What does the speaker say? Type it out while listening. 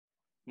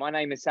My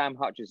name is Sam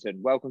Hutchinson.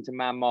 Welcome to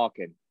Man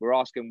Marking. We're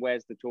asking,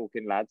 where's the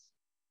talking, lads?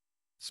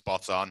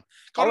 Spot on.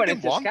 I went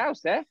into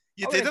Scouse there.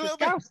 You did a little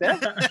bit. There.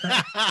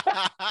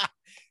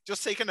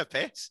 Just taking a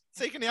piss.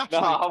 Taking the No,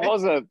 absolute I piss.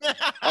 wasn't.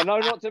 I know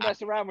not to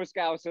mess around with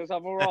Scousers.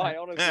 I'm all right,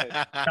 honestly.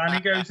 Danny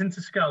goes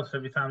into Scouse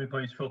every time he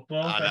plays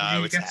football. I know,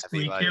 He it's gets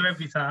heavy, squeakier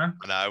every time.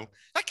 I know.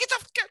 Like,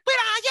 where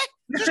are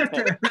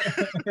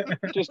you?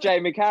 Just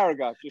Jamie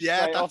Carragher. Just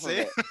Yeah, straight off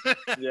that's of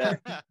it. Yeah.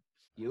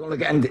 You only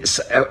get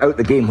out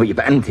the game what you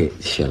put into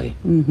it, Shelley.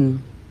 Mm-hmm.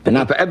 And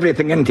I put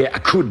everything into it I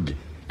could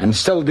and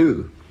still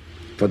do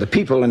for the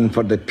people and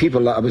for the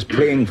people that I was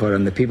playing for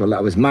and the people that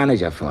I was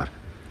manager for.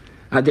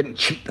 I didn't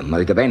cheat them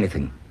out of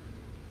anything.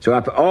 So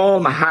I put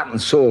all my heart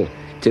and soul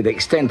to the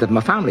extent that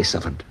my family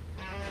suffered.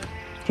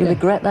 Do you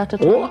regret that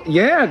at all? Oh,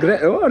 yeah, I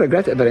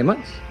regret it very much,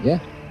 yeah.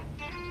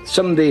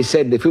 Somebody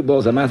said the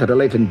football's a matter of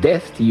life and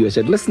death to you. I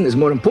said, listen, it's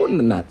more important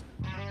than that.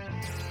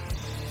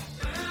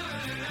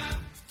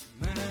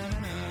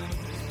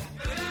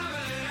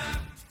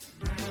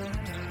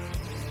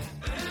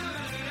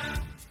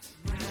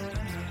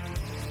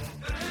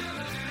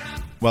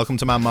 Welcome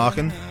to Man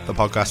Marking, the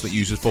podcast that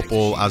uses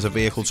football as a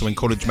vehicle to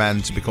encourage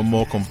men to become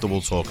more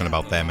comfortable talking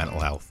about their mental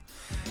health.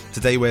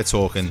 Today we're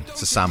talking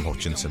to Sam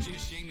Hutchinson.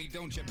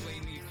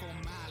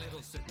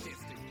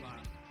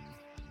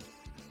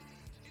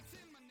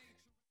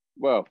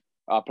 Well,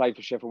 I played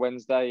for Sheffield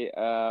Wednesday.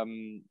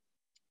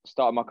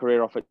 Started my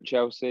career off at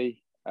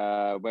Chelsea.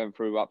 Went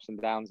through ups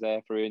and downs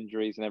there, through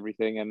injuries and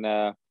everything.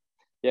 And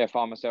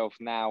find myself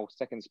now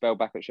second spell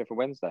back at Sheffield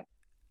Wednesday.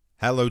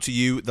 Hello to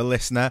you, the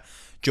listener.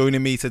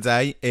 Joining me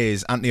today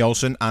is Anthony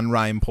Olsen and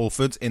Ryan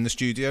Pulford in the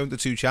studio, the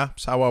two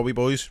chaps. How are we,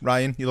 boys?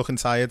 Ryan, you looking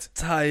tired?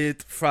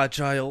 Tired,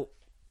 fragile,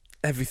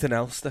 everything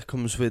else that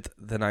comes with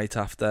the night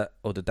after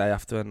or the day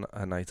after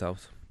a night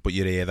out. But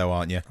you're here though,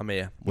 aren't you? I'm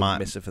here. Wouldn't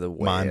miss it for the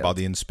world. Mind,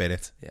 body and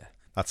spirit. Yeah.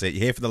 That's it.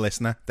 You're here for the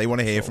listener. They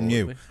want to hear from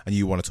you and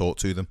you want to talk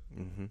to them.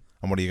 Mm-hmm.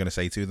 And what are you going to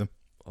say to them?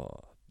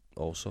 Oh,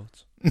 all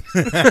sorts.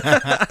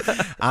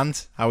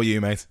 And how are you,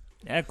 mate?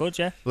 Yeah, good,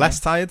 yeah. Less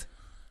tired?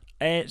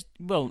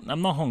 Well,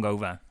 I'm not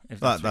hungover.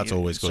 That's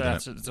always good,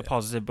 isn't it? It's a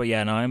positive, but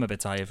yeah, no, I'm a bit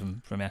tired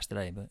from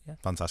yesterday, but yeah.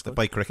 Fantastic.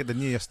 Played cricket,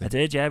 didn't you, yesterday?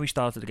 I did, yeah. We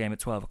started the game at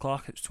 12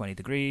 o'clock. It was 20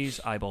 degrees.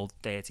 I bowled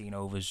 13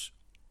 overs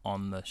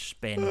on the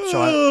spin. That's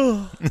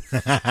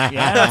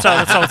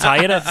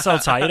how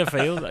tired I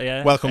feel.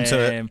 Yeah. Welcome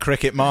to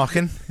Cricket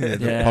Marking, the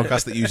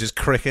podcast that uses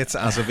cricket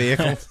as a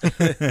vehicle.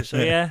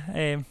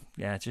 So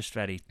just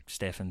very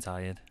stiff and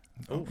tired.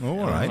 Oh,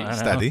 all right.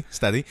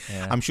 Steady.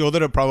 Yeah. I'm sure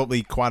there are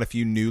probably quite a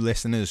few new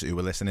listeners who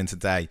are listening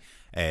today,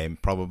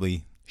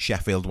 probably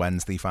Sheffield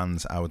Wednesday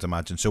fans, I would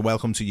imagine. So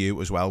welcome to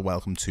you as well.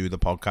 Welcome to the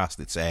podcast.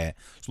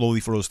 It's lovely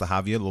for us to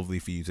have you, lovely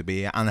for you to be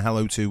here. And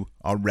hello to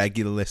our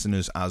regular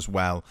listeners as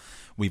well.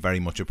 We very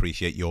much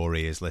appreciate your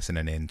ears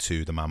listening in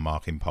to the Man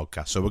Marking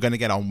podcast. So we're going to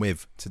get on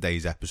with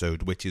today's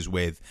episode, which is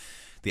with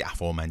the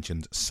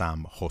aforementioned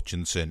Sam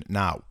Hutchinson.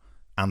 Now,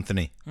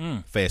 Anthony,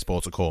 first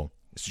port of call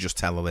is to just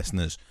tell the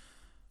listeners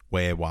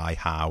where, why,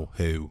 how,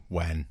 who,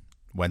 when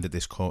did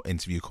this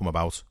interview come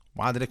about?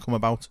 Why did it come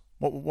about?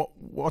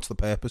 What's the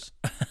purpose?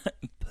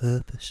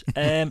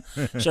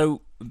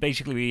 So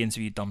basically, we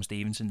interviewed Dom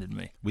Stevenson, didn't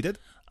we? We did.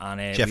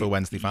 And Sheffield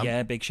Wednesday fan.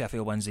 Yeah, big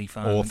Sheffield Wednesday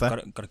fan.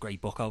 Author. Got a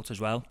great book out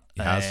as well.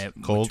 He has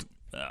called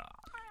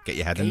Get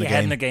Your Head in the Game.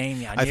 Head in the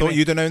Game. Yeah, I thought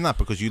you'd have known that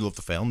because you love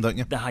the film, don't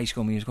you? The High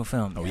School Musical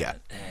film. Oh yeah.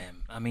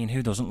 I mean,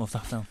 who doesn't love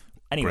that film?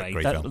 Anyway,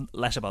 great film.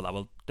 Less about that.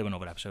 We'll do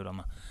another episode on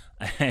that.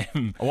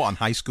 What, on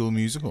High School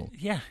Musical?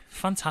 Yeah,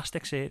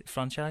 fantastic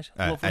franchise.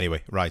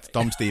 Anyway, right,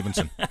 Dom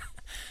Stevenson.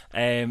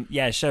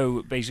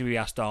 So basically we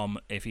asked Dom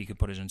if he could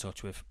put us in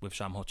touch with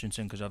Sam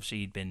Hutchinson, because obviously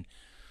he'd been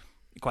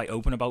quite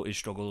open about his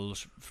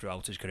struggles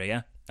throughout his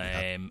career.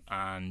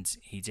 And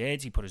he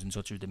did. He put us in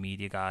touch with the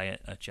media guy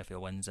at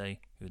Sheffield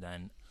Wednesday, who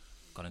then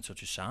got in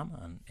touch with Sam,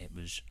 and it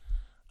was...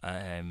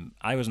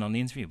 I wasn't on the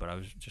interview, but I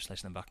was just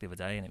listening back the other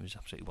day, and it was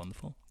absolutely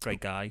wonderful. Great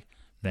guy,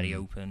 very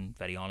open,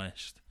 very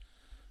honest,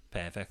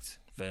 perfect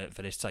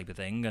for this type of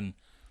thing, and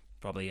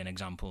probably an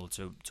example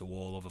to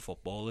all other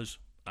footballers,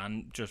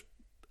 and just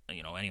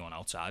anyone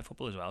outside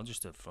football as well,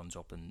 just to front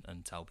up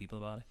and tell people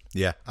about it.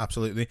 Yeah,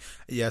 absolutely.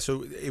 Yeah,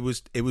 so it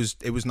was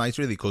nice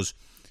really, because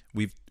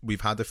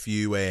we've had a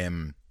few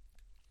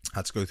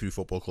had to go through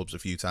football clubs a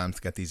few times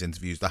to get these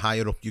interviews. The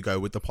higher up you go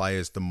with the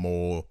players, the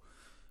more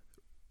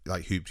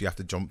like hoops you have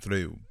to jump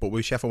through. But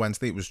with Sheffield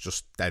Wednesday, it was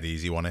just dead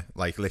easy, wasn't it?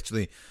 Like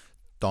literally,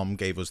 Dom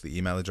gave us the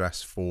email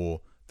address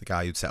for the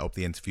guy who'd set up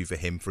the interview for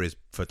him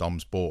for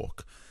Dom's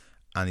book,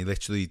 and he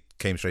literally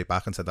came straight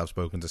back and said, "I've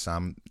spoken to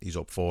Sam. He's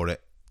up for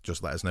it.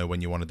 Just let us know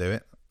when you want to do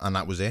it." And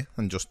that was it,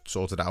 and just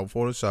sorted it out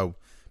for us. So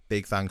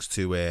big thanks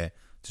to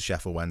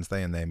Sheffield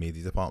Wednesday and their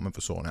media department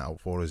for sorting it out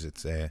for us.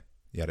 It's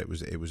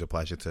it was a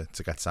pleasure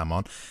to get Sam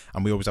on.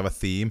 And we always have a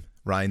theme,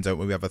 Ryan, don't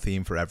we? We have a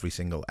theme for every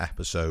single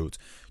episode.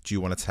 Do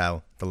you want to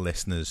tell the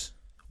listeners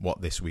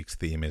what this week's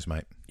theme is,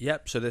 mate?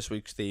 Yep, so this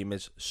week's theme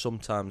is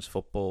Sometimes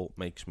Football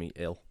Makes Me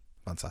Ill.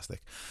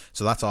 Fantastic.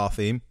 So that's our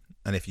theme.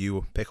 And if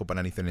you pick up on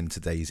anything in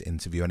today's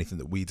interview, anything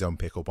that we don't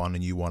pick up on,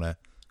 and you want to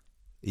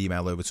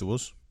email over to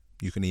us,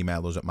 you can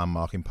email us at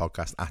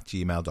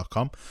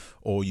manmarkingpodcast@gmail.com,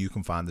 or you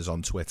can find us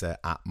on Twitter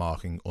at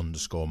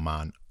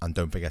marking_man. And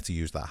don't forget to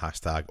use that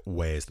hashtag,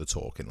 Where's the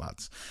Talking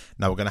Lads.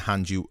 Now we're going to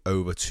hand you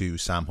over to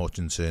Sam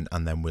Hutchinson,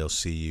 and then we'll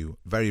see you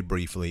very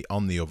briefly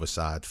on the other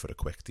side for a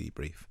quick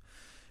debrief.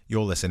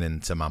 You're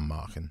listening to Man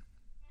Marking.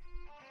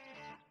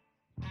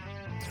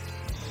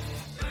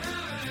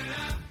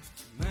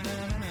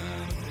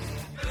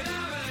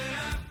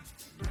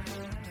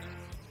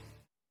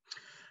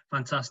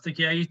 Fantastic.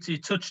 Yeah, you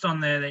touched on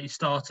there that you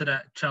started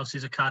at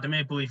Chelsea's academy.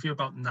 I believe you're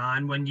about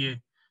 9 when you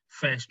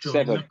first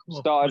joined. 7.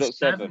 Started at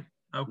 7.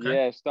 Okay.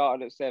 Yeah,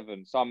 started at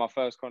 7. Signed my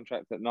first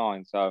contract at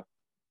 9. So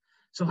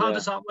how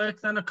does that work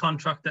then? A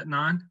contract at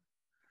 9?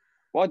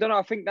 Well, I don't know.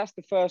 I think that's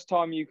the first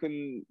time you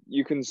can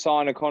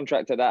sign a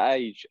contract at that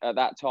age, at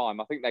that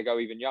time. I think they go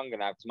even younger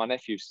now, because my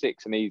nephew's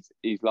 6 and he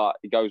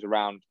goes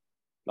around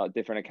like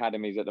different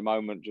academies at the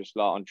moment, just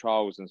like on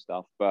trials and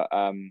stuff. But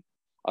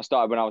I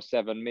started when I was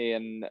 7. Me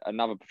and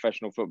another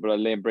professional footballer,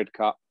 Liam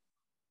Bridcut,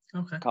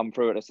 come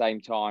through at the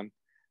same time.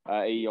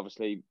 He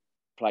obviously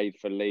played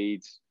for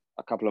Leeds.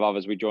 A couple of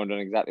others we joined on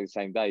exactly the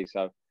same day.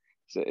 So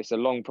it's a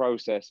long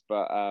process,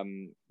 but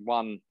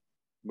one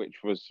which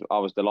I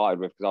was delighted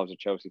with, because I was a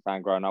Chelsea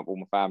fan growing up. All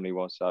my family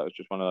was, so it was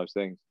just one of those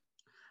things.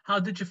 How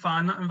did you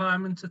find that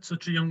environment at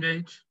such a young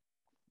age?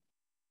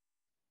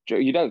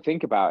 You don't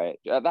think about it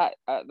at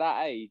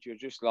that age. You're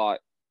just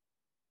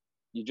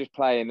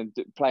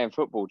playing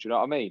football. Do you know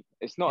what I mean?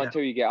 It's not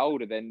until you get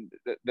older then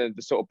the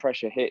sort of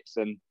pressure hits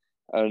and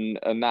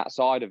that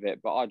side of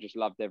it. But I just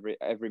loved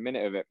every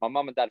minute of it. My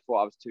mum and dad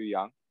thought I was too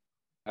young.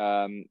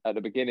 At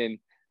the beginning,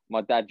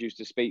 my dad used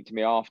to speak to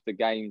me after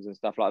games and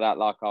stuff like that,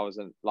 like I was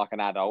like an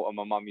adult, and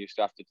my mum used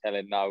to have to tell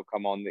him, no,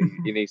 come on,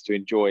 he needs to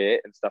enjoy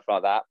it and stuff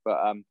like that. But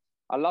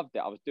I loved it.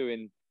 I was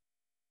doing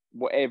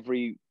what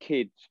every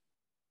kid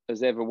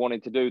has ever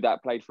wanted to do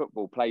that played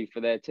football, played for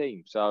their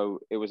team. So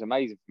it was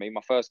amazing for me.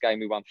 My first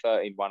game, we won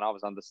 13-1. I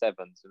was under 7s,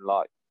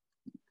 and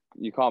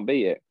you can't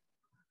beat it.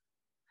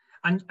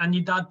 And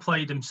your dad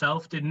played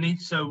himself, didn't he?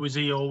 So was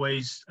he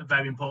always a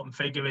very important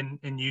figure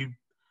in you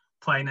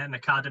playing at an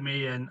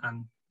academy and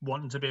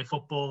wanting to be a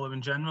footballer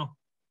in general?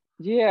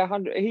 Yeah,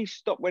 100. He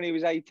stopped when he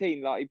was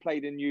 18. Like, he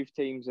played in youth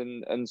teams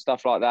and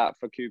stuff like that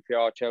for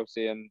QPR,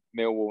 Chelsea and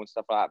Millwall and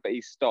stuff like that. But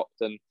he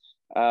stopped, and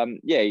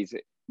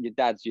your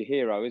dad's your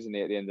hero, isn't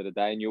he, at the end of the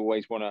day? And you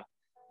always want to,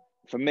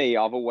 for me,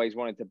 I've always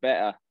wanted to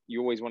better.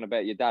 You always want to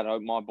better your dad. I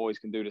hope my boys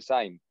can do the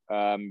same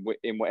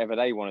in whatever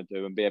they want to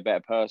do, and be a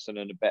better person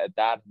and a better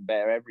dad and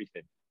better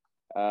everything.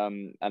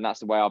 And that's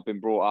the way I've been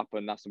brought up,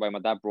 and that's the way my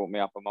dad brought me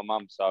up, and my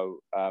mum. So,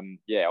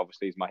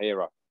 obviously he's my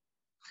hero.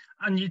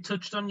 And you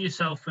touched on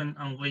yourself and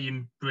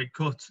Liam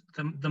Bridcut.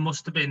 There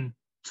must have been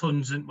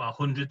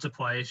hundreds of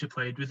players you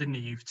played with in the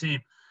youth team.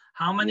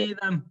 How many of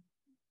them,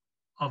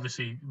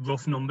 obviously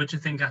rough number, do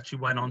you think actually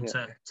went on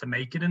to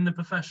make it in the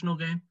professional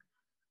game?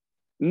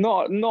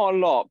 Not a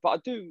lot, but I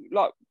do,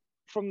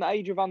 from the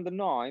age of under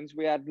 9s,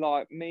 we had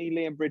me,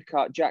 Liam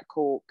Bridcut, Jack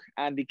Cork,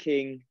 Andy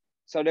King.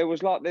 So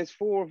there's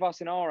 4 of us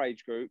in our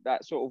age group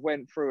that sort of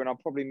went through, and I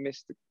probably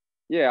missed.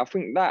 Yeah, I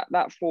think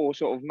that 4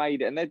 sort of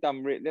made it, and they've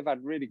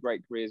had really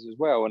great careers as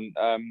well, and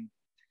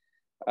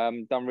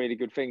done really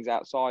good things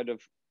outside of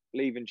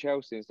leaving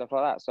Chelsea and stuff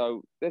like that.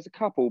 So there's a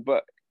couple,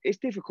 but it's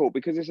difficult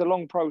because it's a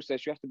long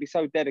process. You have to be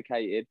so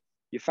dedicated.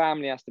 Your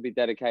family has to be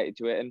dedicated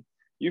to it, and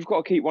you've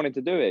got to keep wanting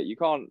to do it. You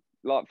can't,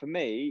 for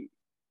me,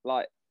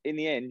 in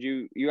the end,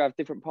 you have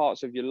different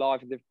parts of your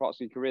life and different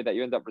parts of your career that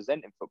you end up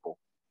presenting football.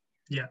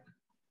 Yeah,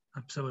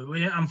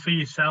 absolutely. And for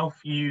yourself,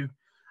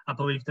 I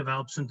believe,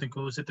 developed something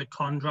called the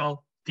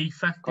chondral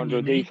defect.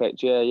 Chondral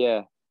defect,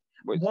 yeah.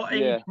 What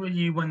age were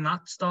you when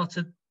that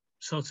started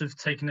sort of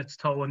taking its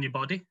toll on your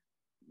body?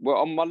 Well,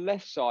 on my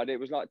left side, it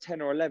was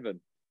 10 or 11.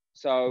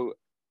 So,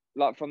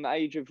 from the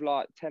age of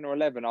 10 or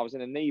 11, I was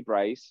in a knee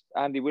brace.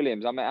 Andy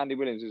Williams, I met Andy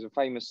Williams, who's a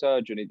famous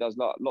surgeon. He does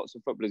lots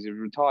of footballers. He's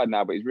retired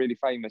now, but he's really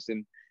famous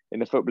in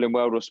the footballing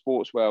world or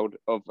sports world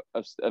of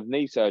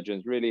knee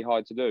surgeons, really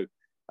hard to do.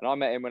 And I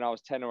met him when I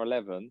was 10 or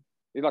 11.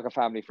 He's like a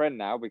family friend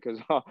now because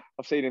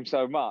I've seen him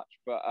so much.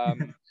 But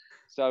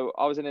so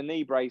I was in a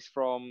knee brace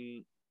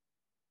from,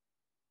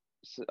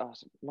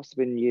 must have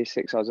been year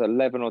 6. I was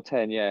 11 or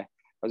 10, yeah.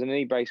 I was in a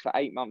knee brace for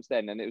 8 months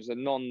then, and it was a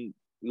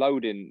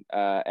non-loading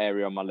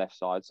area on my left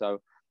side. So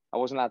I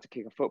wasn't allowed to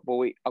kick a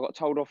football. I got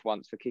told off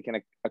once for kicking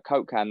a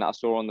Coke can that I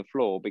saw on the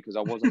floor because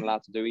I wasn't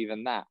allowed to do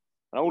even that.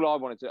 And all I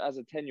wanted to, as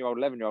a 10-year-old,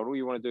 11-year-old, all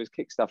you want to do is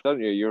kick stuff, don't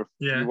you?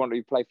 You want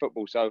to play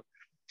football. So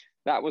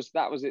that was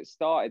it.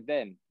 Started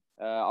then.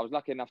 I was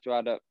lucky enough to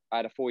have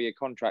had a 4-year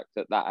contract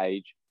at that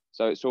age,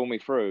 so it saw me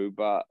through.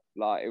 But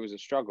it was a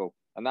struggle,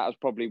 and that was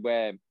probably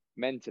where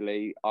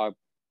mentally I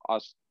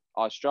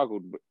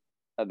struggled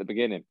at the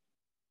beginning.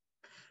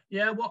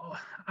 Yeah,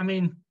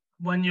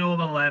 when you're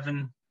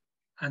 11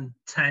 and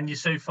 10, you're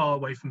so far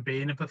away from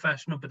being a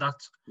professional, but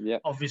that's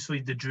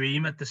obviously the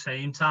dream at the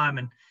same time,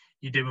 and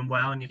you're doing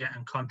well and you're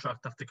getting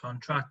contract after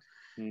contract.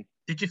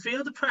 Did you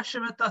feel the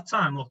pressure at that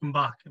time, looking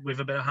back with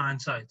a bit of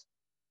hindsight?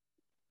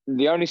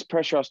 The only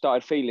pressure I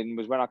started feeling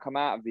was when I come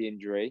out of the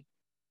injury,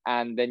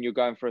 and then you're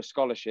going for a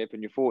scholarship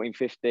and you're 14,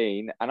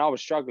 15. And I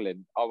was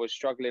struggling.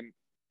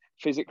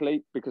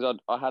 Physically because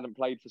I hadn't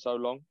played for so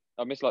long.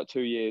 I missed like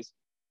 2 years.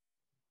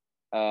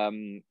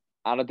 And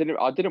I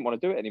didn't want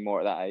to do it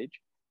anymore at that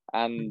age.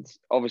 And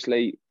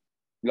obviously,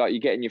 like, you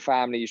get in your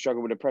family, you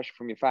struggle with the pressure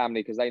from your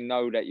family because they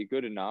know that you're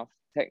good enough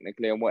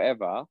technically and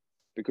whatever,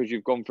 because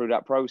you've gone through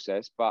that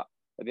process. But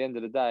at the end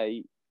of the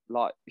day,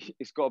 like,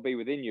 it's got to be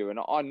within you. And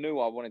I knew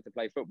I wanted to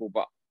play football,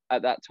 but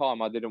at that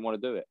time I didn't want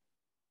to do it.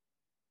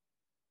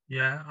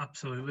 Yeah,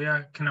 absolutely.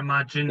 I can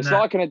imagine. It's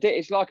like an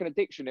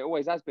addiction. It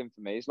always has been for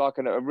me. It's like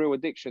a real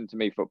addiction to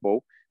me,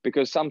 football,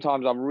 because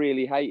sometimes I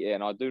really hate it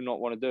and I do not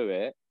want to do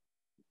it,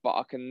 but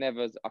I can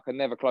never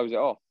close it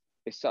off.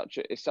 It's such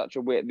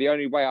a weird. The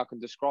only way I can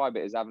describe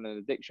it is having an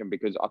addiction,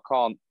 because I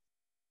can't.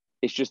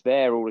 It's just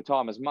there all the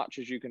time. As much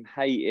as you can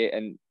hate it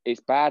and it's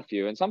bad for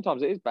you, and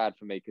sometimes it is bad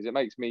for me because it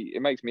makes me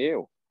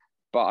ill,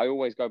 but I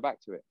always go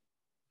back to it.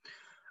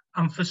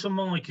 And for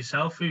someone like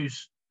yourself,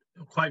 who's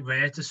quite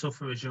rare to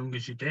suffer as young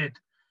as you did,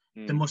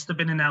 there must have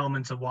been an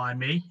element of why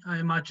me, I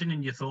imagine,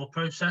 in your thought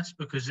process,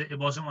 because it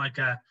wasn't like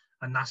a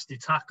nasty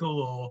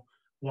tackle or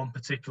one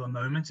particular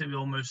moment. It was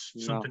almost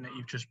something that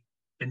you've just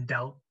been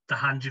dealt, the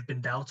hand you've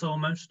been dealt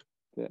almost.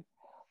 Yeah.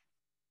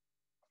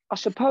 I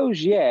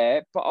suppose, yeah,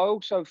 but I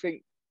also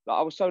think that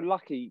I was so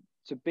lucky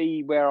to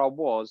be where I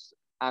was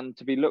and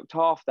to be looked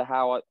after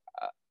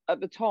at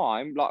the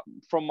time, like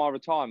from my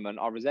retirement,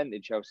 I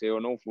resented Chelsea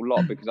an awful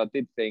lot because I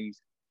did things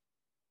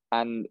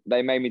and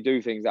they made me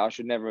do things that I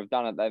should never have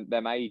done at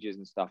them ages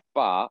and stuff.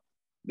 But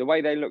the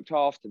way they looked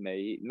after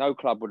me, no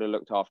club would have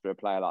looked after a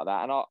player like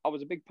that. And I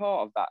was a big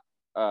part of that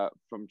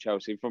from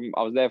Chelsea.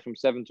 I was there from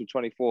 7 to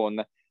 24,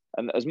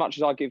 and as much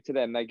as I give to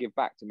them, they give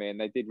back to me, and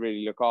they did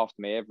really look after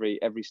me,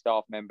 every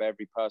staff member,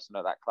 every person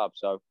at that club.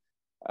 So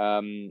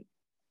I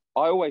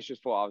always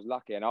just thought I was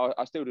lucky, and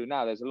I still do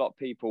now. There's a lot of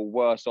people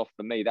worse off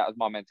than me. That was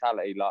my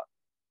mentality. Like,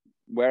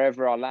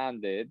 wherever I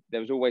landed,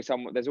 there's always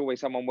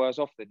someone worse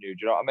off than you.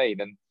 Do you know what I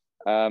mean? And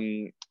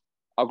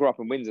I grew up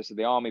in Windsor, so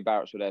the army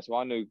barracks were there. So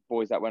I knew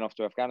boys that went off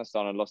to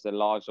Afghanistan and lost their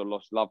lives or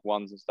lost loved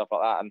ones and stuff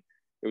like that. And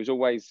it was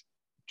always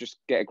just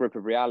get a grip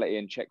of reality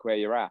and check where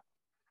you're at.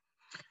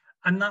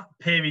 And that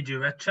period you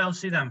were at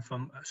Chelsea then,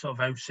 from sort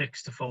of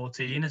 06 to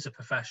 14 as a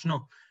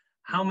professional,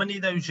 how many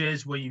of those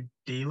years were you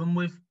dealing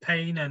with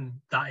pain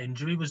and that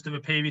injury? Was there a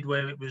period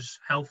where it was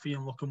healthy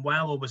and looking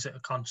well, or was it a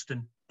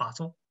constant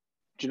battle?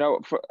 Do you know,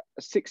 for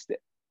 60,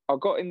 I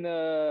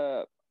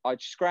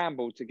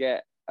scrambled to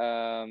get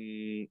a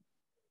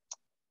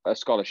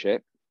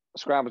scholarship.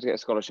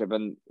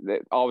 And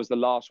I was the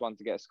last one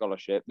to get a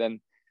scholarship. Then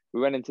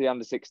we went into the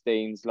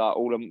under-16s. Like,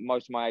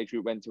 most of my age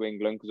group went to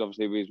England because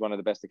obviously we was one of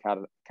the best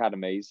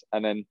academies.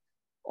 And then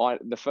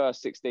the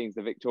first 16s,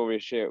 the Victoria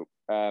Shield,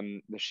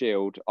 the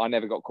Shield, I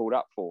never got called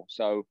up for.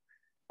 So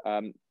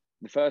the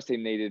first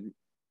team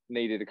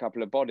needed a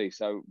couple of bodies.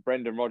 So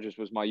Brendan Rodgers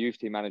was my youth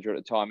team manager at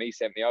the time. He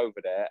sent me over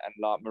there, and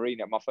like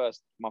Marina, my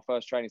first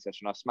training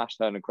session, I smashed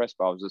Hernan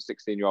Crespo. I was a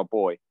 16-year-old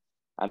boy,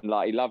 and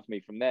like, he loved me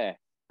from there.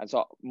 And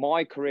so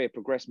my career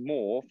progressed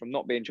more from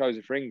not being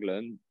chosen for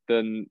England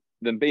than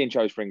being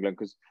chosen for England,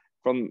 because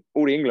from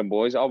all the England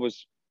boys, I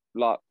was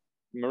like,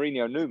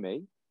 Mourinho knew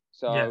me.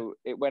 So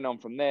It went on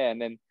from there.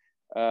 And then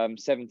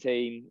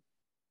 17,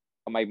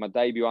 I made my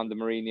debut under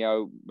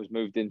Mourinho, was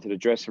moved into the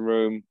dressing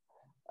room,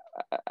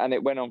 and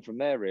it went on from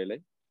there,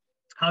 really.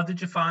 How did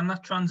you find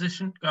that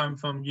transition, going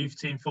from youth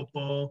team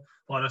football,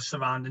 a lot of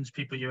surroundings,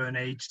 people your own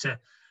age, to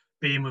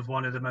being with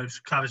one of the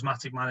most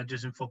charismatic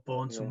managers in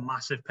football and some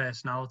massive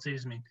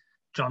personalities? I mean,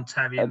 John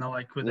Terry and the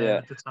like were there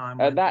at the time.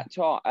 At that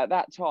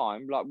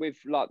time, like, with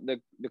like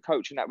the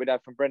coaching that we'd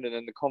had from Brendan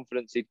and the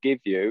confidence he'd give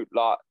you,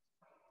 like,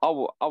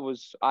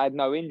 I had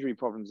no injury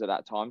problems at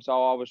that time,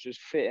 so I was just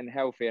fit and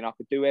healthy, and I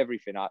could do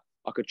everything. I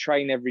could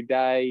train every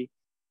day,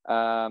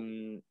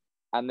 and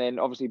then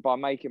obviously by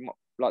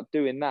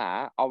doing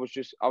that, I was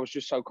just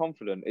so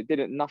confident.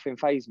 Nothing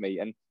fazed me,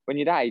 and when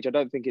you're that age, I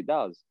don't think it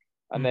does.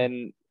 And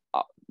then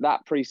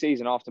that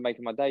pre-season, after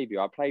making my debut,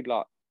 I played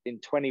like in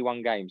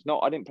 21 games.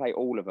 I didn't play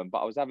all of them, but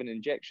I was having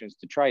injections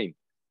to train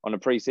on a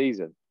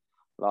pre-season.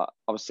 Like,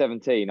 I was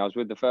 17, I was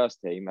with the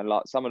first team, and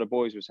like, some of the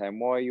boys were saying,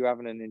 "Why are you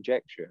having an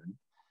injection?"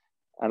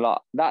 And like,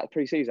 that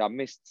pre-season, I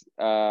missed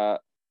my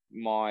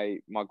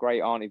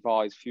great auntie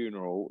Vi's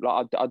funeral.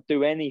 Like, I'd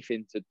do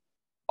anything to.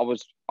 I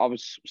was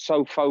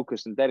so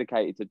focused and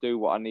dedicated to do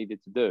what I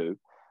needed to do.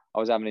 I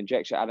was having an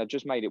injection, and I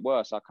just made it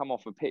worse. I come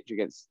off a pitch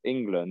against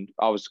England.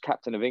 I was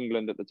captain of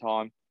England at the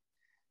time,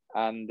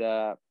 and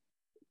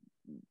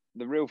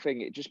the real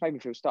thing, it just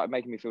started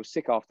making me feel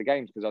sick after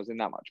games because I was in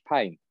that much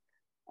pain.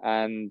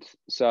 And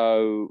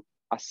so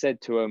I said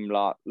to him,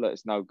 like, "Look,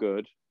 it's no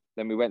good."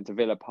 Then we went to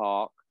Villa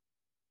Park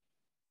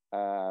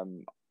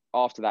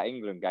after that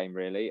England game,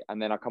 really,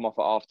 and then I come off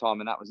at half time,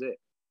 and that was it.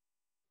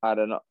 I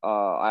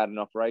had an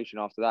operation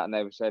after that, and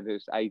they said it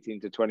was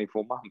 18 to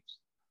 24 months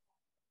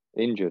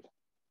injured.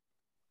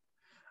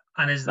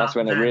 And that's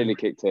when it really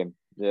kicked in.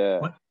 Yeah.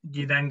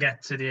 You then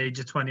get to the age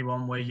of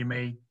 21 where you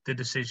made the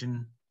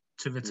decision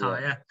to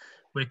retire,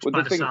 which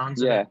by the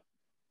sounds of it,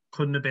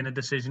 couldn't have been a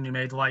decision you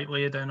made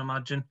lightly, I don't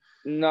imagine.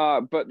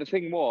 No, but the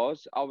thing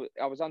was, I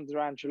was under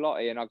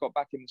Ancelotti, and I got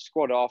back in the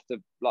squad after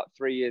like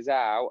 3 years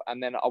out,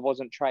 and then I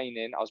wasn't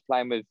training. I was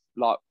playing with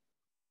like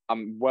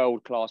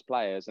world-class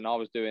players, and I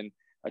was doing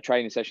a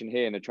training session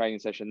here and a training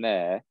session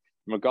there,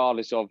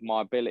 regardless of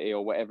my ability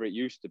or whatever it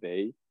used to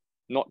be.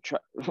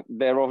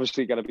 They're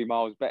obviously going to be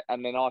miles better.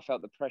 And then I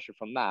felt the pressure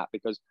from that,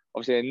 because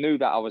obviously I knew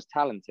that I was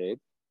talented,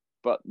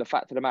 but the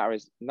fact of the matter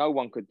is no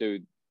one could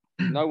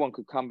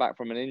come back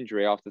from an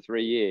injury after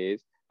 3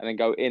 years and then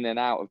go in and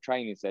out of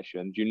training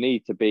sessions. You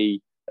need to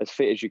be as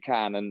fit as you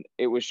can. And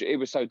it was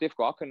so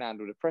difficult. I couldn't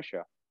handle the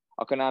pressure.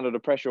 I couldn't handle the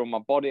pressure on my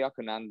body. I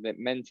couldn't handle it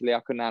mentally. I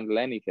couldn't handle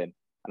anything.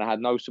 And I had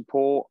no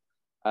support.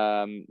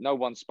 No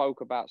one spoke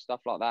about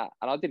stuff like that.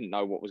 And I didn't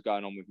know what was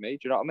going on with me. Do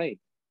you know what I mean?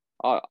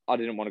 I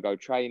didn't want to go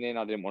training.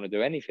 I didn't want to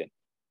do anything.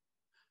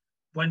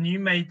 When you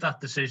made that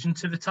decision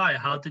to retire,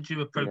 how did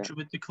you approach it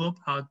with the club?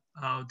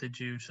 How did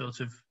you sort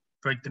of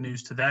break the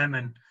news to them,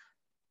 and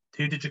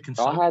who did you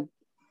consult?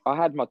 I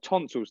had my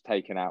tonsils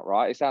taken out,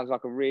 right? It sounds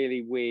like a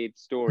really weird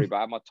story, but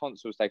I had my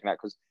tonsils taken out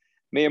because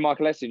me and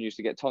Michael Essien used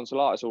to get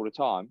tonsillitis all the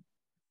time.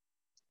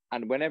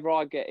 And whenever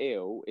I get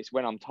ill, it's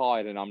when I'm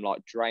tired and I'm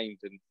like drained,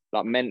 and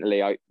like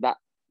mentally,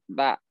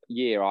 that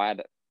year I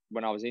had,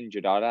 when I was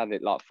injured, I'd had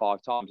it like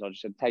 5 times. I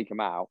just said, take them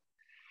out.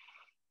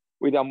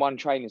 We done one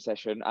training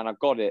session and I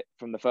got it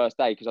from the first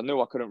day because I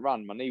knew I couldn't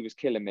run. My knee was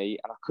killing me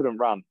and I couldn't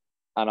run.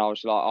 And I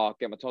was like, oh, I'll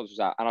get my tonsils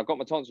out. And I got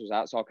my tonsils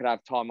out so I could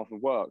have time off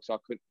of work. So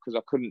because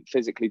I couldn't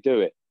physically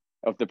do it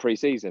of the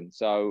pre-season.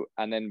 So,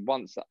 and then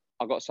once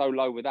I got so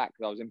low with that,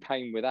 because I was in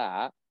pain with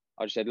that,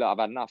 I just said, look, I've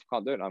had enough. I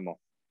can't do it no more.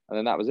 And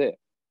then that was it.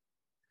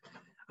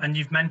 And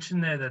you've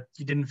mentioned there that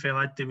you didn't feel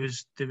like there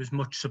was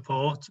much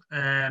support.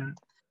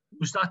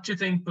 Was that, do you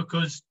think,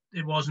 because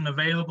it wasn't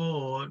available,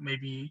 or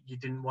maybe you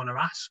didn't want to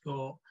ask,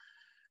 or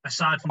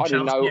aside from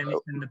Chelsea,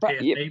 anything the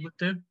PFA would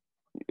do?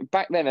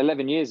 Back then,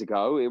 11 years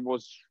ago, it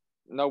was,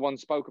 no one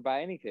spoke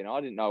about anything. I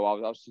didn't know. I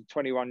was a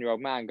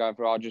 21-year-old man going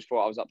through. I just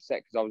thought I was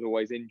upset because I was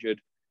always injured.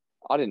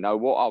 I didn't know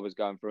what I was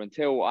going through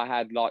until I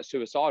had like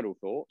suicidal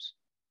thoughts.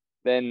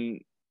 Then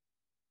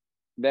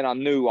I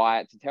knew I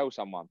had to tell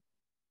someone.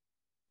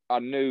 I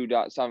knew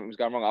that something was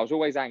going wrong. I was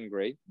always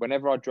angry.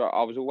 Whenever I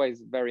was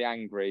always very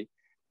angry.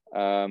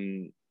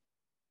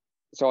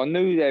 So I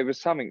knew there was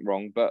something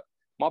wrong, but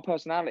my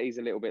personality is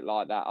a little bit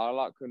like that.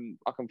 I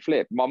can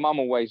flip. My mum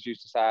always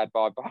used to say I had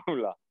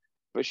bipolar,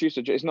 but she used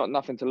to, it's not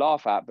nothing to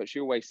laugh at, but she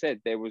always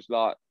said there was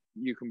like,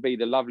 you can be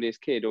the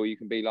loveliest kid or you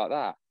can be like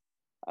that.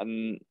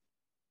 And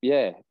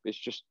yeah, it's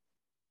just,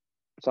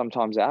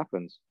 sometimes it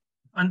happens.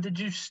 And did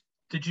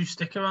you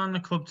stick around the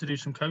club to do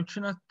some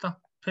coaching at that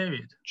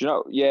period? Do you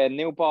know, yeah,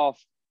 Neil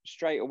Bath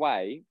straight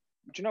away.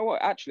 Do you know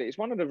what? Actually, it's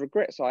one of the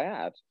regrets I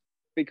had,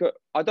 because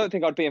I don't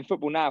think I'd be in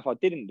football now if I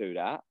didn't do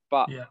that.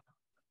 But yeah.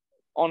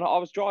 I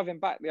was driving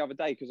back the other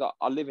day because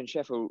I live in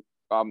Sheffield.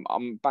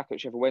 I'm back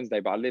at Sheffield Wednesday,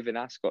 but I live in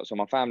Ascot. So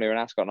my family are in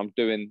Ascot, and I'm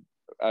doing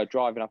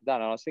driving up and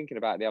down. And I was thinking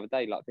about it the other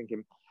day, like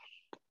thinking,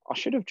 I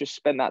should have just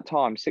spent that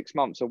time 6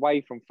 months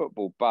away from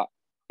football, but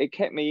it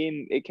kept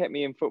me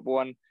in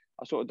football, and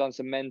I sort of done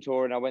some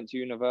mentoring. I went to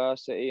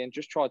university and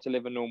just tried to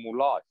live a normal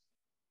life.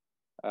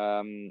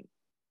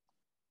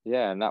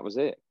 Yeah, and that was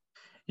it.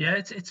 Yeah,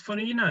 it's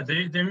funny, you know,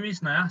 the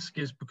reason I ask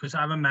is because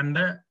I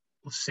remember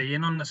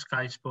seeing on the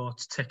Sky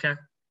Sports ticker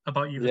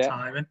about you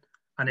retiring,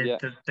 and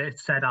it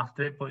said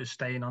after it, but you're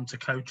staying on to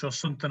coach or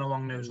something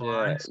along those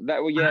lines.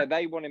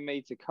 They wanted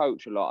me to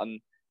coach a lot, and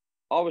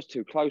I was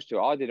too close to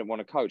it. I didn't want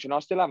to coach, and I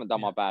still haven't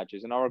done my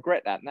badges, and I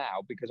regret that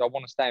now because I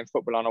want to stay in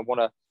football,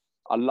 and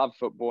I love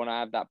football, and I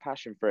have that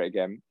passion for it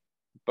again.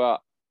 But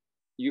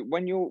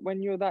when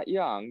you're that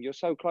young, you're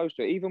so close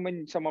to it. Even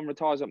when someone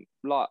retires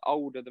like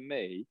older than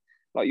me,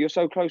 like you're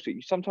so close to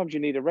it. Sometimes you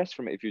need a rest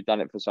from it if you've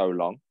done it for so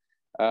long.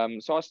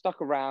 So I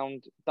stuck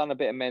around, done a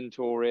bit of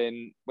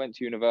mentoring, went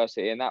to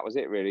university, and that was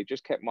it really.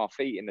 Just kept my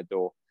feet in the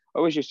door. I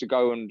always used to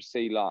go and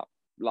see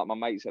like my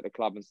mates at the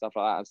club and stuff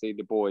like that, and see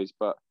the boys,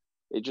 but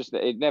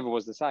it never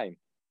was the same.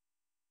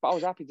 But I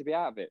was happy to be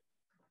out of it.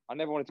 I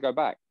never wanted to go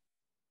back.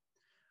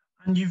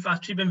 And you've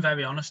actually been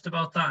very honest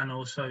about that, and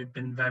also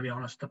been very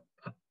honest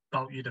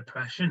about your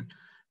depression.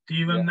 Do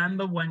you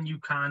remember when you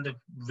kind of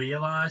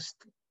realised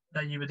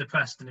that you were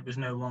depressed and it was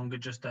no longer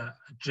just a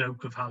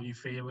joke of how you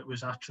feel? It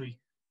was actually,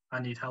 I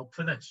need help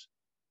for this.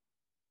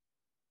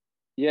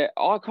 Yeah,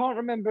 I can't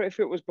remember if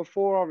it was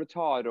before I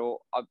retired or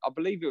I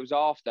believe it was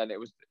after, and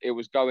it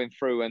was going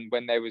through, and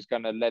when they was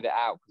going to let it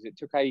out, because it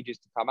took ages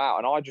to come out,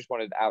 and I just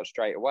wanted it out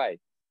straight away.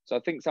 So I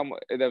think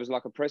there was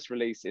like a press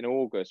release in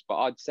August, but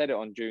I'd said it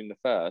on June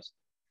the 1st.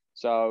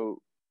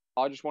 So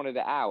I just wanted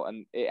it out,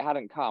 and it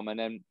hadn't come. And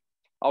then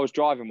I was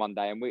driving one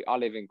day, and I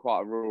live in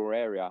quite a rural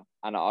area,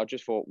 and I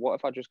just thought, what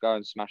if I just go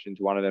and smash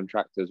into one of them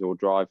tractors or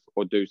drive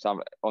or do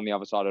something on the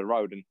other side of the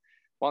road? And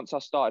once I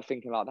started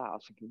thinking like that, I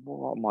was thinking,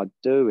 what am I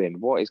doing?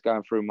 What is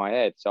going through my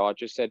head? So I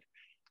said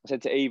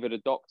to Eva, the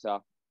doctor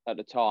at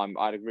the time,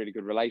 I had a really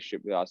good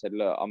relationship with her. I said,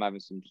 look, I'm having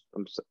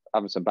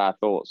some bad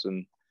thoughts.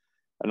 And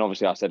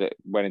obviously I said it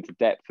went into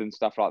depth and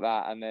stuff like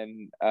that. And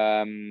then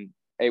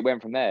it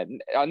went from there.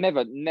 I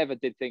never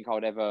did think I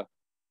would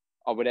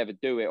ever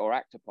do it or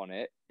act upon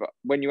it. But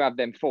when you have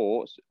them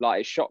thoughts,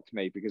 like, it shocked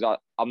me, because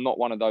I'm not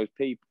one of those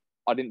people.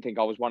 I didn't think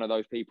I was one of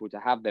those people to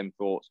have them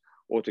thoughts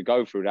or to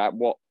go through that.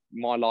 What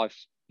my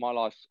life's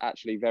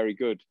actually very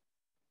good.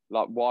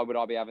 Like, why would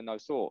I be having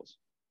those thoughts?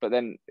 But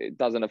then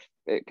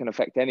it can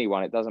affect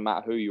anyone. It doesn't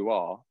matter who you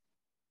are.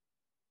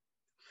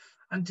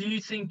 And do you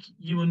think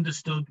you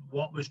understood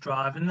what was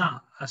driving that?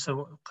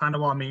 So kind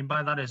of what I mean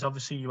by that is,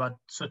 obviously you had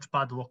such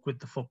bad luck with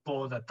the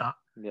football that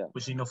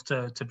was enough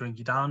to bring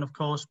you down, of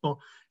course. But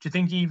do you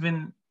think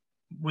even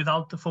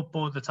without the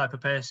football, the type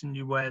of person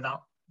you were,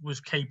 that was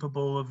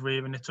capable of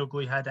rearing its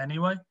ugly head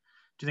anyway?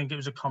 Do you think it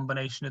was a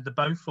combination of the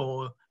both,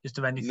 or is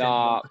there anything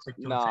one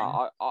particular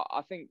thing?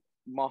 I think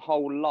my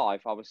whole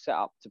life I was set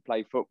up to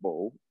play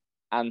football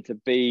and to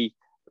be,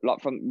 like,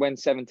 from when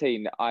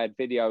 17, I had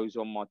videos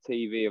on my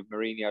TV of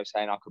Mourinho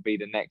saying I could be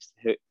the next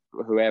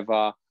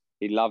whoever.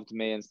 He loved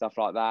me and stuff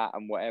like that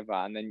and whatever.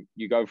 And then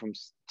you go from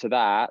to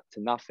that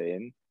to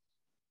nothing.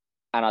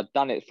 And I'd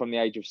done it from the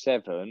age of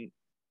 7,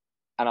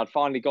 and I'd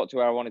finally got to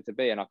where I wanted to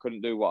be, and I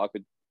couldn't do what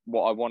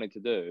I wanted to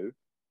do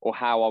or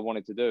how I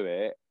wanted to do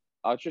it.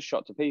 I was just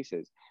shot to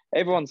pieces.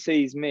 Everyone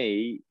sees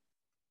me,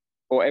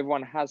 or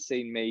everyone has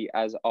seen me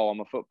as, oh,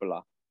 I'm a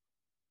footballer.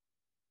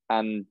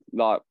 And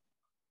like,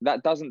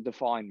 that doesn't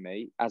define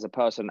me as a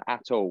person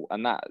at all.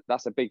 And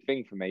that's a big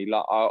thing for me.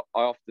 Like, I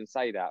often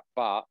say that,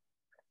 but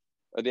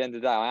at the end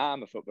of the day, I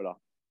am a footballer.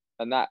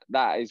 And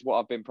that is what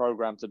I've been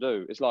programmed to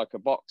do. It's like a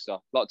boxer,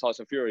 like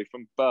Tyson Fury.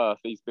 From birth,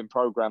 he's been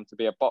programmed to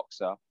be a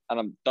boxer.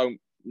 And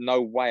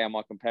no way am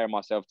I comparing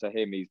myself to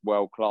him. He's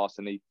world class,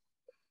 and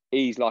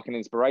he's like an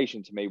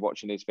inspiration to me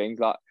watching his things.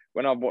 Like,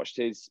 when I've watched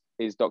his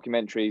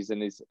documentaries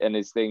and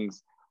his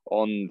things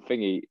on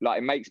thingy, like,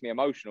 it makes me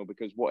emotional,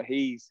 because what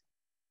he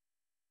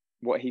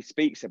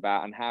speaks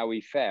about and how he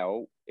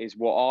felt is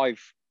what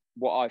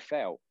I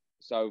felt.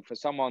 So for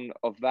someone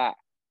of that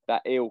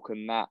ilk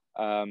and that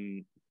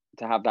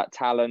to have that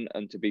talent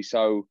and to be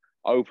so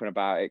open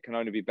about it can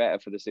only be better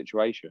for the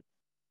situation.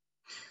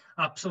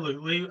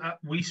 Absolutely.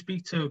 We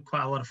speak to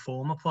quite a lot of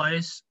former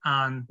players,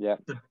 and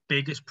the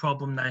biggest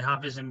problem they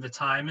have is in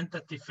retirement,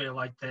 that they feel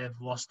like they've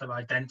lost their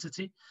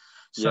identity.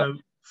 So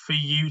for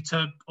you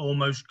to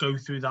almost go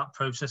through that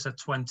process at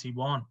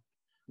 21,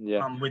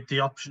 with the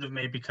option of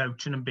maybe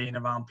coaching and being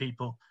around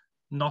people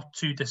not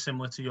too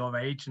dissimilar to your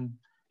age and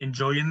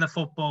enjoying the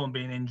football and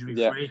being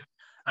injury-free,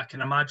 I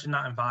can imagine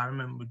that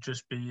environment would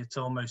just be, it's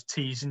almost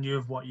teasing you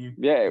of what you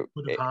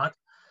would have had.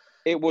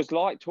 It was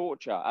like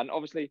torture. And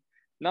obviously,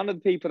 none of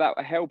the people that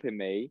were helping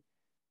me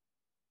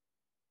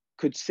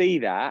could see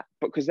that,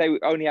 because they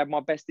only had my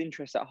best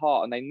interest at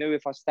heart, and they knew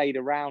if I stayed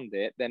around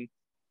it, then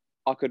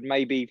I could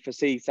maybe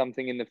foresee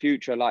something in the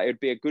future, like, it would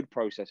be a good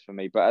process for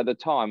me. But at the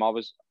time, I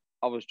was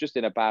just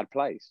in a bad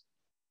place.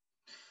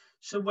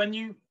 So when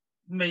you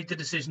made the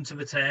decision to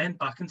return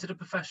back into the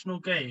professional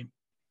game,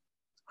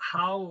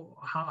 how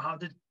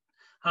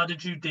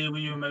did you deal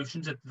with your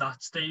emotions at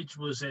that stage?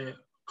 Was it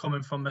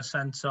coming from a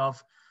sense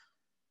of,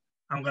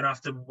 I'm going to have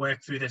to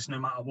work through this no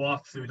matter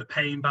what, through the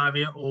pain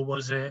barrier, or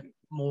was it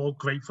more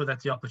grateful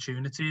that the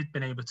opportunity had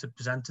been able to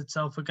present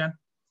itself again?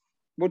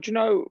 Well, do you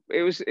know,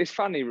 it's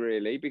funny,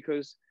 really,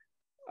 because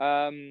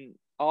I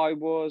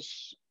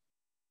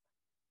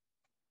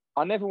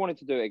never wanted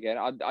to do it again.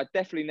 I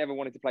definitely never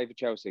wanted to play for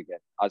Chelsea again.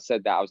 I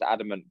said that. I was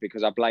adamant,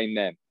 because I blame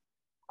them.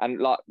 And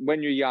like,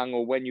 when you're young,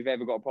 or when you've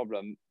ever got a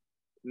problem,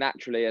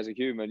 naturally as a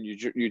human,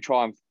 you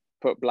try and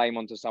put blame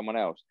onto someone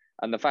else.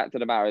 And the fact of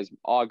the matter is,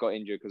 I got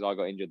injured because I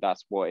got injured.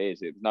 That's what it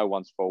is. It's no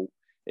one's fault.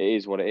 It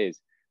is what it is.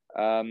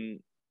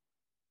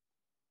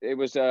 It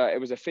was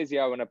a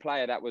physio and a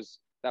player that was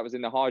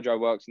in the hydro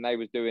works, and they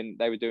were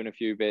doing a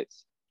few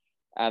bits.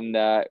 And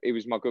he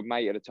was my good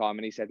mate at the time,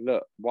 and he said,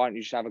 "Look, why don't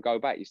you just have a go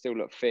back? You still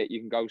look fit. You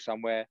can go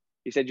somewhere."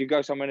 He said, "You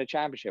go somewhere in a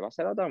championship." I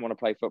said, "I don't want to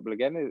play football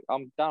again.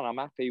 I'm done. I'm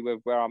happy with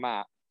where I'm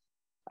at."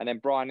 And then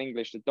Brian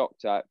English, the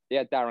doctor, he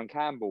had Darren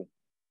Campbell,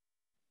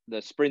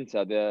 the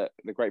sprinter, the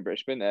Great British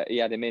sprinter. He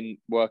had him in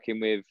working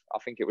with, I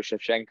think it was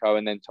Shevchenko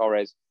and then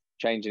Torres,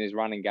 changing his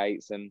running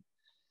gaits, and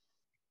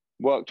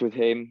worked with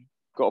him,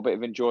 got a bit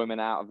of enjoyment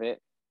out of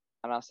it.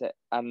 And I said,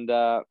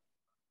 I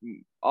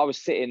was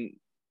sitting,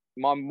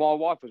 my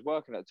wife was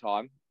working at the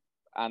time,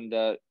 and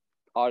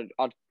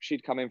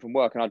she'd come in from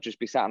work, and I'd just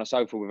be sat on a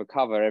sofa with a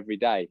cover every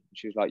day.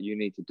 She was like, "You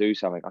need to do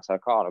something." I said, "I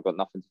can't. I've got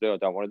nothing to do. I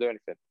don't want to do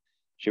anything."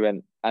 She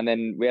went, and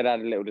then we had a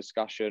little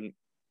discussion,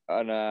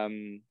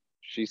 and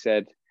she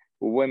said,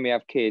 "Well, when we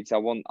have kids, I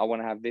want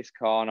to have this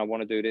car, and I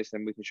want to do this,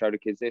 and we can show the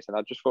kids this." And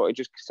I just thought,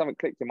 something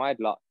clicked in my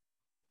head, like,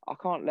 I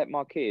can't let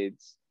my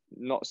kids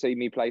not see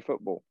me play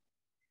football.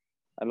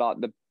 And like,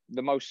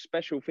 the most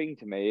special thing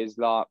to me is,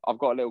 like, I've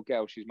got a little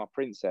girl, she's my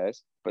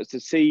princess, but to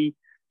see,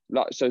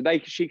 like, so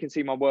she can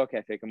see my work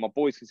ethic, and my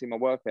boys can see my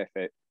work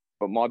ethic,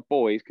 but my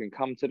boys can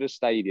come to the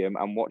stadium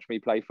and watch me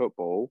play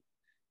football,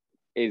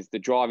 is the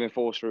driving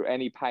force through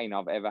any pain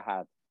I've ever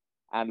had.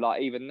 And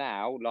like, even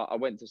now, like, I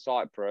went to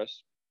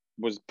Cyprus,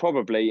 was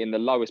probably in the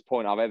lowest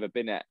point I've ever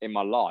been at in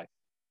my life.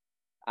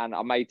 and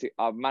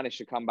I've managed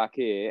to come back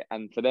here,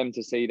 and for them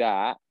to see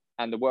that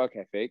and the work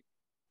ethic,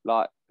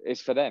 like,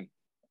 it's for them.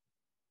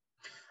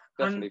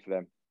 Definitely for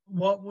them.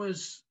 What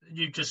was,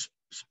 you just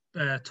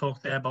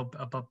talked there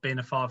about being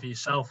a father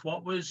yourself.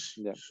 What was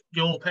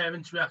your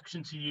parents'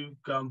 reaction to you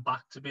going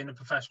back to being a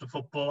professional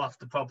footballer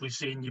after probably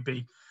seeing you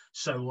be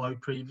so low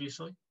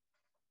previously?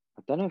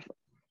 I don't know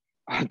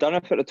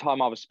if at the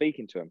time I was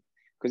speaking to them,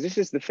 because this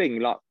is the thing.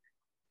 Like,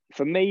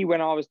 for me,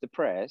 when I was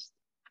depressed,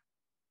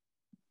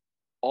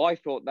 I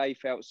thought they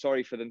felt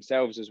sorry for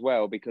themselves as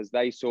well, because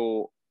they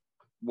saw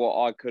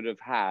what I could have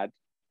had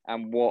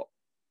and what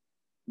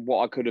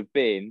I could have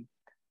been,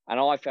 and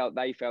I felt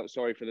they felt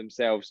sorry for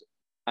themselves,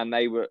 and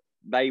they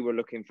were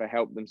looking for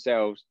help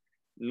themselves,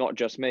 not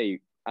just me.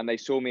 And they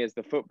saw me as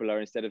the footballer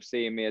instead of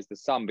seeing me as the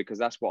son, because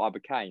that's what I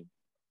became.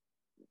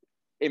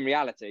 In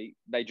reality,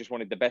 they just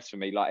wanted the best for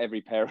me, like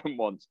every parent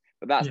wants.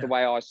 But that's the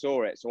way I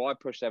saw it. So I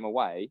pushed them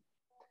away.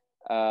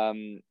 I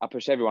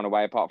pushed everyone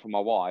away apart from my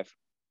wife,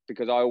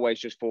 because I always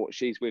just thought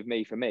she's with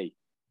me for me.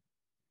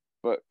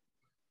 But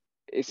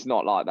it's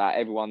not like that.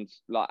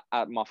 Everyone's like,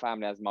 my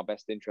family has my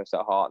best interest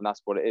at heart, and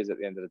that's what it is at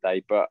the end of the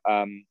day. But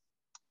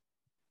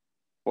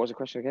what was the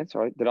question again?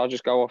 Sorry, did I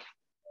just go off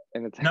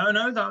in the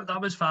No,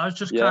 that was fine. I was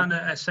just kind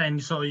of saying,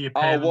 sort of your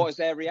parents. Oh, what was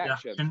their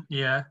reaction?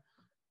 Yeah.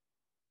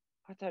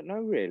 I don't know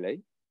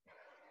really.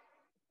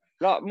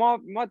 Like,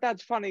 my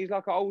dad's funny. He's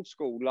like an old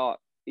school. Like,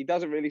 he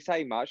doesn't really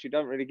say much. He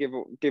don't really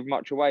give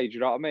much away. Do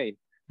you know what I mean?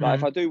 Like,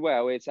 if I do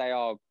well, he'd say,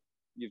 "Oh,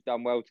 you've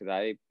done well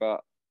today."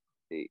 But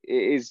it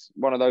is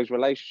one of those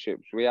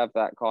relationships. We have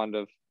that kind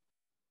of.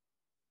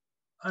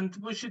 And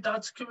was your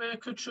dad's career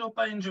cut short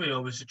by injury,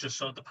 or was it just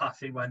sort of the path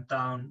he went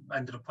down,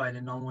 ended up playing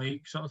in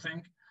non-league sort of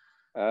thing?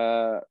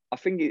 I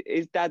think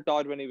his dad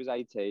died when he was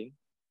 18.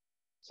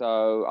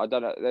 So I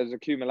don't know. There's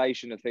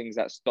accumulation of things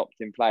that stopped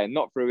him playing,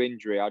 not through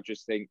injury. I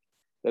just think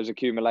there's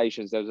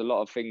accumulations. There's a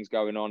lot of things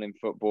going on in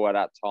football at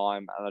that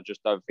time, and I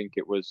just don't think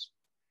it was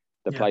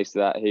the place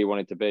that he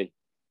wanted to be.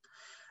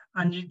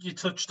 And you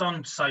touched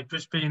on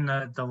Cyprus being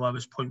the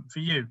lowest point for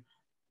you.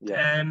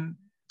 Yeah.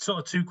 Sort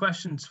of two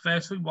questions.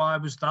 Firstly, why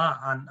was that?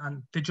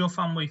 And did your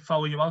family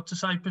follow you out to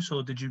Cyprus,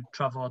 or did you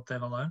travel out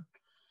there alone?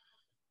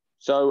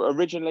 So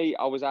originally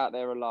I was out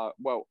there alone.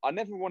 Well, I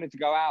never wanted to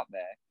go out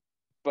there,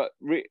 but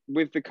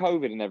with the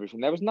COVID and everything,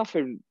 there was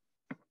nothing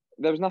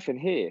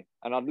here.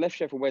 And I'd left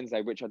Sheffield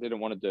Wednesday, which I didn't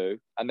want to do.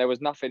 And there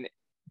was nothing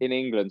in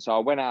England. So I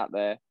went out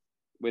there.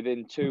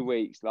 Within 2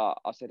 weeks, like,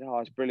 I said, "Oh,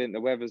 it's brilliant.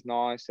 The weather's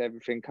nice.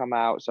 Everything come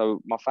out."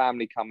 So my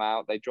family come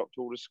out. They dropped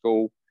all the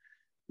school.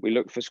 We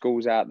looked for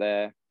schools out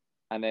there.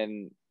 And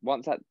then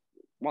once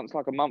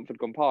like a month had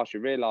gone past,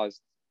 you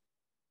realise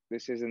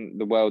this isn't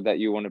the world that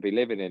you want to be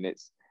living in.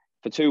 It's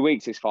for 2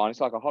 weeks, it's fine.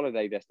 It's like a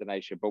holiday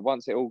destination. But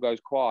once it all goes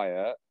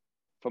quiet,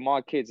 for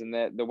my kids and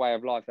the way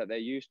of life that they're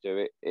used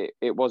to,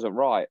 it wasn't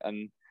right.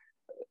 And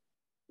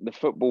the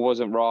football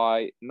wasn't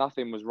right.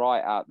 Nothing was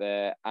right out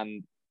there.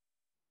 And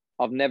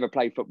I've never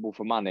played football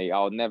for money.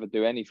 I'll never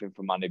do anything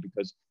for money,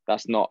 because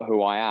that's not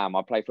who I am.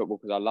 I play football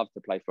because I love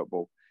to play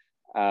football.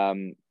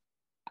 And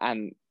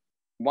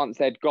once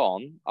they'd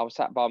gone, I was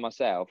sat by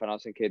myself and I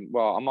was thinking,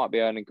 well, I might be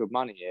earning good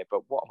money here,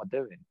 but what am I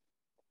doing?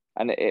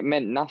 And it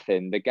meant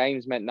nothing. The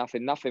games meant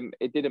nothing. Nothing.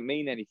 It didn't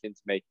mean anything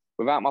to me.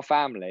 Without my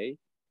family,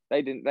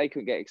 they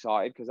couldn't get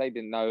excited because they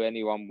didn't know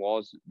anyone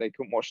was. They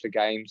couldn't watch the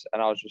games.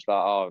 And I was just like,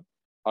 oh,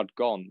 I'd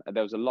gone. And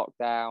there was a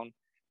lockdown.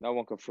 No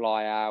one could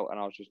fly out. And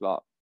I was just like,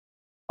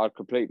 I'd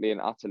completely and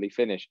utterly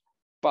finished.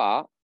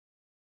 But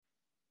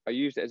I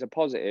used it as a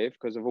positive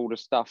because of all the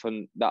stuff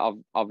and that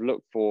I've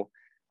looked for.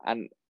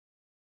 And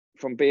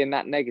from being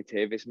that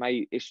negative,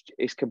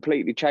 it's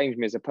completely changed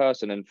me as a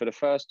person. And for the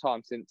first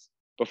time since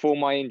before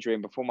my injury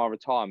and before my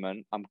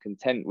retirement, I'm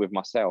content with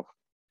myself.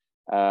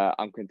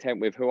 I'm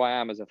content with who I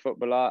am as a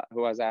footballer,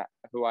 who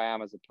I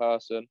am as a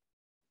person.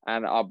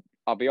 And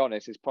I'll be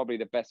honest, it's probably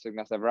the best thing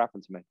that's ever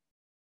happened to me.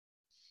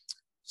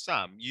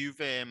 Sam, you've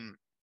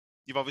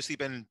obviously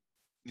been,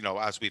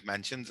 as we've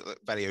mentioned,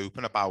 very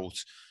open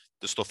about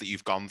the stuff that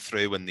you've gone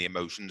through and the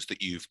emotions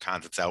that you've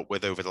kind of dealt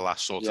with over the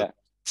last sort of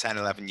 10,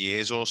 11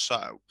 years or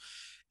so.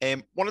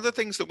 One of the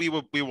things that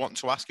we want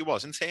to ask you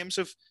was, in terms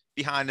of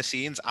behind the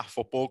scenes at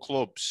football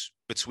clubs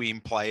between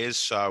players,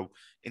 so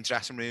in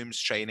dressing rooms,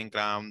 training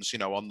grounds,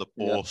 on the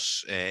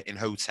bus, in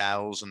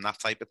hotels and that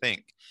type of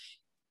thing,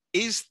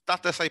 is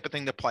that the type of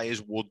thing that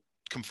players would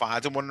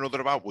confide in one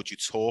another about? Would you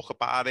talk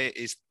about it?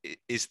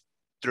 Is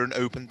there an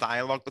open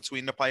dialogue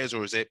between the players,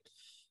 or is it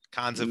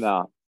kind of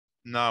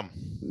no?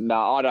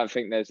 I don't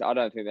think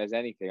there's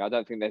anything. I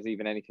don't think there's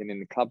even anything in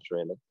the clubs,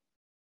 really,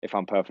 if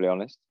I'm perfectly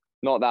honest.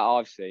 Not that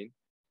I've seen.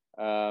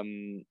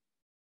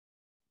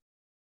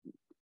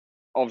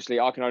 Obviously,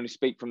 I can only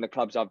speak from the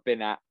clubs I've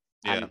been at.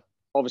 And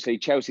obviously,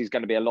 Chelsea's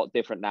going to be a lot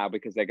different now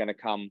because they're going to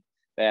come.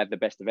 They have the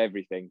best of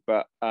everything,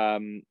 but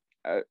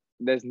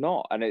there's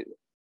not, and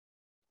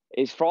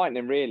it's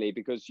frightening, really,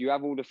 because you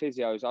have all the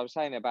physios. I was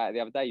saying about it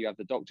the other day. You have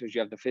the doctors,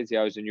 you have the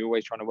physios, and you're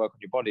always trying to work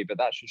on your body, but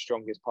that's your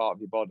strongest part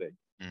of your body.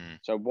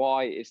 So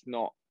why it's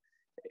not?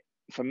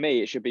 for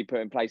me, it should be put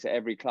in place at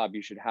every club.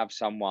 You should have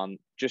someone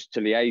just to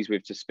liaise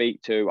with, to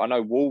speak to. I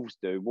know Wolves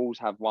do. Wolves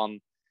have one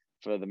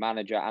for the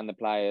manager and the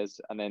players,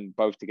 and then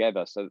both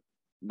together. So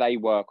they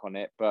work on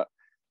it. But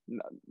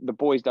the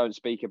boys don't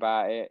speak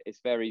about it. It's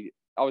very...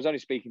 I was only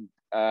speaking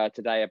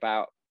today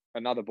about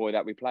another boy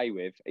that we play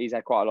with. He's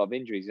had quite a lot of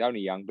injuries. He's only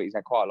young, but he's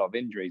had quite a lot of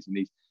injuries,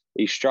 and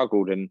he's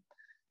struggled. And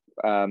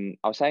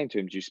I was saying to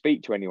him, do you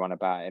speak to anyone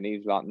about it? And he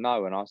was like,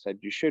 no. And I said,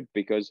 you should,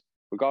 because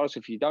regardless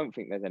if you don't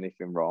think there's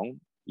anything wrong,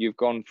 you've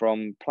gone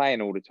from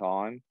playing all the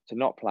time to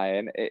not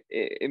playing.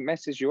 It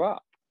messes you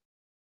up,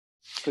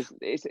 because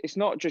it's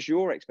not just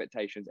your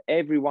expectations.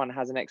 Everyone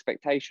has an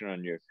expectation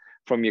on you,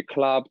 from your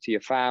club to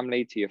your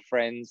family to your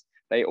friends.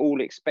 They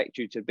all expect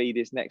you to be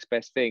this next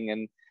best thing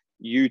and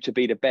you to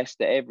be the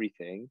best at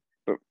everything.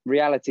 But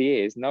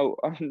reality is, no,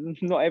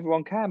 not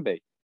everyone can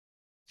be.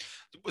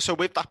 So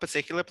with that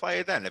particular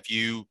player, then, have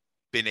you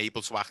been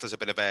able to act as a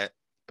bit of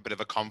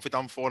a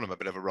confidant for him, a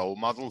bit of a role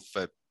model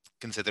for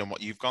considering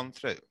what you've gone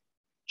through?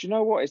 Do you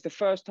know what? It's the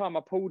first time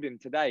I pulled him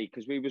today,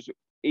 because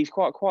he's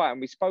quite quiet,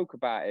 and we spoke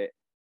about it.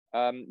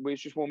 We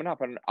was just warming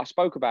up, and I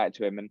spoke about it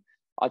to him, and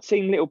I'd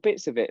seen little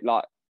bits of it,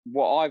 like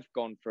what I've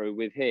gone through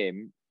with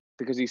him,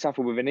 because he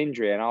suffered with an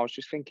injury, and I was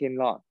just thinking,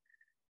 like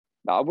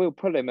I will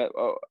pull him at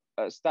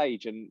a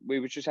stage, and we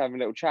were just having a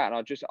little chat,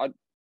 and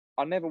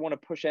I never want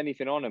to push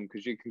anything on him,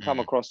 because you can come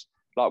across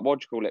like, what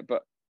do you call it?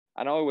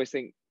 And I always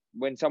think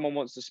when someone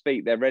wants to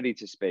speak, they're ready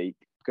to speak,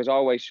 because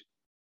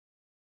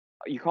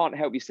you can't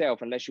help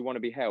yourself unless you want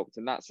to be helped.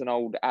 And that's an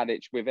old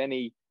adage with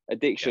any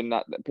addiction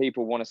that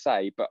people want to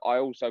say. But I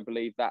also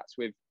believe that's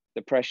with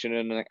depression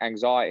and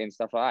anxiety and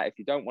stuff like that. If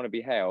you don't want to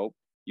be helped,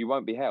 you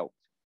won't be helped.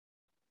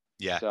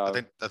 Yeah, so,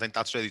 I think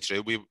that's really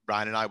true.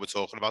 Ryan and I were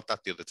talking about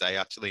that the other day,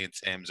 actually, in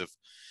terms of,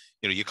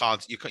 you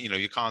can't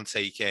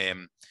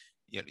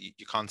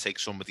take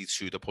somebody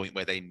to the point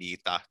where they need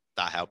that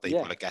help. They've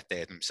got to get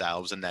there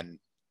themselves, and then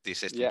the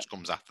assistance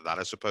comes after that,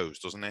 I suppose,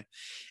 doesn't it?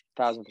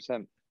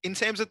 1,000%. In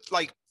terms of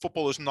like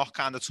footballers not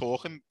kind of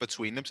talking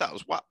between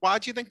themselves, why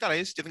do you think that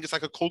is? Do you think it's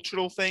like a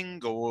cultural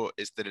thing, or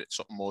is there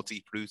something more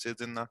deep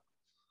rooted in that?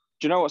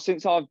 Do you know what?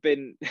 Since I've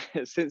been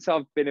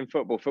in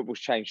football, football's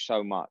changed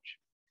so much.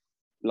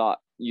 Like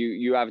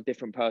you have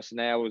different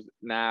personnel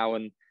now,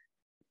 and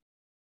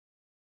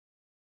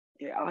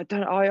I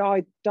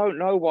don't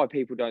know why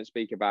people don't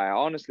speak about it.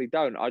 I honestly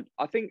don't.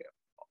 I think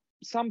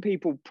some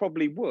people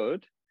probably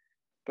would,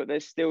 but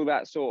there's still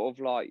that sort of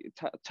like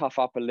tough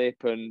upper lip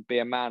and be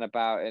a man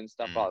about it and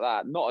stuff like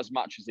that. Not as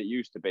much as it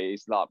used to be.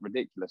 It's like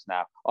ridiculous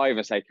now. I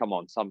even say, come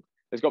on,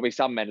 there's got to be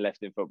some men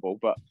left in football,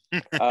 but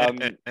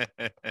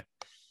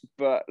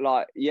but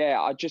like,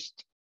 yeah, I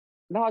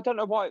don't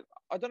know why.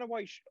 I don't know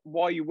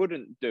why you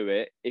wouldn't do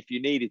it if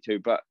you needed to,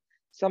 but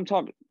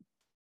sometimes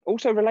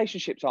also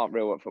relationships aren't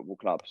real at football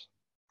clubs.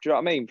 Do you know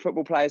what I mean?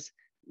 Football players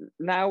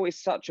now is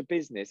such a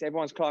business.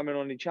 Everyone's climbing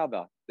on each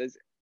other.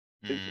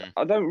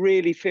 I don't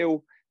really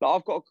feel like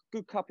I've got a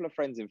good couple of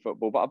friends in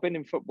football, but I've been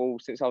in football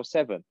since I was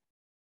 7.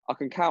 I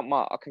can count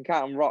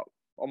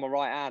on my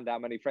right hand how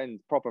many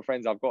proper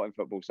friends I've got in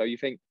football. So you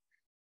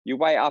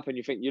wait up and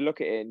you look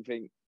at it and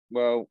think,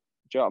 well,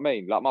 do you know what I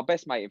mean? Like my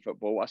best mate in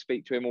football, I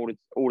speak to him all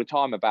the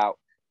time about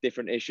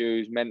different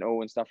issues,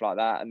 mental and stuff like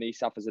that, and he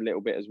suffers a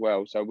little bit as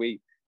well. So we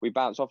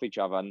bounce off each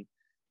other, and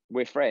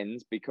we're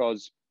friends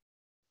because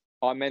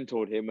I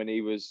mentored him when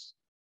he was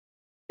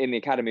in the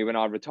academy when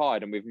I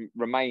retired, and we've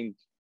remained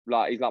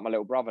like he's like my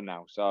little brother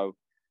now. So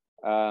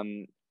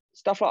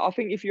stuff like, I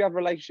think if you have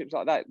relationships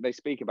like that, they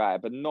speak about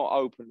it, but not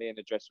openly in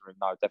the dressing room.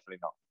 No, definitely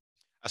not.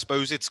 I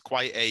suppose it's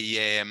quite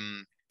a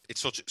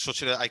it's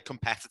such a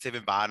competitive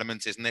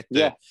environment, isn't it?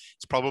 Yeah.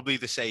 It's probably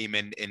the same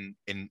in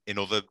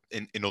other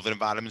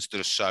environments that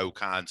are so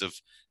kind of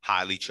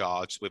highly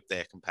charged with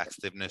their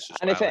competitiveness as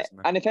well.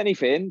 And if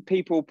anything,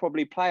 people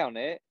probably play on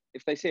it.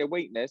 If they see a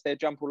weakness, they'll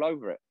jump all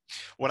over it.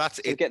 Well,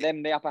 that's to get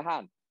them the upper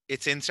hand.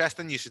 It's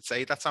interesting you should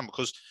say that, Sam,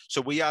 because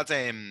so we had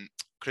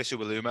Chris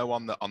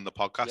Uwalumo on the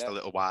podcast a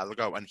little while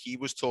ago, and he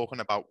was talking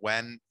about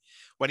when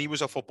he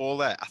was a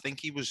footballer. I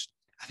think it was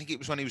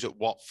when he was at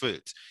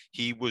Watford.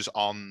 He was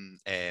on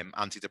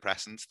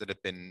antidepressants that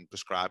had been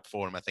prescribed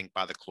for him, I think,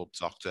 by the club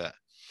doctor.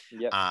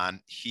 Yep. And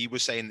he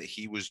was saying that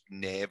he was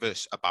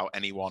nervous about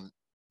anyone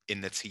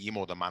in the team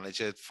or the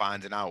manager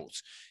finding out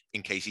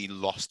in case he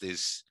lost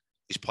his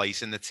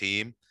place in the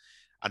team.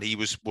 And he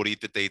was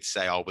worried that they'd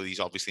say, "Oh, well, he's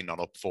obviously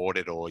not up for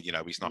it," or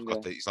he's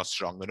not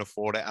strong enough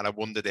for it. And I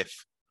wondered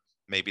if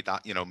maybe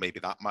that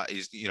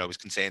his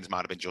concerns might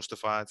have been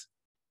justified.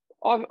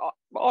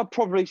 I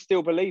probably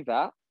still believe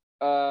that.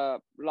 Like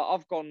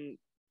I've gone,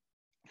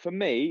 for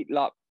me,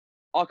 like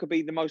I could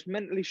be the most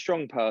mentally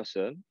strong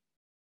person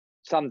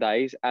some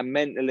days and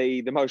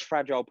mentally the most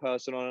fragile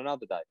person on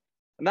another day,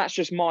 and that's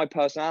just my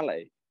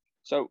personality.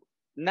 So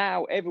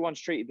now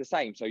everyone's treated the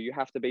same, so you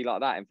have to be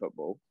like that in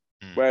football.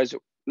 Whereas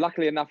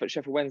luckily enough at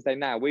Sheffield Wednesday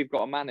now, we've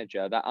got a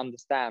manager that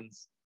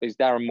understands. Is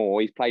Darren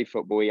Moore. He's played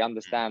football. He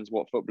understands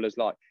what footballers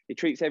like. He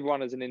treats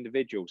everyone as an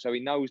individual, so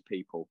he knows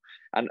people.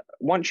 And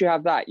once you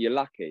have that, you're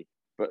lucky.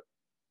 But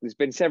there's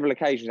been several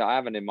occasions that I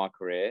haven't in my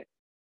career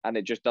and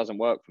it just doesn't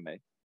work for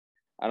me.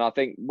 And I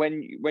think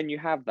when you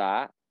have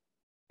that,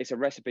 it's a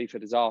recipe for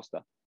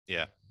disaster.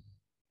 Yeah,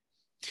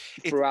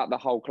 throughout the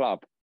whole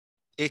club.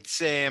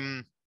 It's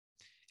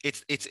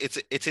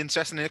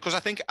interesting because I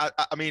think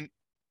I mean,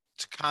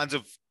 to kind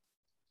of,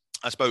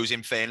 I suppose,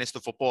 in fairness to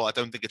football, I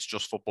don't think it's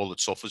just football that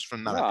suffers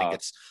from that. No. I think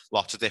it's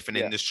lots of different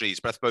industries,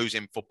 but I suppose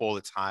in football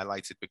it's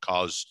highlighted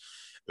because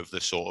of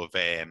the sort of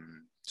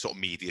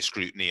media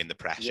scrutiny and the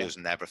pressures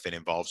and everything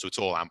involved. So it's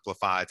all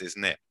amplified,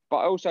 isn't it? But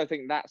I also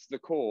think that's the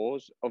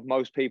cause of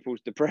most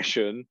people's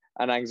depression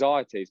and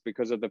anxieties,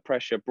 because of the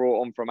pressure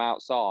brought on from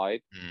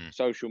outside,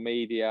 social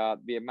media,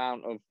 the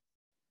amount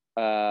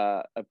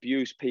of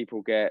abuse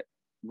people get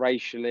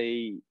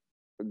racially,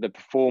 the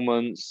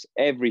performance,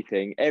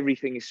 everything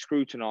is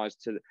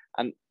scrutinized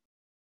and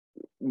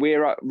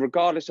we're,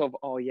 regardless of,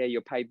 oh yeah,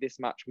 you're paid this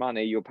much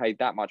money, you're paid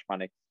that much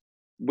money.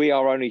 We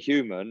are only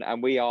human,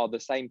 and we are the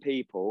same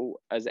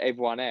people as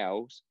everyone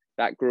else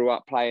that grew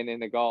up playing in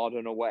the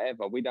garden or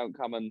whatever. We don't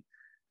come and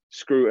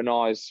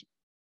scrutinize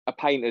a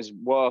painter's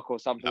work or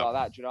something like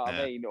that. Do you know what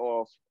I mean?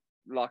 Or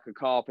like a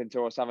carpenter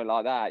or something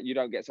like that. You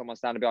don't get someone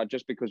standing behind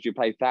just because you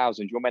pay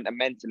thousands. You're meant to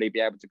mentally be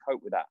able to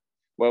cope with that.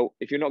 Well,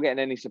 if you're not getting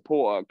any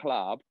support at a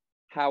club,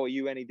 how are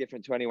you any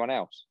different to anyone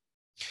else?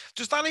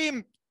 Does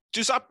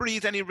that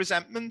breed any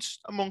resentment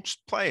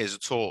amongst players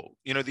at all?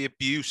 You know, the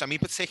abuse. I mean,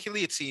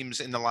 particularly it seems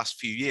in the last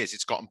few years,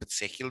 it's gotten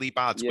particularly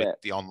bad with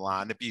the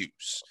online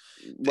abuse.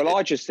 Well,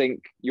 I just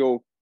think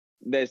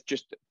there's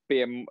just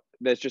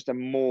a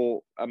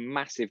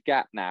massive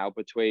gap now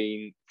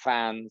between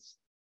fans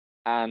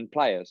and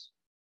players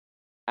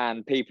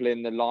and people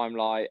in the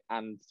limelight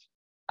and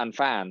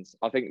fans.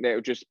 I think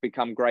they'll just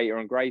become greater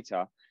and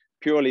greater,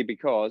 purely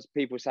because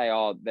people say,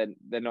 oh,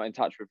 they're not in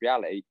touch with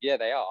reality. Yeah,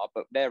 they are,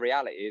 but their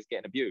reality is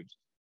getting abused.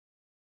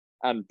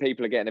 And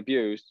people are getting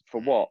abused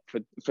for what?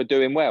 For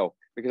doing well.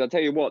 Because I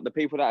tell you what, the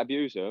people that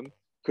abuse them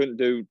couldn't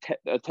do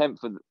a tenth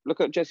for...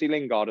 Look at Jesse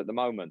Lingard at the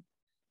moment.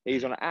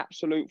 He's on an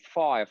absolute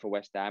fire for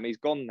West Ham. He's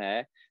gone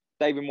there.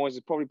 David Moyes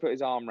has probably put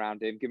his arm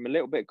around him, given him a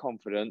little bit of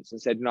confidence and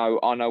said, no,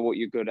 I know what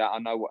you're good at. I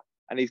know what...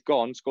 And he's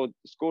gone,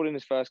 scored in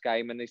his first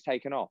game, and he's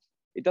taken off.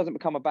 It doesn't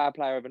become a bad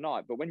player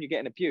overnight, but when you're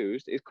getting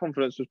abused, his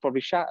confidence was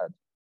probably shattered.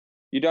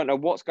 You don't know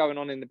what's going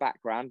on in the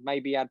background.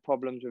 Maybe he had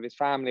problems with his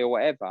family or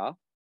whatever,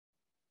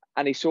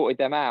 and he sorted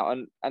them out.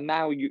 And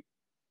now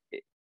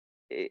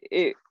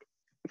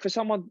for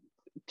someone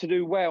to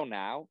do well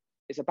now,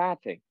 it's a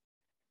bad thing.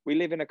 We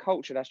live in a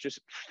culture that's just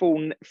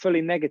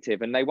fully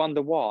negative, and they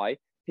wonder why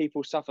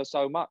people suffer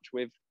so much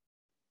with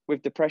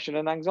depression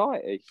and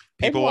anxiety.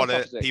 People want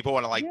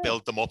to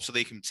build them up so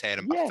they can tear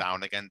them back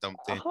down again, don't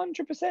they?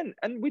 100%.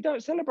 And we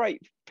don't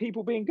celebrate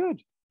people being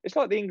good. It's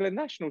like the England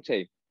national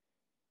team.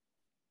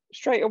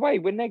 Straight away,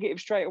 we're negative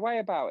straight away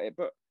about it.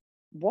 But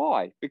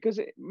why? Because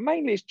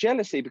mainly it's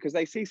jealousy, because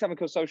they see something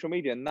on social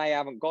media and they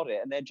haven't got it,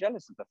 and they're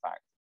jealous of the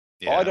fact.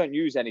 Yeah. I don't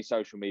use any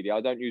social media.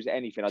 I don't use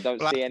anything. I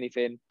don't see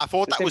anything. I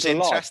thought that was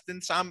interesting,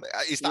 Sam.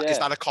 Is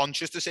that a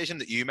conscious decision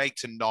that you make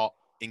to not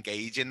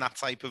engage in that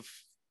type of...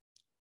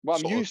 Well,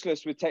 I'm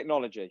useless with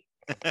technology.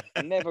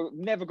 I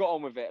never got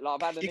on with it.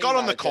 Like, I've had you got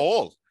on the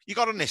call. You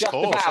got on this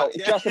call.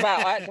 Just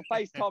about. I had to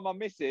FaceTime my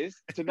missus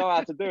to know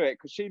how to do it,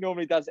 because she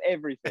normally does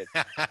everything.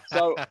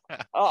 So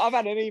I've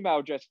had an email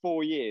address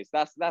 4 years.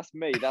 That's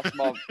me. That's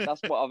what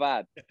I've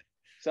had.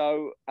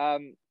 So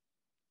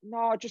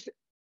no,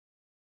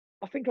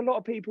 I think a lot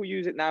of people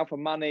use it now for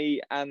money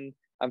and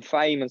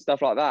fame and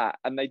stuff like that,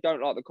 and they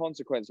don't like the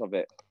consequence of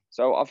it.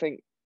 So I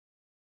think,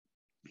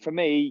 for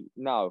me,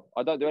 no,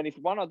 I don't do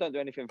anything. One, I don't do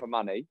anything for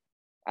money,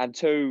 and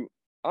two,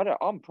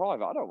 I'm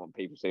private. I don't want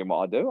people seeing what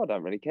I do. I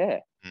don't really care.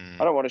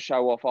 I don't want to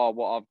show off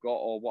what I've got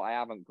or what I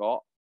haven't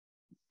got.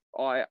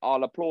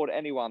 I'll applaud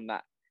anyone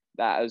that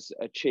has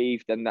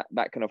achieved and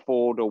that can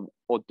afford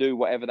or do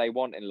whatever they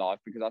want in life,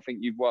 because I think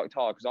you've worked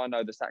hard, because I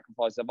know the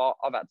sacrifices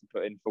I've had to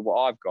put in for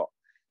what I've got.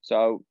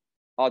 So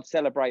I'd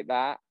celebrate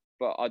that,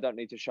 but I don't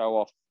need to show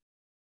off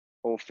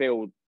or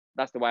feel.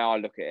 That's the way I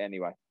look at it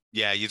anyway.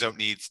 Yeah, you don't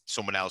need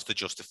someone else to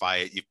justify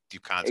it. You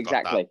can't.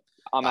 Exactly.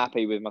 I'm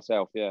happy with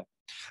myself. Yeah.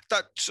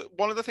 That's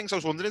one of the things I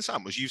was wondering,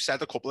 Sam, was you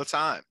said a couple of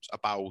times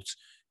about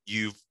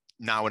you've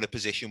now in a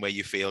position where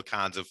you feel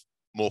kind of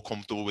more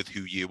comfortable with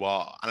who you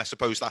are, and I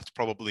suppose that's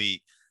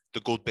probably the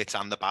good bits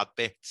and the bad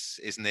bits,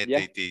 isn't it?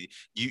 Yeah.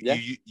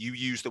 You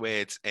used the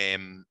word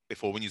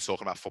before when you were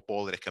talking about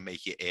football that it can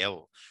make you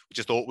ill, which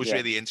I thought was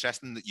really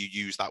interesting that you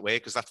use that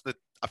word, because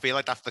I feel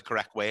like that's the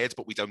correct word,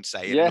 but we don't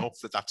say it enough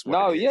that's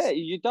what it is. No,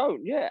 you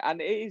don't. Yeah, and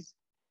it's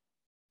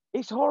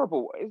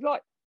horrible. It's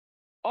like,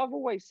 I've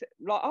always said,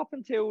 like, up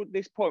until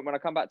this point when I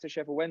come back to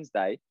Sheffield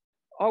Wednesday,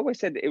 I always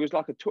said that it was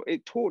like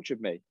it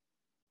tortured me,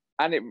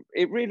 and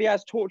it really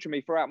has tortured me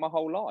throughout my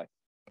whole life.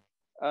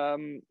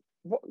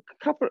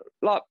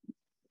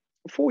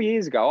 4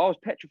 years ago, I was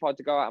petrified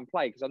to go out and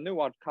play because I knew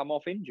I'd come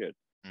off injured.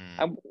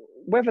 And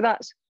whether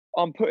that's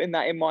I'm putting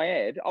that in my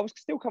head, I was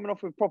still coming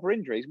off with proper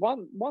injuries.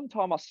 One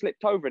time I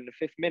slipped over in the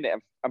 5th minute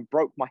and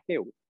broke my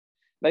heel.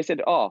 They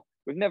said, "Oh,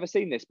 we've never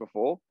seen this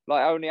before.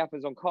 Like, it only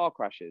happens on car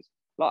crashes."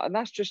 Like, and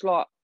that's just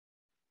like,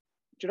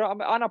 Do you know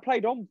what I mean? And I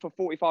played on for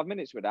 45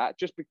 minutes with that,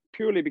 just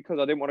purely because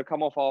I didn't want to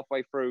come off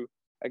halfway through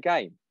a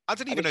game. I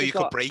didn't even know you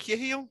could break your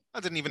heel. I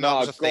didn't even know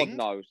it was a thing.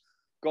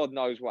 God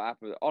knows what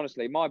happened.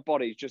 Honestly, my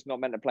body's just not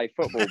meant to play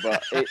football,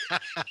 but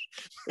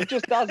it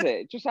just does it.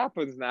 It just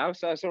happens now,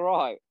 so it's all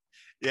right.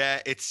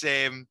 Yeah, it's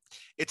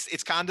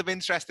kind of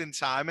interesting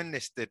timing,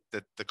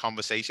 the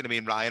conversation. I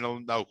mean, Ryan will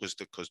know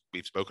because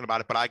we've spoken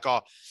about it. But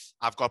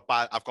I've got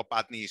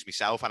bad knees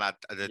myself, and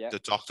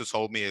the doctor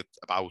told me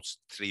about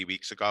 3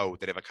 weeks ago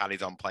that if I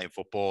carried on playing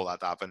football, I'd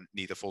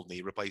need a full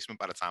knee replacement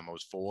by the time I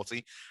was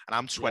 40, and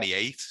I'm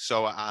 28.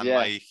 So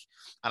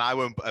and I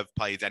won't have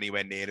played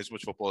anywhere near as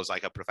much football as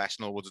like a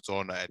professional would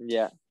have done.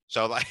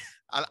 So like,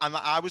 and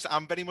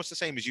I'm very much the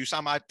same as you,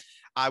 Sam.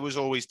 I was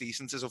always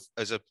decent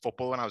as a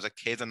footballer when I was a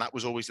kid, and that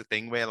was always the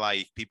thing where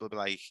like people would be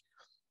like,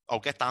 "Oh,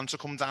 get Dan to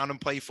come down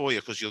and play for you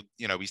because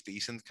he's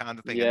decent," kind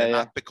of thing, and then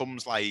that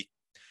becomes like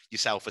your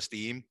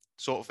self-esteem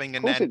sort of thing.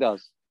 And then it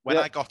does. When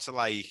I got to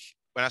like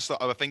when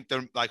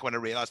I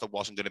realized I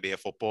wasn't going to be a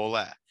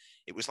footballer,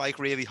 it was like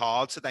really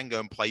hard to then go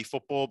and play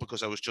football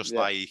because I was just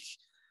like.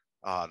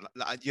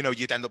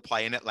 You'd end up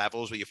playing at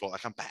levels where you thought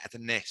like I'm better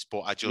than this,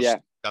 but I'd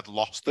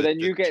lost. But then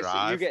you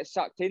get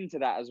sucked into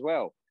that as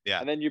well,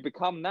 and then you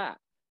become that,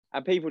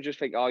 and people just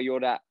think, oh, you're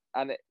that,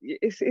 and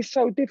it's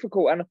so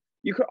difficult. And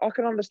I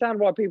can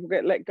understand why people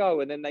get let go,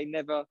 and then they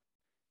never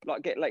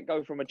get let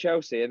go from a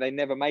Chelsea, and they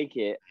never make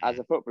it as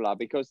a footballer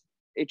because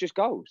it just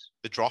goes.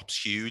 The drop's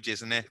huge,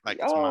 isn't it? Like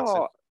it's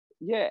massive.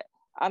 Yeah,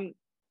 and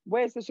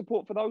where's the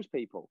support for those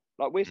people?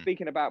 Like we're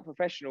speaking about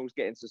professionals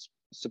getting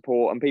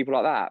support and people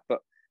like that, but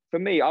for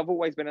me, I've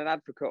always been an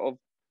advocate of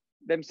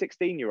them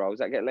 16-year-olds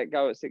that get let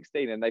go at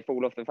 16 and they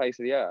fall off the face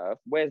of the earth.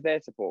 Where's their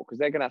support? Because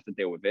they're going to have to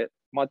deal with it.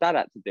 My dad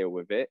had to deal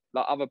with it.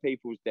 Like other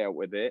people's dealt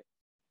with it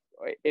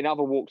in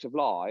other walks of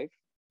life.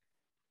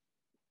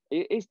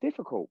 It's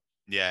difficult.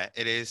 Yeah,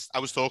 it is. I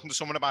was talking to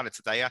someone about it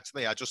today,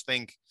 actually. I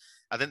think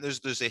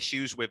there's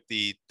issues with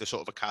the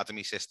sort of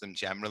academy system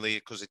generally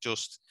because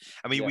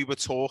we were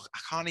talking, I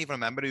can't even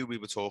remember who we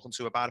were talking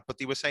to about it, but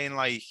they were saying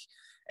like,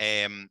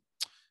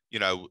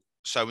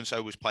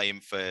 so-and-so was playing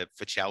for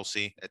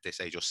Chelsea at this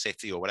age or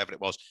City or whatever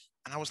it was.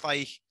 And I was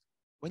like,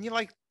 when you're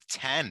like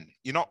 10,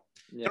 you're not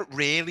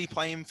really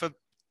playing for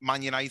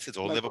Man United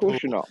or Liverpool. Of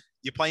course you're not.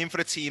 You're playing for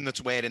a team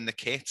that's wearing the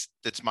kit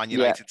that's Man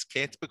United's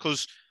kit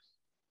because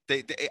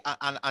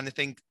and I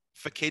think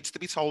for kids to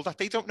be told that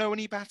they don't know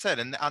any better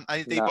and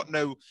they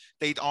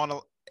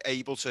aren't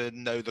able to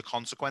know the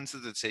consequences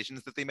of the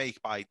decisions that they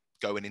make by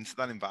going into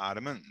that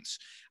environment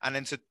and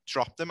then to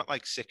drop them at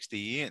like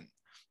 16.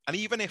 And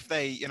even if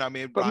they,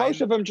 but most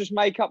of them just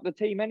make up the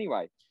team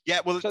anyway. Yeah,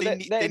 well, so they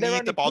need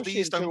the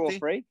bodies, don't they? 2 or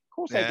 3. Of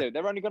course they do.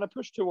 They're only going to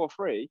push 2 or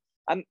 3.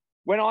 And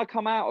when I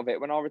come out of it,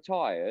 when I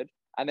retired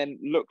and then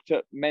looked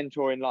at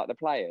mentoring like the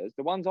players,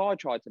 the ones I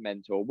tried to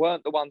mentor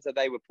weren't the ones that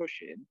they were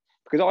pushing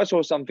because I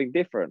saw something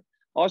different.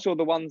 I saw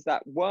the ones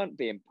that weren't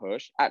being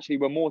pushed actually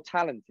were more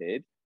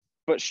talented,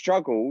 but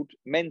struggled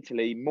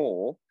mentally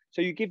more.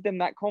 So you give them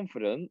that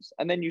confidence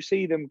and then you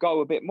see them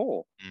go a bit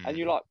more. And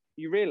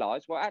you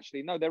realise, well,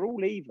 actually, no, they're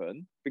all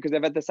even because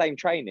they've had the same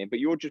training, but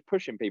you're just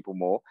pushing people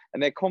more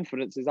and their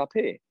confidence is up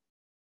here.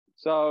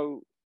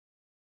 So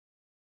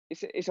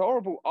it's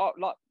horrible.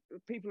 Like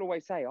people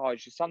always say, oh, your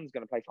son's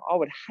going to play football. I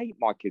would hate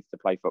my kids to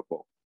play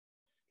football.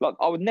 Like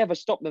I would never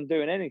stop them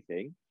doing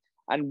anything.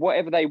 And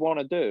whatever they want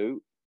to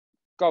do,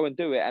 go and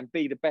do it and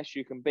be the best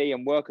you can be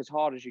and work as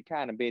hard as you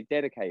can and be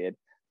dedicated.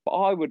 But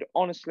I would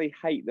honestly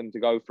hate them to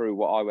go through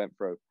what I went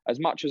through. As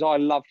much as I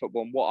love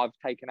football and what I've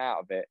taken out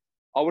of it,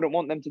 I wouldn't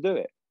want them to do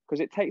it because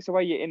it takes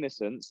away your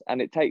innocence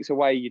and it takes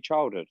away your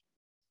childhood.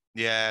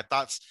 Yeah,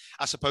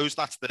 I suppose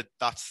that's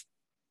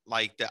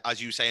like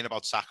as you were saying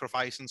about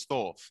sacrifice and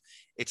stuff.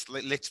 It's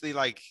literally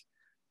like,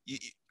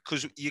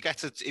 because if you get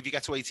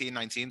to 18,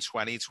 19,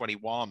 20,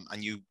 21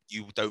 and you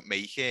don't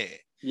make it.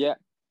 Yeah.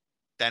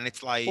 Then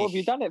it's like, what have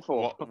you done it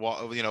for?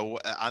 What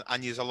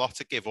and there's a lot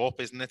to give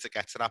up, isn't it, to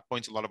get to that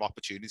point? A lot of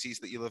opportunities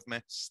that you'll have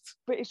missed.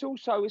 But it's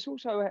also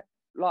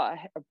like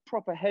a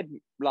proper head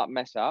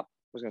mess up.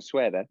 I was going to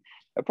swear then.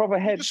 A proper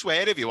head. You can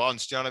swear if you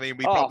want. Do you know what I mean?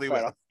 We probably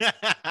will.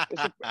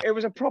 It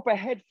was a proper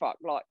head fuck.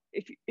 Like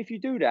if you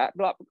do that,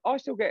 like I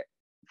still get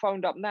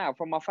phoned up now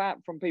from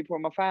from people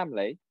in my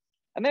family,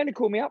 and they only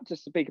call me up to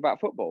speak about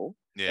football.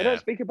 Yeah. They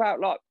don't speak about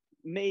like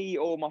me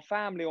or my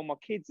family or my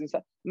kids and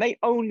stuff. And they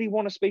only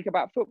want to speak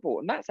about football,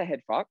 and that's a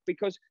head fuck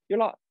because you're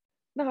like,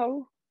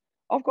 no,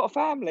 I've got a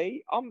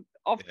family.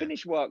 I've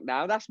finished work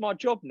now. That's my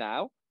job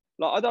now.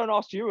 Like I don't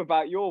ask you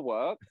about your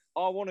work.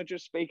 I want to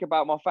just speak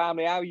about my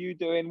family. How you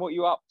doing? What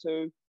you up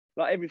to?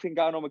 Like everything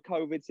going on with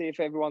COVID. See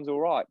if everyone's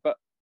all right. But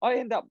I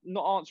end up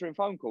not answering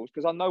phone calls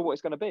because I know what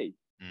it's going to be.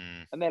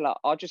 And they're like,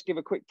 I'll just give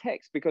a quick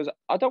text because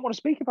I don't want to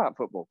speak about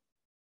football.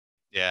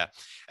 Yeah.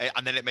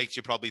 And then it makes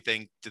you probably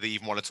think, do they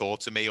even want to talk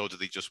to me or do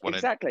they just want to?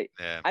 Exactly.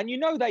 Yeah. And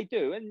they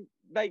do. And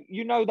they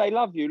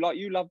love you like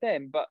you love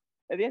them. But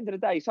at the end of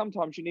the day,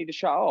 sometimes you need to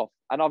shut off.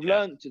 And I've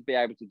learned to be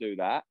able to do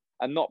that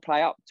and not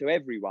play up to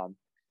everyone.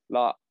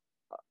 Like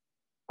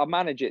I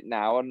manage it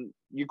now and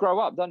you grow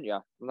up, don't you?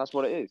 And that's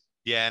what it is.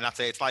 Yeah, and that's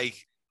it. It's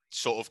like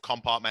sort of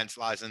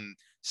compartmentalizing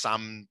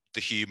Sam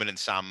the human and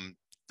Sam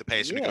the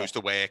person who goes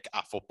to work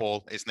at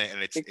football, isn't it?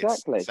 And it's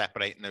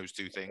separating those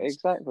two things.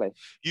 Exactly.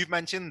 You've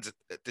mentioned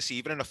this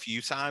evening a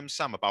few times,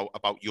 Sam, about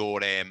your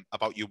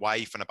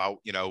wife and about,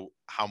 you know,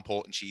 how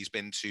important she's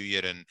been to you.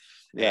 And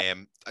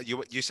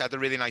you said a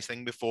really nice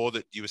thing before,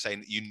 that you were saying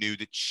that you knew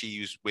that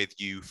she was with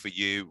you for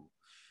you.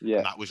 Yeah.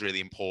 And that was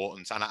really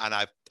important. And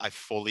I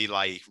fully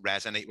like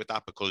resonate with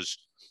that, because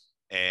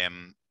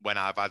when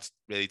I've had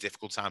really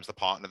difficult times, the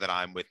partner that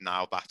I'm with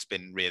now, that's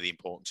been really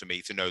important to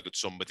me, to know that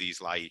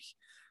somebody's like,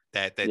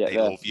 they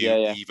love you,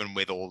 even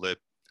with all the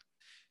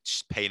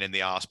pain in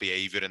the arse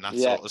behavior and that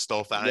sort of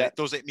stuff. And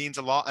it means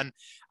a lot. And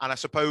I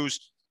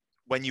suppose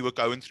when you were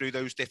going through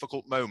those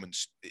difficult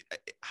moments,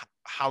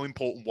 how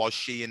important was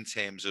she in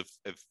terms of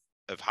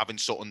having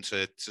something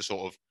to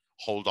sort of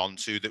hold on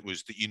to that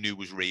you knew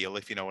was real,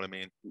 if you know what I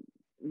mean?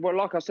 Well,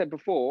 like I said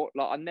before,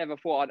 like I never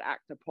thought I'd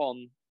act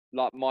upon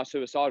like my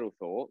suicidal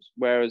thoughts,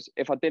 whereas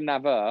if I didn't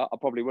have her, I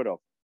probably would have,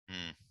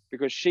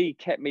 because she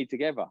kept me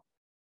together.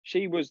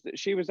 She was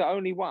the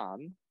only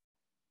one.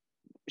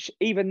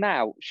 Even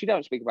now, she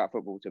don't speak about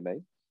football to me.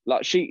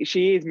 Like she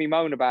hears me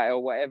moan about it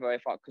or whatever,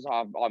 because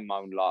I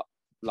moan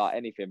like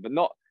anything, but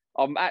not.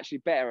 I'm actually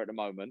better at the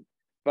moment,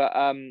 but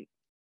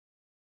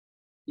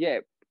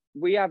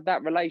we have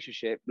that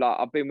relationship. Like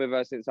I've been with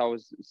her since I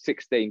was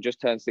 16,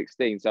 just turned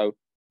 16. So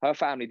her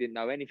family didn't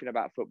know anything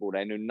about football.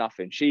 They knew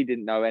nothing. She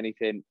didn't know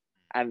anything.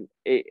 And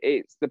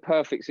it's the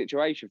perfect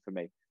situation for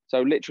me.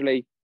 So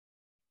literally,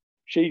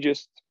 she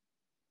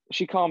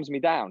calms me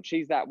down.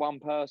 She's that one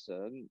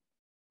person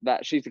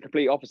that she's the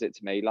complete opposite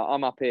to me. Like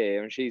I'm up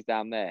here and she's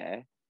down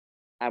there,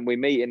 and we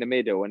meet in the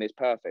middle, and it's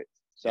perfect.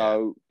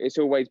 So it's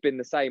always been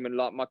the same. And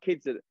like my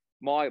kids are,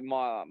 my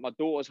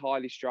daughter's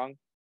highly strung.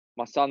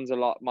 My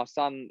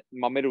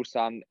middle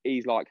son,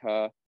 he's like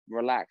her,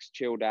 relaxed,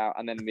 chilled out,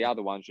 and then the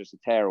other one's just a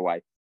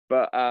tearaway.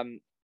 But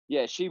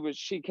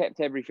she kept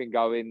everything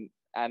going,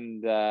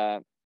 and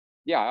I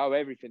owe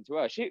everything to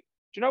her.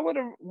 Do you know what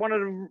one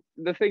of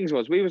the things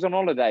was? We was on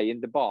holiday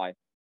in Dubai,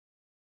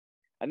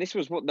 and this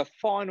was what the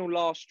final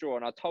last straw.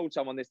 And I told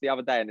someone this the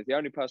other day, and it's the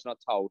only person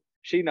I told.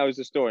 She knows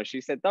the story. And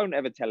she said, "Don't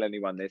ever tell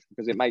anyone this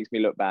because it makes me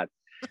look bad."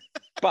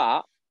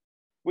 But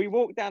we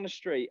walked down the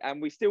street, and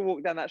we still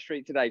walk down that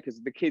street today because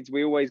the kids,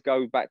 we always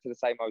go back to the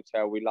same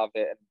hotel. We love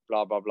it, and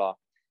blah, blah, blah.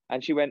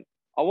 And she went,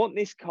 "I want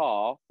this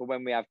car for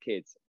when we have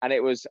kids." And I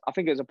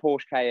think it was a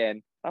Porsche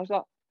Cayenne. I was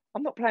like,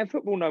 "I'm not playing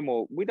football no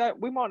more. We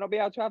might not be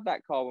able to have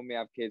that car when we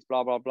have kids,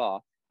 blah, blah, blah."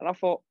 And I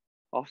thought,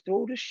 after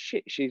all the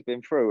shit she's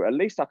been through, at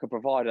least I could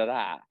provide her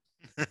that.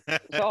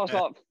 So I was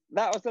like,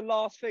 that was the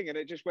last thing. And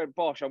it just went,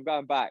 bosh, I'm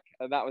going back.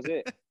 And that was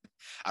it.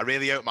 I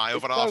really hope my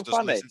other half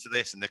doesn't listen to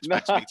this and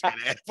expects me to get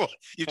it. But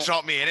you've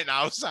dropped me in it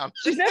now, Sam.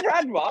 She's never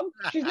had one.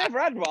 I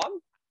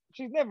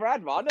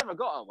never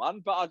got her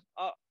one, but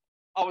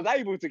I was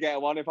able to get her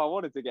one if I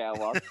wanted to get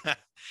her one.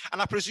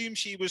 And I presume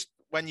she was,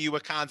 when you were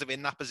kind of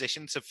in that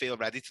position to feel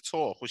ready to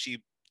talk, was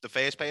she the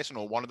first person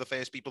or one of the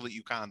first people that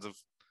you kind of...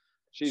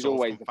 She's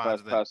always the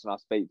first person I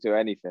speak to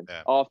anything.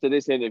 Yeah. After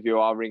this interview,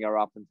 I'll ring her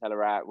up and tell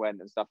her how it went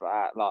and stuff like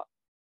that. Like,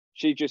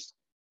 she's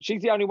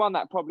the only one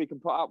that probably can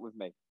put up with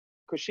me,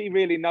 because she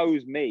really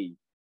knows me.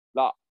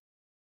 Like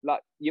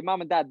your mum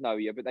and dad know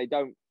you, but they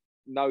don't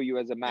know you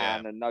as a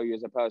man and know you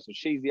as a person.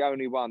 She's the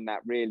only one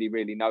that really,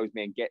 really knows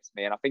me and gets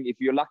me. And I think if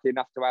you're lucky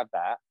enough to have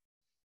that,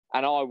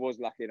 and I was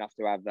lucky enough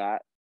to have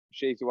that,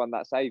 she's the one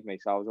that saved me.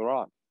 So I was all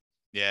right.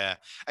 Yeah,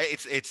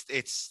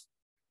 it's.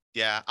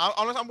 Yeah,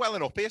 I'm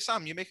welling up here,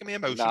 Sam. You're making me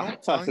emotional. I'm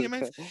telling you,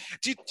 mate.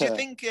 Do you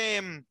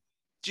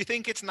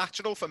think it's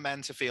natural for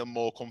men to feel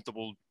more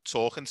comfortable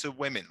talking to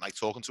women, like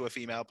talking to a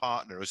female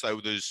partner, as though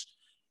there's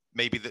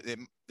maybe there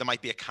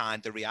might be a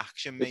kind of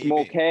reaction? Maybe it's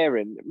more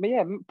caring.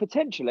 Yeah,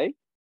 potentially.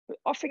 But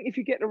I think if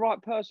you get the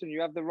right person, you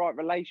have the right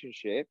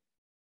relationship.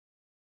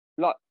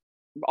 Like,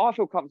 I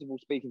feel comfortable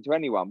speaking to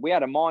anyone. We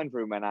had a mind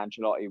room when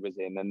Ancelotti was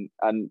in,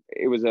 and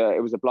it was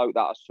a bloke that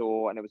I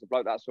saw, and it was a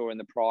bloke that I saw in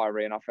the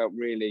Priory, and I felt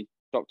really.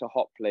 Dr.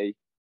 Hopley,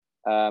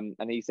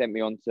 and he sent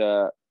me on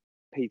to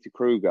Peter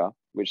Kruger,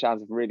 which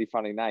sounds a really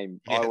funny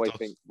name. Yeah, I always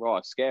think,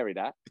 right, scary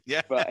that.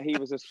 Yeah. But he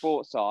was a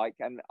sports psych,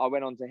 and I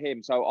went on to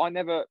him. So I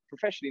never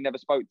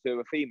spoke to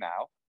a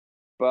female,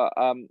 but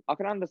I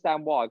can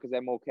understand why, because they're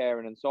more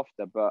caring and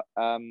softer. But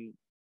I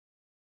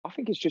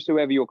think it's just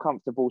whoever you're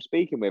comfortable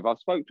speaking with. I've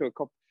spoke to a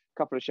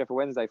couple of Sheffield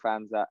Wednesday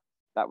fans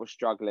that were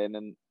struggling,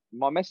 and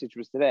my message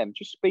was to them: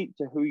 just speak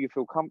to who you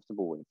feel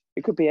comfortable with.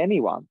 It could be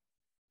anyone.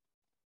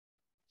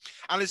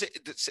 And is it,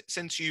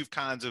 since you've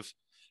kind of,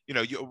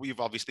 we've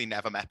obviously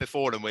never met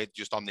before, and we're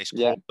just on this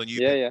call, and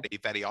you've been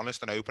very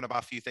honest and open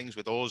about a few things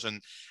with us,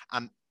 and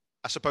I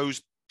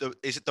suppose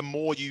is it the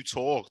more you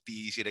talk, the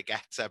easier it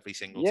gets every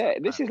single time? Yeah,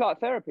 this is like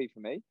therapy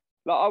for me.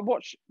 Like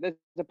there's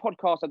a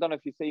podcast, I don't know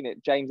if you've seen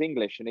it, James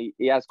English, and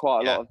he has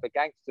quite a lot of the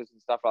gangsters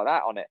and stuff like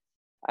that on it,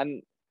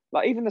 and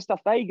like even the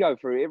stuff they go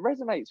through, it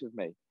resonates with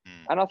me.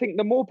 And I think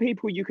the more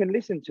people you can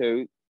listen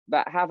to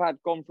that have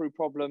gone through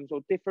problems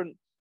or different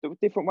the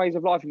different ways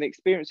of life and the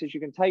experiences you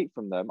can take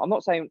from them. I'm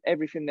not saying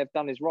everything they've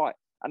done is right.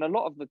 And a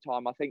lot of the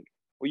time I think,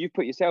 well, you've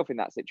put yourself in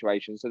that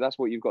situation, so that's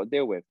what you've got to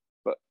deal with.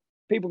 But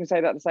people can say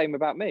that the same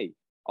about me.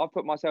 I've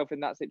put myself in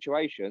that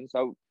situation,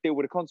 so deal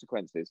with the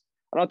consequences.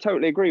 And I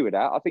totally agree with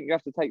that. I think you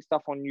have to take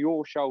stuff on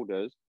your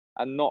shoulders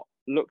and not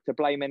look to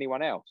blame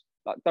anyone else.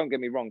 Like, don't get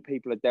me wrong,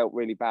 people have dealt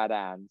really bad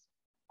hands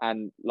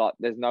and like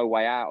there's no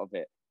way out of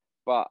it.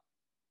 But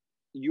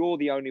you're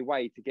the only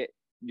way to get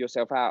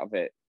yourself out of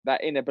it.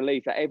 That inner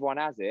belief that everyone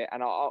has it,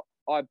 and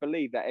I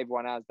believe that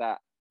everyone has that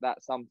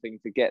something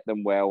to get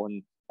them well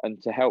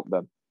and to help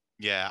them.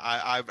 Yeah,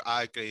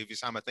 I agree with you,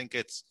 Sam. I think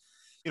it's,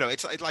 you know,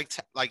 it's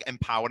like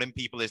empowering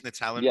people, isn't it?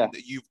 Telling them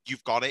that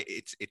you've got it.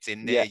 It's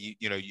in there.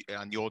 Yeah.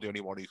 And you're the only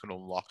one who can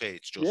unlock it.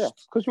 It's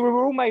just because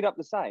we're all made up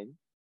the same.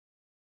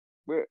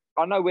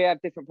 I know we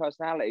have different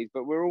personalities,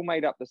 but we're all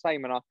made up the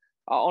same. And I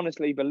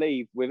honestly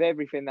believe with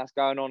everything that's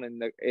going on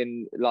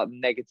in like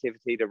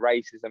negativity, the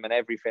racism and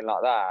everything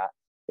like that,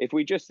 if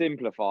we just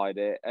simplified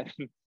it, and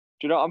do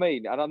you know what I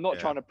mean? And I'm not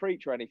trying to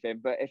preach or anything,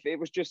 but if it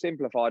was just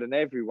simplified and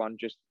everyone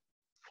just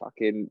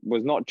fucking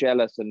was not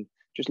jealous and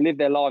just live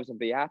their lives and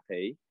be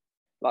happy,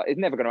 like, it's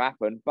never going to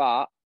happen,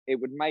 but it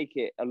would make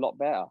it a lot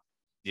better.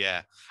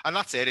 Yeah, and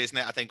that's it, isn't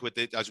it? I think with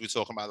as we're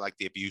talking about like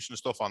the abuse and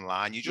stuff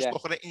online, you just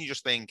look at it and you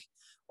just think,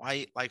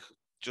 why? Like,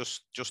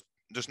 just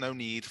there's no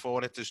need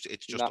for it.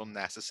 It's just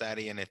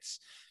unnecessary, and it's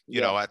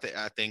you know, I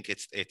think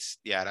it's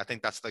I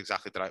think that's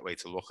exactly the right way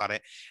to look at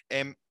it.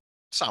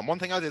 Sam, one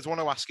thing I did want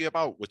to ask you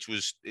about, which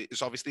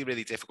it's obviously a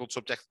really difficult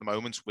subject at the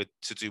moment,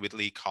 to do with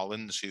Lee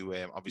Collins, who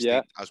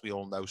obviously, as we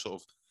all know, sort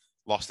of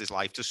lost his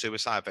life to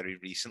suicide very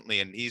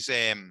recently, and he's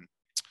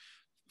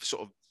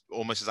sort of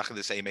almost exactly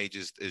the same age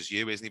as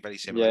you, isn't he? Very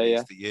similar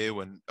age to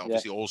you, and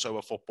obviously also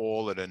a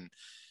footballer and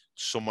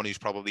someone who's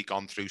probably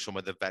gone through some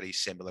of the very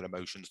similar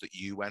emotions that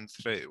you went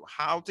through.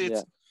 How did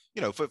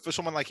you know, for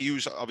someone like you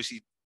who's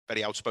obviously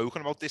very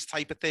outspoken about this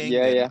type of thing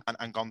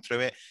and gone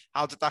through it,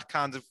 how did that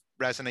kind of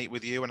resonate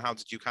with you, and how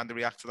did you kind of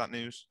react to that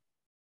news?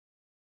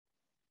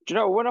 Do you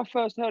know, when I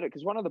first heard it,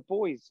 because one of the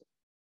boys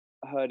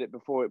heard it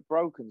before it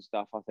broke and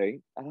stuff, I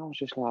think, and I was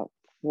just like,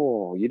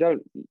 whoa,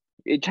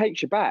 it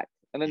takes you back.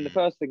 And then the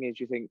first thing is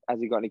you think, has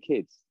he got any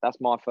kids? That's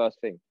my first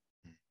thing.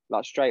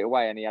 Like, straight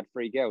away, and he had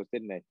 3 girls,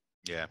 didn't he?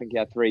 Yeah. I think he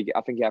had 3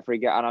 girls,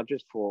 and I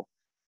just thought,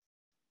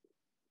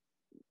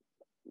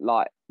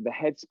 like, the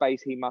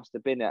headspace he must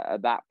have been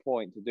at that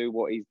point to do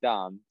what he's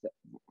done,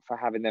 for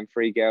having them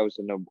 3 girls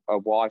and a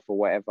wife or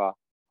whatever.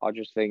 I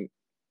just think,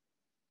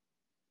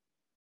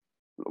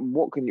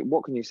 what can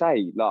you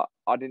say? Like,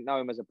 I didn't know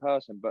him as a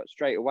person, but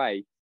straight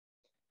away,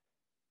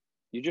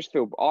 you just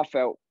feel. I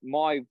felt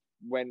went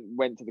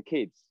to the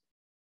kids.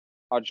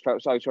 I just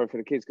felt so sorry for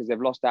the kids because they've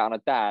lost out on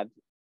a dad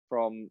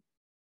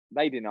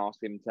they didn't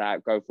ask him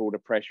to go through all the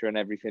pressure and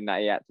everything that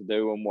he had to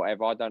do and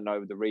whatever. I don't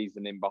know the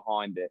reasoning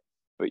behind it,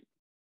 but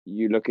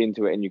you look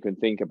into it and you can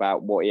think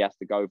about what he has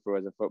to go through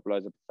as a footballer,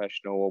 as a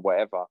professional or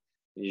whatever.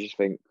 And you just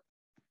think,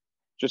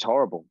 just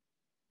horrible.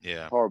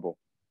 Yeah. Horrible.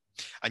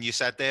 And you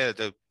said there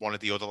that one of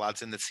the other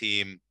lads in the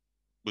team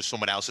was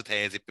someone else had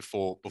heard it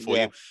before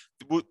you.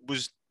 What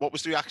was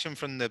the reaction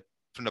from the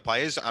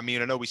players? I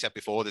mean, I know we said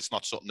before it's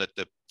not something that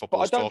the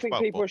footballers talk about. I don't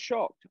think people are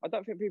shocked. I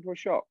don't think people are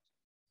shocked.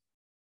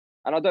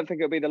 And I don't think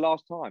it'll be the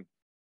last time.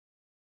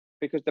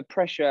 Because the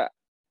pressure,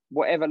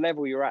 whatever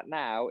level you're at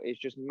now, is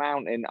just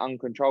mounting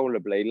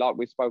uncontrollably, like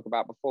we spoke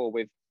about before,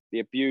 with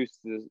the abuse,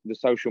 the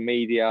social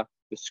media,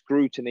 the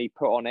scrutiny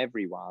put on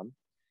everyone.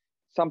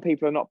 Some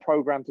people are not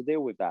programmed to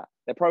deal with that.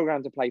 They're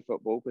programmed to play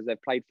football because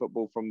they've played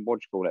football from, what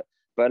do you call it?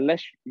 But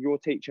unless you're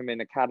teaching them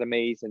in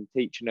academies and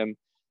teaching them,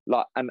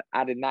 like, and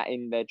adding that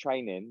in their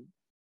training,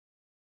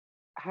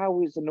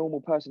 how is a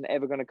normal person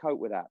ever going to cope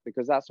with that?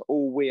 Because that's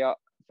all we are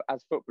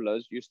as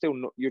footballers. You're still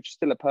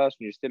a person.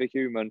 You're still a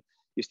human.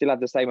 You still have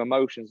the same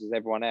emotions as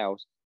everyone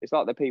else. It's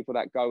like the people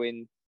that go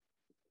in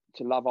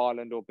to Love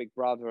Island or Big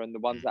Brother, and the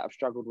ones that have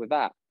struggled with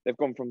that. They've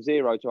gone from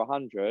 0 to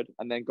 100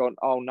 and then gone,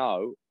 oh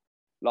no,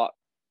 like,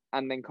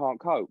 and then can't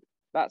cope.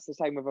 That's the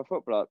same with a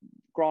footballer.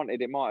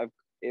 Granted, it might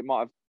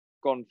have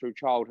gone through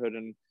childhood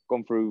and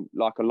gone through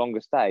like a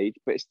longer stage,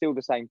 but it's still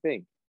the same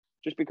thing.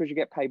 Just because you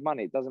get paid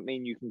money, it doesn't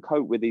mean you can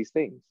cope with these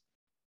things.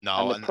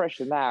 No, and the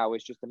pressure now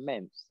is just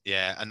immense.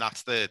 Yeah, and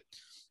that's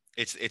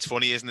it's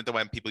funny, isn't it, that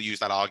when people use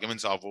that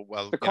argument of,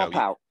 well, the cop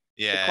out.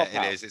 Yeah,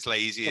 it is. It's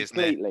lazy,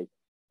 completely. Isn't it?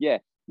 Yeah.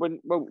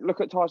 Well,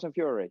 look at Tyson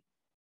Fury.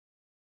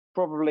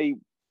 Probably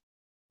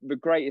the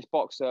greatest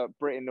boxer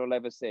Britain will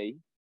ever see.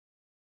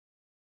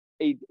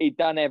 He'd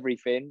done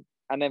everything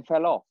and then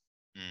fell off.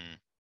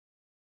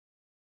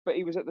 But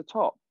he was at the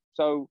top.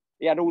 So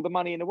he had all the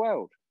money in the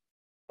world.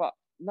 But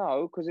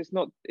no, because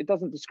it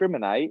doesn't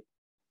discriminate.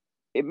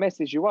 It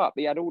messes you up.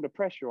 He had all the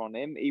pressure on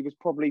him. He was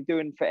probably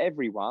doing for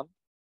everyone.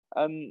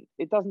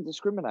 It doesn't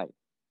discriminate.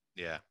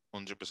 Yeah,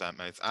 100%,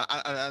 mate.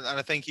 And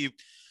I think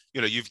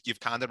you've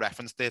kind of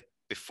referenced it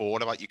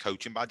before about your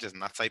coaching badges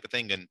and that type of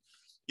thing. And,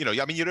 you know,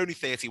 I mean, you're only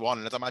 31,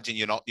 and I'd imagine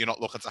you're not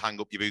looking to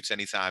hang up your boots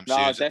anytime No,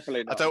 soon.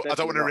 definitely not. I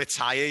don't want to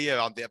retire you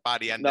by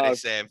the end of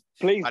this.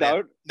 Please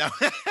don't. No,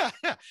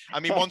 I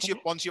mean, once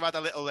you've had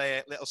a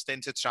little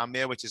stint at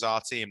Tranmere, which is our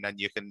team, then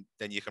you can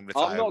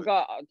retire. I'm not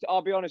going.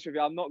 I'll be honest with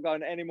you. I'm not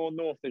going any more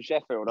north than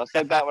Sheffield. I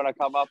said that when I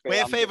come up here.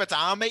 We're further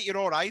down, mate. You're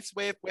all right.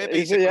 We're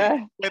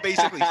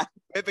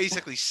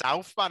basically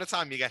south by the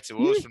time you get to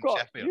us from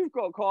Sheffield. You've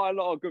got quite a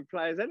lot of good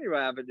players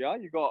anyway, haven't you?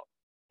 You've got.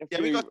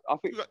 We got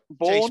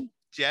Vaughan.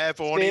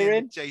 Vaughan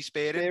and Jay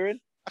Spearing.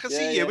 I can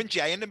see you and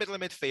Jay in the middle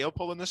of midfield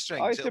pulling the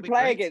strings. I used to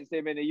play against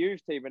him in a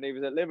youth team when he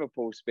was at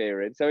Liverpool,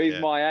 Spearing. So he's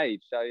my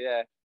age. So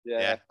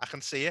yeah. I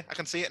can see it. I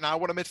can see it now.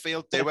 What a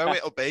midfield duo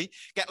it'll be.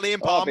 Get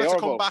Liam Palmer to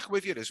come back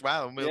with you as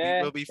well, and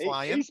we'll be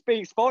flying. He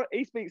speaks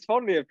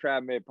fondly of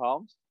Tranmere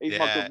Palms. He's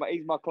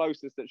my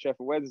closest at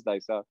Sheffield Wednesday.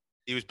 So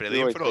he was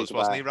brilliant for us,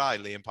 wasn't he? Right,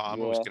 Liam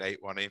Palmer was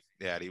great, wasn't he?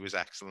 Yeah, he was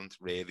excellent,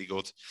 really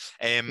good.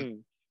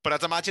 But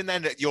I'd imagine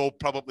then that you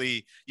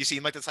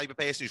seem like the type of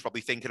person who's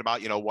probably thinking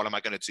about, you know, what am I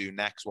going to do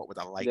next? What would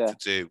I like to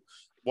do?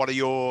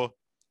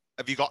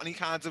 Have you got any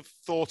kinds of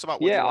thoughts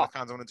about what I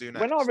kind of want to do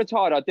next? When I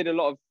retired, I did a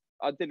lot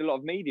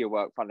of media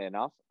work, funnily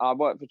enough. I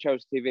worked for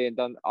Chelsea TV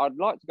and I'd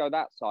like to go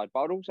that side,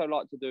 but I'd also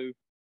like to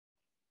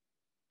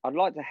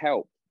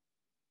help,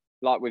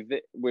 like with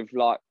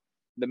like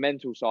the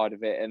mental side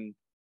of it. And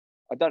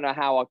I don't know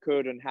how I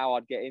could and how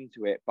I'd get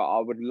into it, but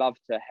I would love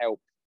to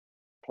help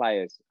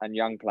players and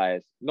young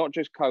players, not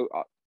just coach.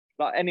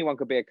 Like anyone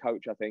could be a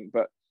coach, I think,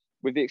 but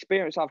with the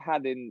experience I've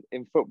had in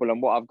football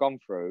and what I've gone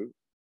through,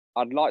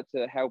 I'd like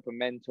to help and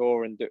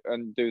mentor and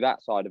do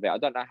that side of it. I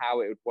don't know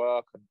how it would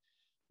work and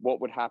what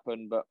would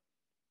happen, but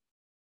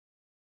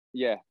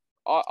yeah,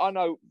 I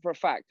know for a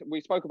fact. We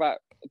spoke about,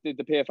 did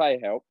the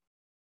PFA help?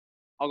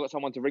 I got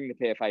someone to ring the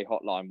PFA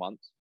hotline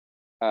once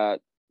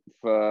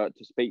to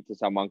speak to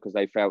someone because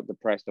they felt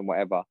depressed and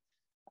whatever.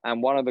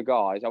 And one of the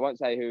guys, I won't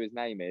say who his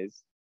name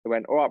is, he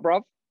went, "All right,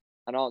 bruv,"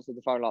 and answered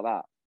the phone like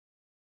that.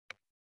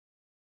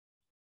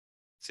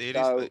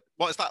 Seriously? So,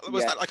 what is that?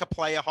 Was that like a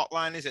player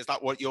hotline? Is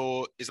that what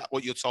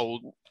you're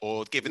told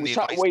or given the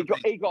advice?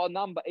 He got a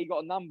number. He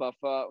got a number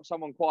for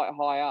someone quite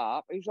high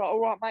up. He was like, "All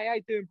right, mate, how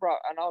you doing, bro?"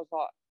 And I was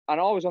like, and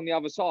I was on the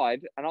other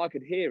side, and I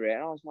could hear it,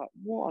 and I was like,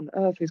 "What on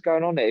earth is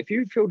going on there?" If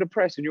you feel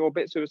depressed and you're a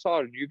bit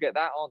suicidal, and you get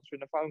that answer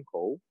in a phone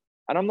call,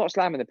 and I'm not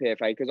slamming the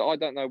PFA because I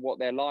don't know what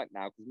they're like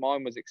now because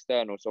mine was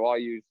external, so I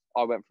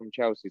went from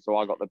Chelsea, so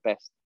I got the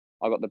best.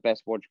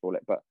 What do you call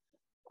it? But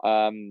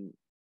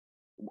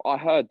I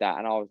heard that,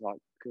 and I was like,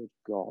 good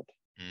God.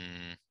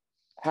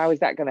 How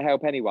is that going to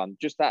help anyone?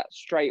 Just that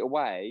straight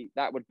away,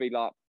 that would be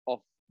like off,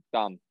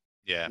 done.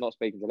 Yeah. Not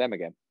speaking to them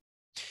again.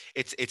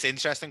 It's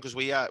interesting because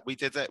we had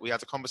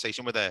a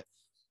conversation with a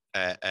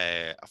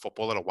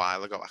footballer a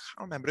while ago. I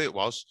can't remember who it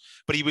was,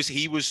 but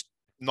he was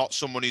not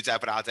someone who's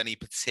ever had any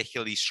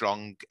particularly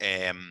strong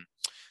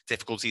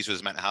difficulties with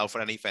his mental health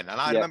or anything. And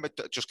I remember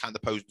just kind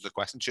of posing the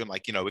question to him,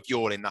 like, you know, if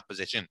you're in that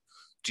position,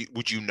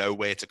 would you know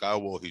where to go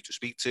or who to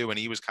speak to? And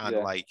he was kind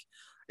of like,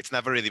 it's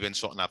never really been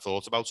something I've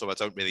thought about, so I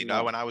don't really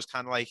know. And I was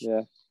kind of like,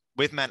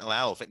 with mental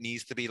health, it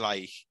needs to be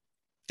like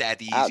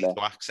dead easy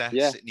to access.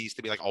 Yeah. It needs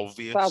to be like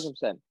obvious.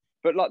 1,000%.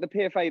 But like the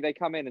PFA, they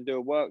come in and do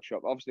a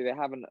workshop. Obviously, they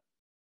haven't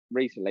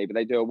recently, but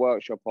they do a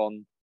workshop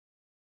on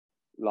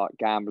like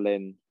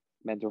gambling,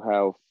 mental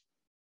health,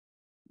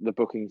 the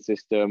booking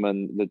system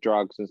and the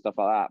drugs and stuff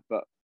like that.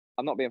 But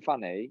I'm not being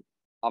funny.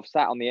 I've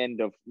sat on the end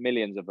of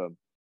millions of them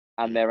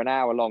and they're an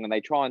hour long and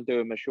they try and do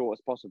them as short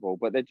as possible,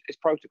 but it's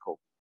protocol.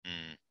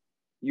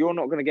 You're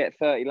not going to get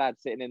 30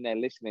 lads sitting in there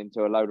listening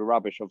to a load of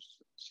rubbish of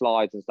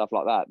slides and stuff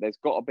like that. There's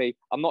got to be,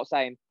 I'm not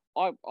saying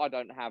I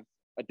don't have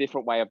a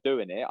different way of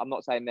doing it. I'm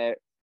not saying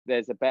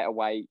there's a better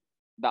way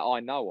that I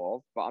know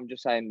of, but I'm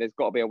just saying there's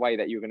got to be a way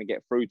that you're going to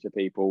get through to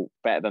people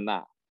better than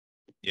that.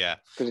 Yeah.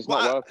 Because it's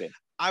not working.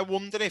 I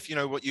wonder if, you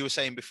know, what you were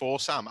saying before,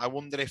 Sam, I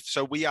wonder if,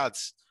 so we had,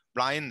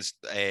 Ryan's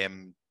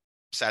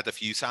said a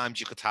few times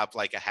you could have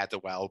like a head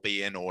of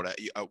well-being or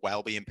a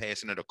well-being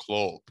person at a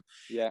club.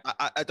 Yeah.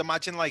 I'd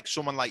imagine like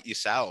someone like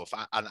yourself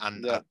and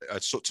I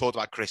talked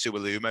about Chris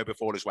Uwalumo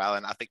before as well.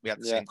 And I think we had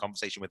the same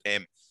conversation with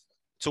him.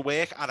 To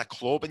work at a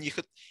club and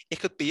it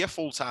could be a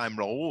full-time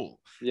role.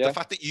 Yeah. The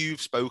fact that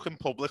you've spoken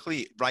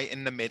publicly right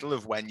in the middle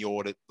of when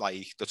you're at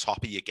like the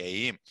top of your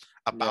game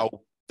about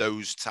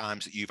those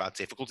times that you've had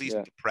difficulties,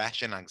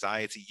 depression,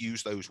 anxiety,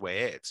 use those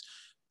words.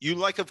 You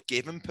like have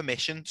given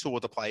permission to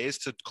other players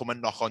to come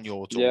and knock on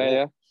your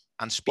door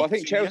and speak. Well, I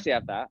think Chelsea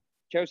have that.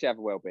 Chelsea have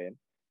a well-being.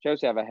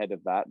 Chelsea have ahead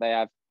of that. They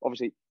have,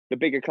 obviously, the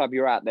bigger club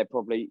you're at,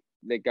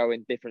 they go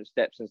in different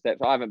steps and steps.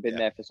 I haven't been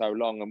there for so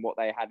long, and what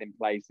they had in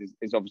place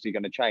is obviously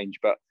going to change.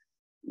 But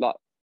like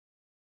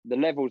the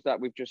levels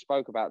that we've just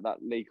spoke about, that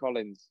Lee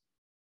Collins,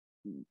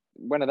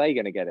 when are they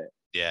going to get it?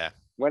 Yeah.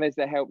 When is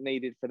the help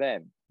needed for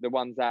them? The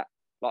ones that,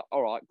 like,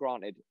 all right,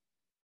 granted,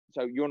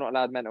 so you're not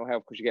allowed mental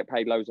health because you get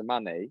paid loads of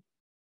money,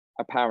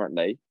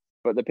 apparently.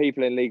 But the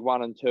people in League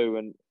 1 and 2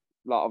 and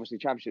like obviously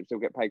Championship still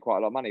get paid quite a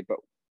lot of money. But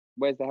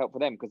where's the help for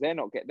them? Because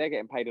they're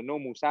getting paid a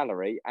normal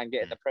salary and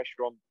getting the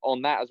pressure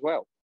on that as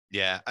well.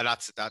 Yeah, and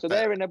so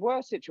they're in a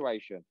worse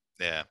situation.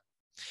 Yeah,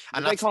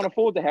 and they can't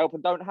afford the help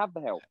and don't have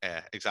the help.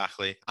 Yeah,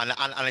 exactly.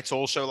 And it's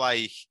also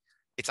like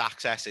it's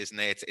access, isn't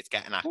it? It's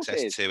getting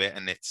access to it,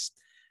 and it's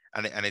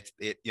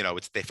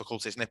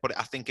difficult, isn't it? But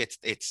I think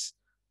it's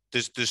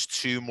there's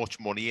too much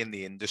money in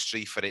the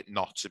industry for it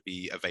not to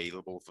be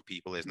available for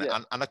people, isn't it?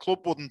 And a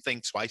club wouldn't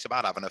think twice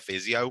about having a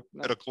physio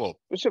at a club.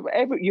 So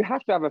you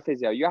have to have a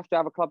physio. You have to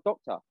have a club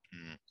doctor.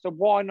 So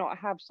why not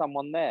have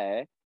someone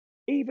there?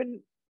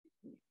 Even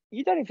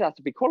you don't even have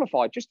to be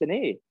qualified, just an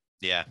ear.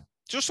 Yeah,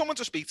 just someone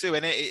to speak to,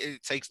 and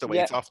it takes the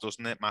weight off,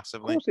 doesn't it?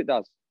 Massively. Of course it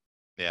does.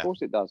 Yeah, of course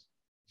it does.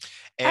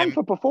 And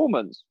for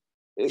performance,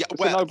 it's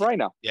a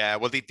no-brainer. Yeah,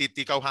 well, they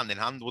go hand in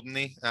hand, wouldn't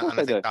they? And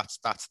I think that's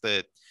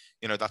the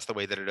that's the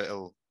way that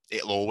it'll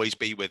always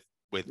be with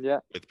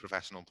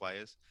professional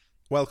players.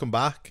 Welcome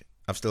back.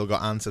 I've still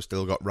got Ant, I've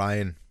still got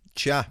Ryan.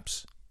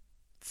 Chaps,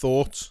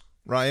 thoughts,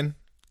 Ryan?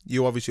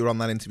 You obviously were on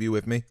that interview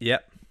with me.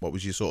 Yep. What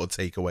was your sort of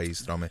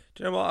takeaways from it?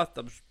 Do you know what?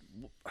 I was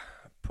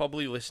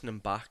probably listening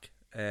back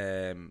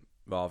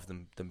rather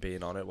than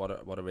being on it. What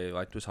I really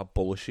liked was how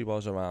bullish he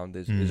was around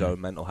his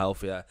own mental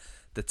health. Yeah,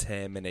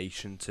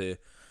 determination to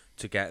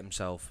get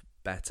himself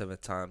better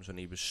at times when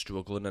he was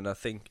struggling. And I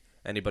think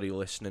anybody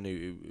listening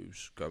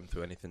who's going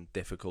through anything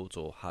difficult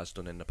or has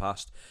done in the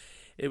past,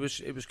 it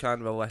was kind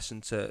of a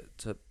lesson to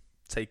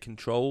take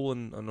control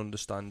and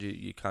understand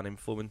you can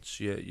influence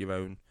your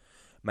own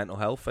mental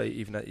health,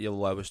 even at your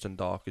lowest and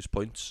darkest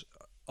points.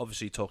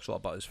 Obviously, he talks a lot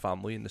about his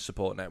family and the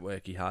support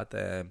network he had.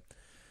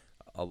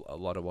 A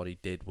lot of what he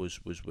did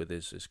was with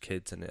his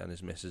kids and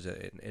his missus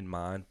in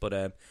mind.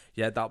 But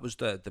that was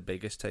the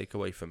biggest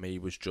takeaway for me,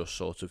 was just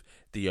sort of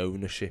the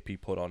ownership he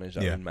put on his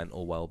own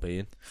mental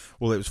well-being.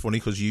 Well, it was funny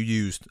because you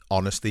used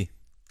honesty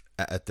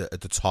at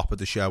the top of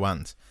the show,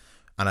 and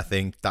I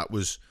think that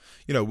was,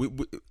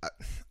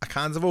 I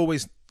kind of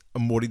always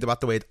am worried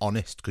about the word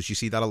honest, because you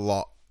see that a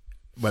lot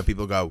when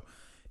people go,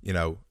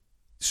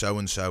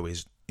 so-and-so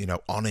is,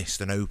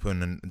 honest and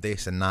open and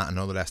this and that and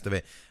all the rest of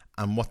it.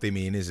 And what they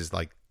mean is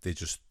like they're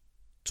just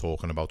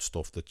talking about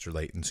stuff that's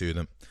relating to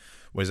them.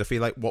 Whereas I feel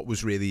like what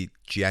was really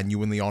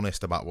genuinely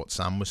honest about what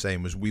Sam was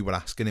saying was we were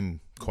asking him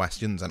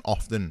questions, and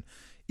often,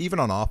 even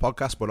on our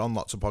podcast, but on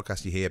lots of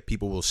podcasts you hear,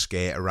 people will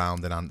skate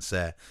around and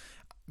answer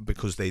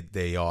because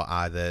they are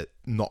either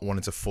not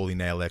wanting to fully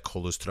nail their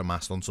colours to the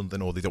mast on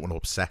something, or they don't want to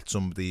upset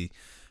somebody.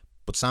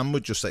 But Sam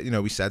would just say,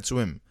 we said to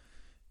him,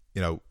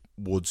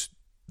 would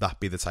that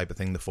be the type of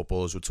thing the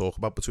footballers would talk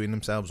about between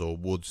themselves, or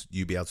would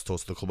you be able to talk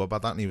to the club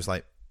about that? And he was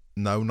like,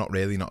 no, not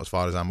really, not as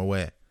far as I'm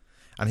aware.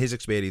 And his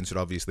experience are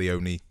obviously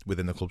only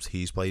within the clubs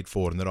he's played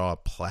for, and there are a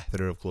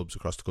plethora of clubs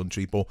across the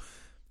country, but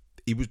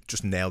he was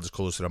just nailed his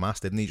colours to the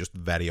mast, didn't he? Just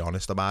very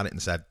honest about it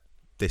and said,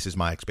 this is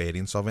my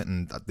experience of it,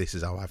 and this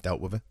is how I've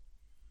dealt with it.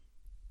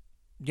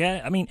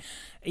 Yeah, I mean,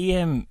 he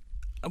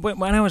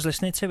when I was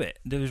listening to it,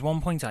 there was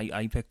one point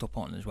I picked up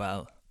on as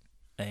well,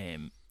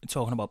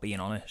 talking about being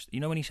honest.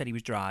 When he said he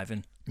was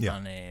driving,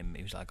 and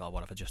he was like, oh,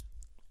 what if I just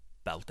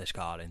belt this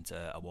car into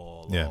a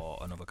wall or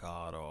another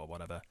car or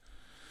whatever?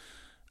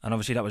 And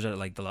obviously that was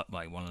like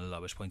one of the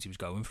lowest points he was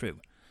going through.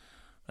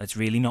 It's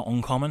really not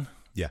uncommon.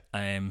 Yeah.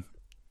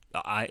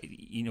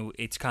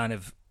 It's kind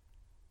of,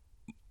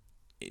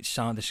 this is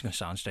going to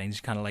sound strange,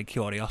 it's kind of like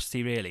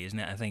curiosity, really, isn't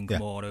it? I think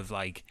more of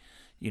like,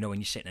 when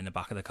you're sitting in the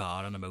back of the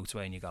car on the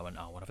motorway and you're going,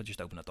 oh, what if I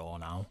just open the door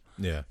now?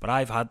 Yeah. But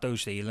I've had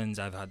those feelings,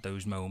 I've had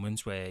those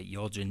moments where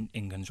you're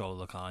in control of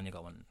the car and you're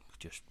going,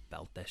 just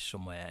belt this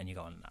somewhere, and you're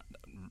going,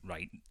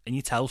 right, and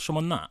you tell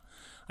someone that,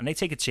 and they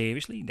take it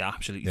seriously. They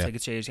absolutely take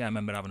it seriously. I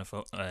remember having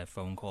a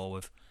phone call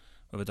with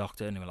a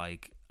doctor, and they were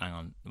like, hang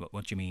on,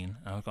 what do you mean?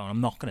 And I was going,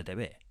 I'm not going to do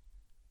it,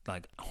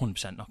 like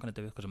 100% not going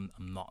to do it, because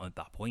I'm not at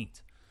that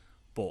point,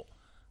 but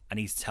I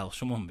need to tell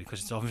someone,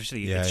 because it's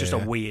obviously it's just a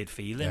weird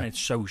feeling. It's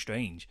so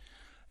strange.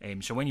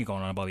 So when you're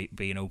going on about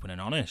being open and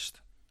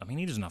honest, I mean,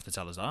 he doesn't have to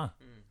tell us that.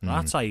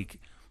 That's like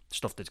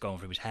stuff that's going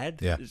through his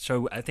head.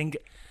 So I think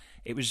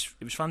it was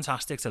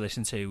fantastic to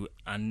listen to,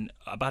 and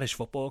about his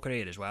football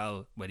career as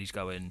well, where he was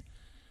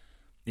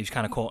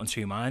kind of caught in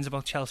two minds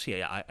about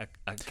Chelsea. I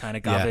kind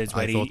of gathered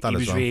where he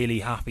was really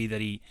happy that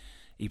he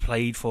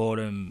played for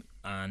him,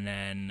 and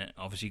then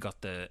obviously got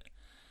the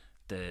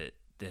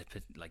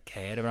like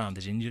care around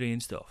his injury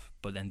and stuff,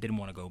 but then didn't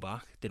want to go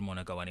back, didn't want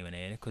to go anywhere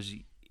near it, because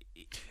it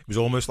was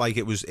almost like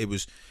it was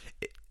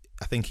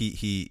I think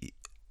he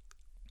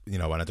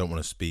and I don't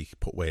want to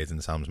put words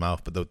in Sam's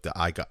mouth, but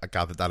I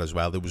gathered that as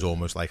well. There was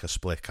almost like a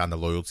split kind of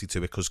loyalty to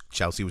it, because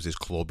Chelsea was his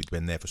club. He'd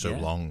been there for so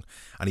long,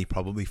 and he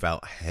probably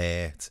felt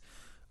hurt,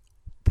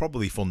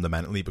 probably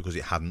fundamentally, because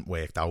it hadn't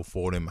worked out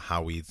for him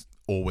how he'd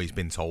always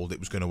been told it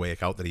was going to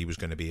work out, that he was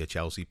going to be a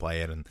Chelsea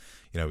player, and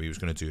he was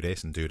going to do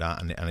this and do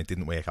that, and it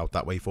didn't work out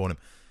that way for him.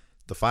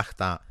 The fact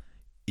that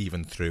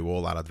even through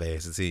all that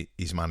adversity,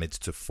 he's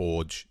managed to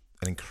forge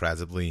an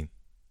incredibly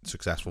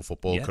successful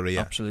football career.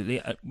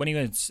 Absolutely. When he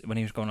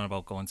was going on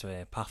about going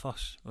to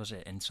Paphos, was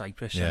it, in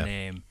Cyprus?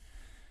 And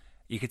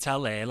you could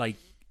tell there, like,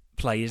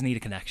 players need a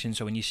connection.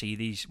 So when you see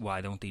these,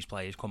 why don't these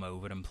players come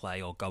over and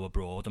play or go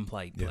abroad and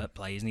play? Yeah.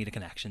 Players need a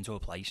connection to a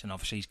place, and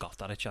obviously he's got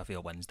that at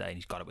Sheffield Wednesday, and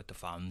he's got it with the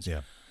fans.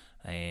 Yeah.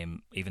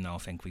 Even though I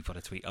think we put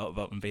a tweet out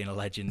about him being a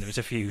legend, there was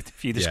a few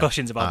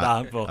discussions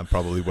about that. But I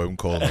probably won't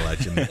call him a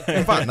legend.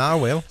 In fact, now I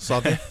will.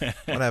 Soddy.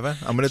 Whatever.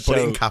 I'm going to put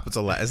it in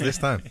capital letters this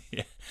time.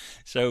 Yeah.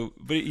 So,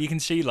 but you can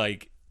see,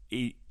 like,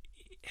 he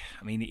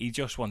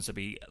just wants to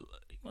be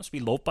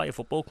loved by a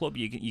football club.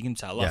 You can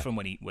tell that from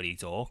when he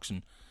talks,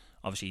 and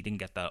obviously he didn't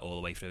get that all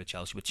the way through at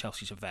Chelsea. But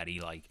Chelsea's a very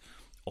like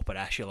upper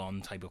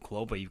echelon type of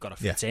club where you've got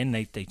to fit in.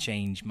 They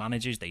change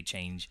managers, they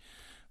change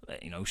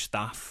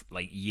staff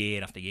like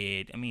year after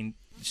year. I mean,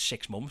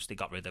 6 months they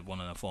got rid of one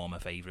of their former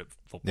favourite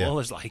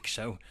footballers.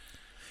 So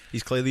he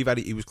was clearly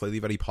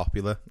very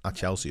popular at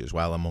Chelsea as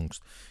well.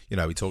 Amongst he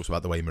talks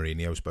about the way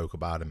Mourinho spoke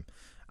about him,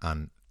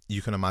 and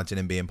you can imagine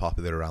him being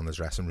popular around the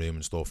dressing room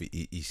and stuff.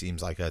 He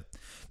seems like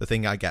the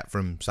thing I get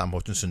from Sam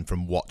Hutchinson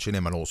from watching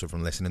him and also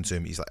from listening to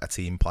him, he's like a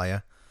team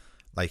player.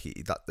 Like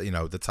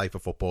the type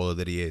of footballer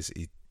that he is.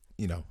 Do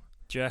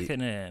you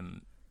reckon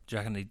him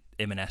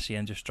and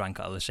Essien just drank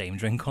out of the same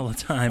drink all the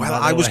time? Well,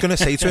 I was going to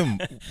say to him,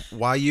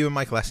 why you and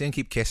Michael Essien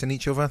keep kissing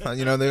each other? But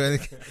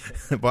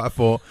I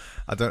thought,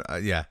 I don't,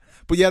 yeah.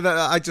 But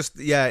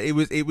yeah,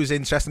 it was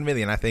interesting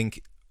really. And I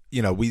think,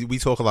 we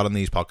talk a lot on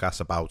these podcasts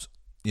about,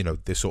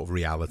 this sort of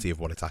reality of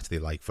what it's actually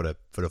like for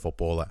a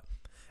footballer.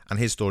 And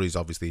his story is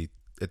obviously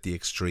at the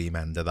extreme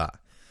end of that.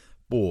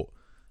 But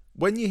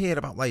when you hear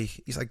about,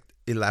 like, he's like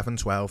 11,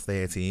 12,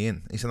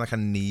 13, he's in like a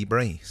knee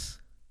brace.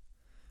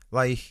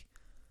 Like,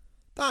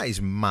 that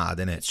is mad,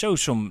 isn't it? It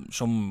shows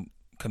some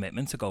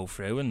commitment to go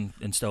through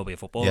and still be a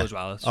footballer as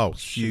well.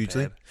 It's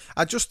hugely.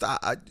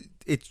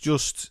 It's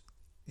just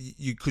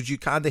because you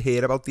kind of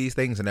hear about these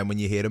things, and then when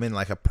you hear them in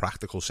like a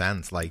practical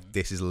sense, like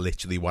this is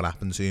literally what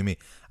happened to me.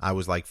 I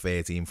was like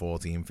 13,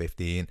 14,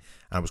 15, and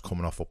I was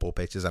coming off football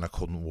pitches and I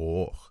couldn't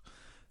walk.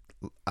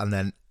 And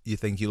then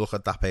you look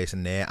at that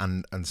person there,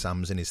 and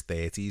Sam's in his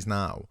 30s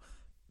now,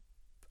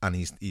 and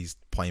he's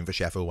playing for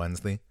Sheffield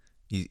Wednesday.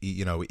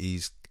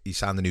 He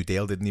signed a new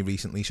deal, didn't he,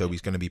 recently? So he's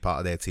going to be part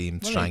of their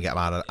team to try and get him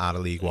out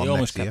of League One next year. He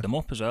almost kept them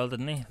up as well,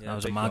 didn't he? Yeah, that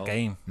was a mad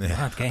game. Yeah,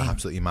 mad game.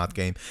 Absolutely mad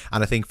game.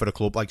 And I think for a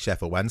club like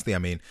Sheffield Wednesday, I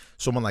mean,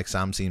 someone like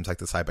Sam seems like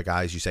the type of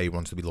guy, as you say, he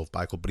wants to be loved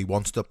by a club, but he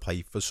wants to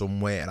play for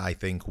somewhere, I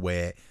think,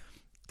 where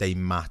they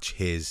match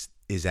his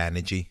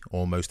energy,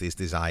 almost his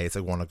desire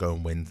to want to go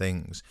and win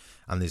things,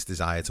 and his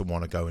desire to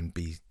want to go and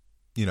be,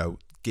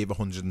 give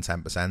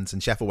 110%.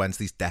 And Sheffield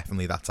Wednesday's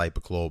definitely that type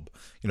of club.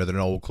 They're an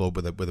old club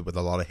with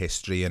a lot of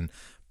history and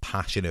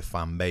passionate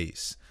fan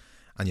base,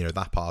 and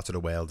that part of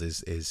the world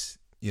is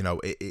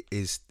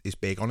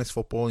big on its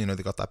football. They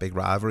got that big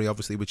rivalry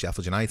obviously with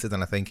Sheffield United,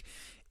 and I think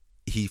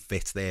he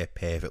fits there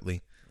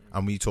perfectly.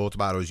 And we talked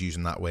about, I was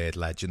using that word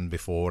legend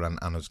before, and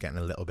I was getting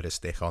a little bit of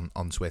stick on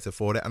Twitter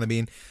for it, and I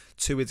mean,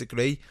 to a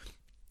degree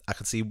I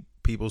could see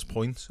people's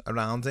points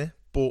around it,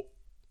 but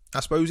I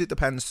suppose it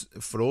depends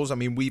for us. I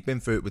mean, we've been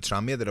through it with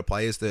Tranmere. There are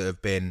players that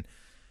have been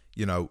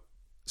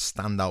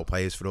standout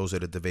players for us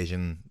at a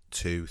Division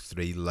 2,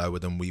 3 lower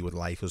than we would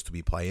like us to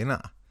be playing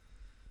at.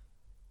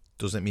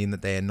 Does it mean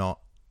that they're not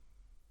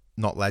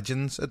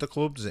legends at the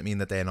club? Does it mean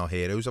that they're not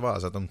heroes of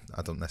ours? I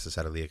don't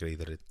necessarily agree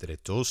that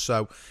it does.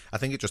 So I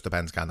think it just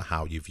depends kind of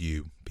how you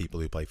view people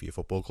who play for your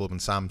football club.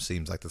 And Sam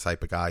seems like the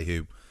type of guy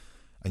who,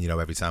 and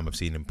every time I've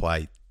seen him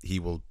play, he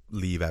will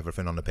leave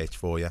everything on the pitch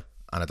for you.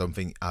 And I don't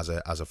think as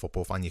a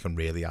football fan you can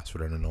really ask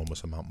for an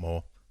enormous amount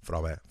more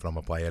from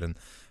a player. And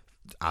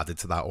added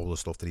to that, all the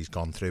stuff that he's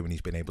gone through, and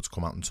he's been able to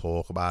come out and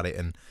talk about it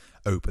and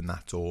open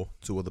that door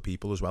to other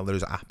people as well. There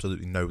is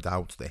absolutely no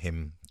doubt that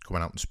him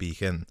coming out and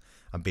speaking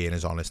and being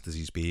as honest as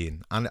he's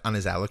been, and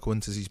as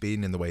eloquent as he's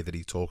been in the way that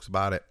he talks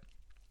about it,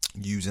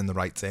 using the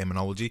right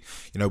terminology.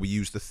 We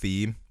used the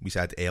theme, we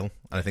said ill,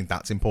 and I think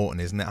that's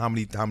important, isn't it? How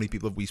many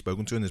people have we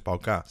spoken to in this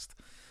podcast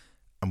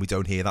and we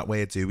don't hear that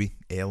word, do we?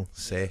 Ill,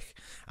 sick,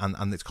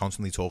 and it's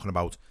constantly talking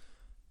about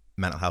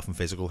mental health and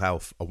physical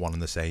health are one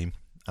and the same.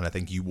 And I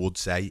think you would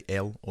say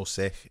ill or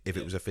sick if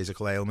it was a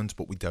physical ailment,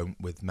 but we don't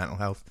with mental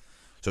health.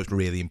 So it's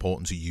really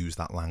important to use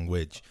that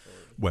language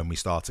when we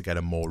start to get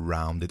a more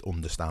rounded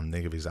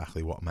understanding of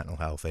exactly what mental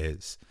health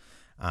is.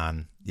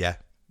 And yeah,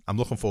 I'm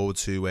looking forward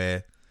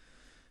to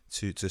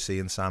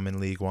seeing Sam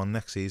in League One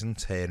next season,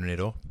 tearing it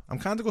up. I'm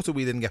kind of gutted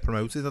we didn't get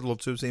promoted. I'd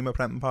love to have seen him at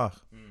Prenton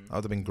Park. That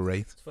would have been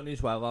great. It's funny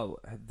as well how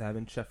them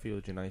and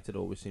Sheffield United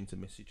always seem to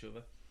miss each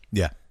other.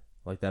 Yeah.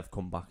 Like they've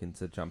come back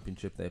into the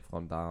Championship, they've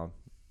gone down.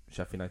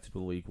 Sheffield United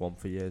were League One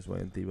for years,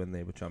 weren't they, when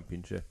they were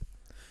Championship?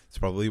 It's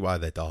probably why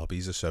their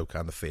derbies are so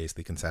kind of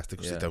fiercely contested,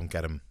 because they don't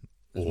get them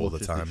all the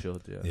time.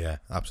 Should, yeah,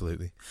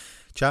 absolutely.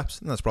 Chaps,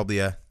 that's probably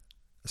a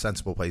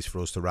sensible place for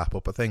us to wrap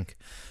up, I think.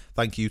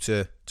 Thank you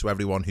to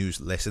everyone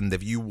who's listened.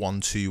 If you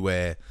want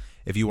to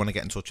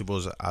get in touch with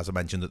us, as I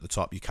mentioned at the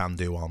top, you can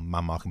do on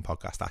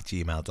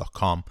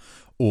manmarkingpodcast@gmail.com,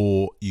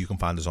 or you can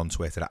find us on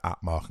Twitter at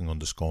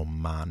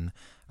 @marking_man.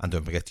 And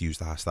don't forget to use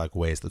the hashtag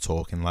Where's the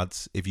Talking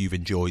Lads. If you've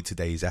enjoyed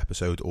today's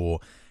episode or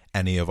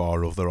any of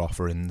our other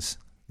offerings,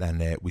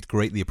 then we'd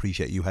greatly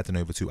appreciate you heading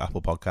over to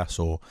Apple Podcasts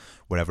or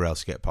wherever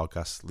else you get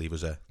podcasts. Leave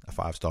us a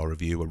 5-star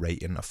review, a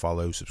rating, a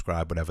follow,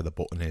 subscribe, whatever the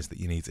button is that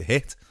you need to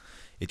hit.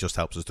 It just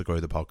helps us to grow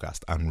the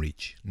podcast and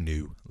reach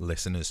new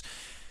listeners.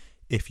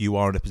 If you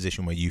are in a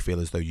position where you feel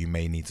as though you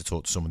may need to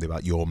talk to somebody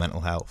about your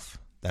mental health,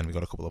 then we've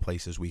got a couple of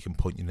places we can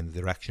point you in the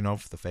direction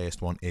of. The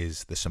first one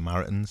is the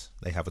Samaritans.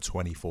 They have a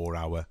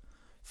 24-hour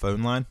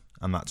phone line,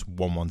 and that's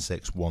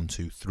 116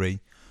 123.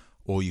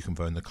 Or you can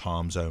phone the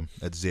Calm Zone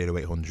at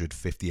 0800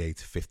 58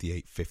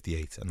 58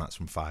 58, and that's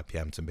from 5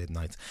 p.m. to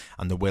midnight.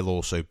 And there will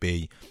also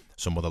be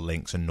some other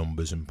links and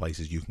numbers and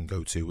places you can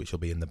go to, which will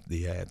be in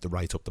the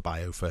write up the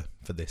bio for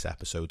this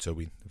episode. So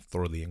we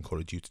thoroughly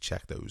encourage you to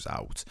check those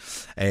out.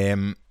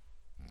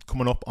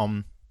 Coming up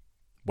on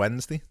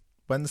Wednesday.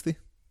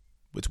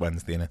 It's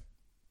Wednesday, innit?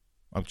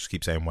 I'll just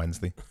keep saying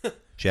Wednesday.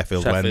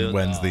 Sheffield.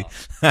 Wednesday.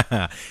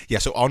 Oh. Yeah.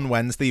 So on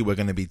Wednesday we're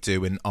going to be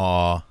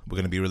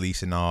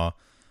releasing our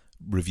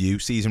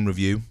season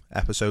review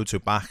episode. So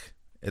back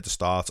at the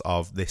start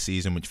of this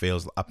season, which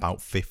feels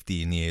about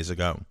 15 years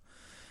ago,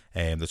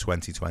 the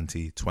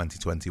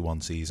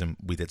 2020-2021 season,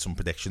 we did some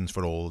predictions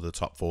for all the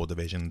top 4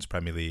 divisions: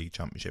 Premier League,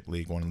 Championship,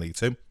 League 1 and League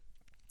 2.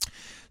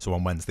 So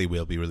on Wednesday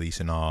we'll be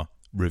releasing our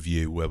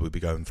review where we'll be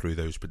going through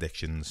those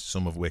predictions,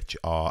 some of which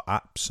are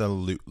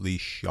absolutely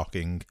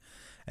shocking,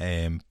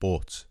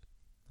 but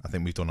I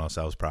think we've done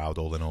ourselves proud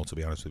all in all, to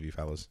be honest with you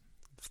fellas.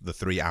 The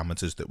 3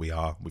 amateurs that we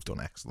are, we've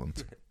done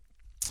excellent.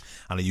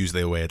 And I use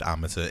the word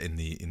amateur in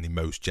the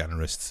most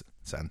generous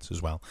sense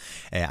as well.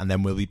 And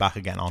then we'll be back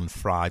again on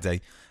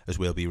Friday, as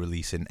we'll be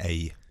releasing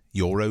a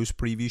Euros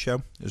preview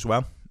show as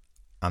well.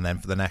 And then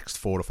for the next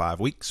 4 to 5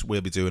 weeks,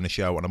 we'll be doing a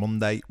show on a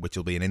Monday, which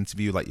will be an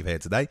interview like you've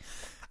heard today,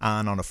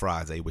 and on a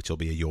Friday, which will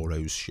be a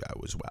Euros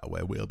show as well,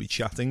 where we'll be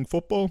chatting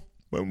football,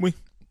 won't we?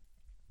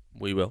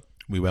 We will.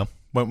 We will.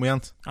 Won't we,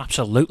 Ant?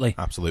 Absolutely.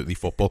 Absolutely,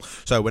 football.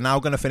 So we're now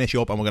going to finish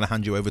up, and we're going to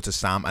hand you over to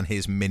Sam and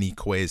his mini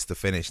quiz to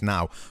finish.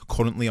 Now,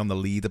 currently on the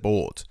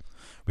leaderboard,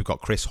 we've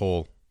got Chris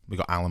Hall, we've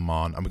got Alan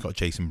Marn, and we've got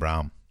Jason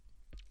Brown.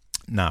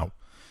 Now,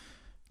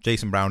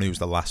 Jason Brown, who was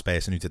the last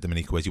person who did the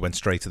mini quiz, he went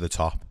straight to the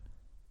top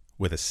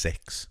with a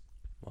 6.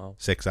 Wow.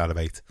 6 out of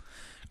 8.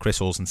 Chris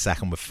Hall's in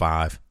second with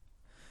 5.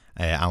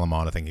 Alan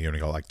Marn, I think he only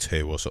got like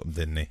 2 or something,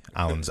 didn't he?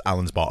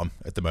 Alan's bottom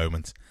at the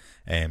moment.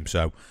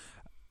 So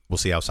we'll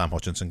see how Sam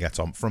Hutchinson gets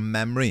on. From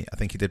memory, I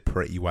think he did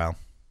pretty well.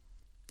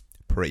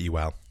 I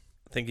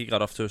think he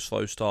got off to a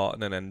slow start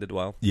and then ended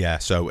well. Yeah,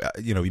 so,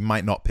 he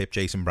might not pip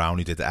Jason Brown,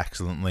 who did it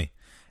excellently.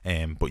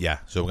 But yeah,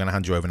 so we're going to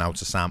hand you over now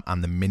to Sam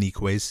and the mini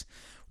quiz.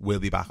 We'll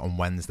be back on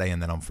Wednesday,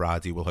 and then on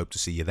Friday, we'll hope to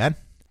see you then.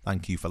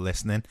 Thank you for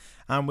listening,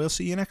 and we'll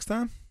see you next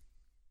time.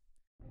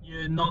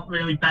 You're not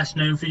really best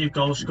known for your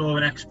goal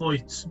scoring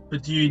exploits,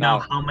 but do you know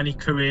how many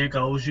career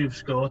goals you've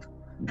scored?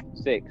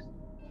 6.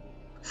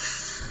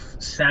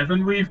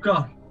 7 we've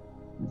got.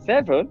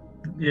 7?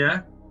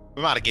 Yeah.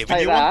 We might have given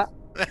Take you that.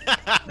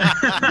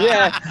 one.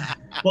 Yeah.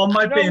 One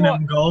might be an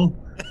own goal.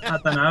 I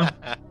don't know.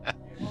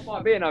 It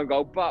might be an own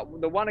goal,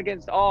 but the one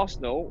against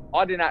Arsenal,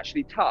 I didn't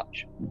actually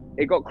touch.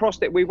 It got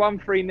crossed. We won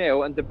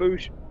 3-0, and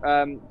Debussy,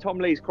 Tom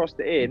Lees crossed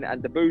it in,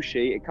 and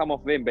Debussy, it come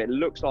off of him, but it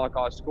looks like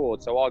I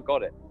scored, so I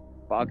got it.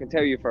 But I can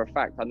tell you for a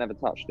fact, I never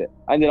touched it.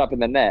 I ended up in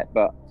the net,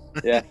 but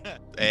yeah.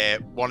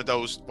 One of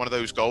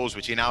those goals,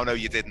 which you now know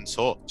you didn't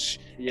touch,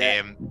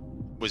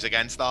 was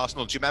against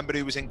Arsenal. Do you remember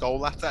who was in goal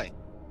that day?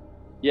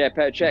 Yeah,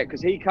 Petr Cech,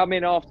 because he come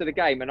in after the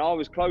game, and I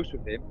was close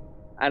with him,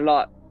 and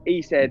like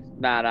he said,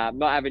 "Nah, I'm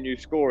not having you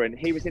scoring."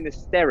 He was in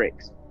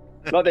hysterics,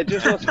 like they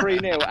just lost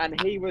 3-0, and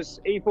he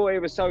thought it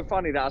was so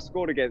funny that I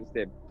scored against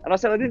him, and I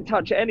said I didn't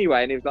touch it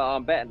anyway, and he was like,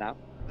 "I'm better now."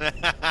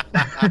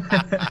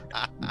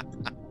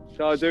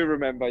 So I do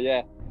remember,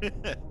 yeah.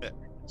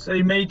 So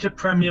you made your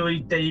Premier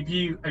League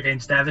debut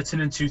against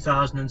Everton in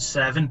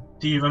 2007.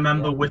 Do you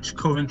remember which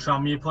current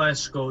Tranmere player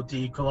scored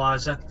the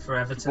equaliser for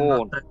Everton?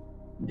 Vaughan.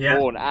 Yeah.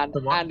 Vaughan.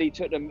 And he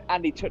took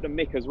the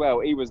mick as well.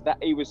 He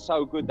was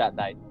so good that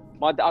day.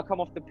 I come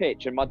off the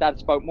pitch and my dad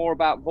spoke more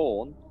about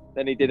Vaughan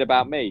than he did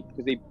about me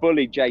because he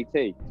bullied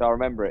JT. So I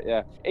remember it.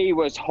 Yeah, he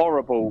was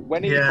horrible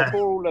when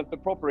before all of the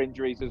proper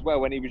injuries as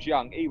well. When he was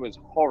young, he was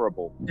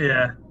horrible.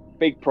 Yeah,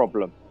 big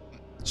problem.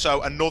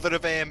 So another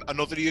of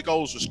your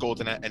goals was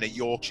scored in a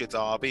Yorkshire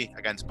derby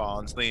against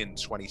Barnsley in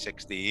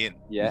 2016.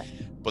 Yeah.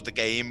 But the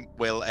game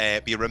will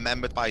be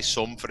remembered by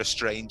some for a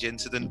strange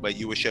incident where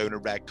you were shown a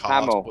red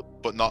card,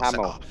 but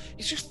not.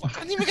 He's just. I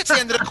didn't even get to the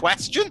end of the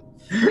question.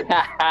 We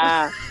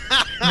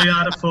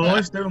had a 4.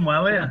 He's doing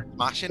well here.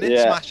 Smashing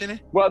it.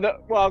 Well,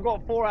 I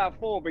got 4 out of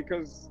 4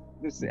 because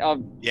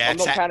I'm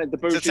not counting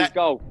Debussy's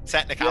goal.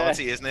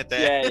 Technicality, isn't it?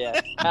 There.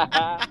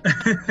 Yeah.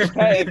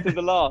 Competitive to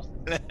the last.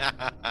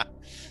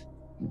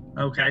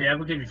 Okay, yeah,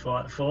 we'll give you 4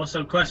 out of 4.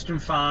 So question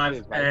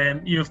 5,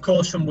 you're of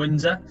course from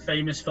Windsor,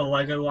 famous for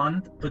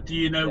Legoland, but do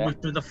you know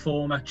which of the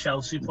former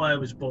Chelsea player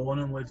was born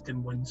and lived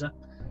in Windsor?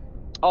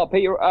 Oh,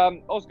 Peter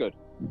Osgood.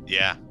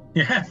 Yeah.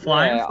 Yeah,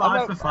 flying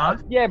 5 for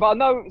 5. Yeah, but I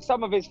know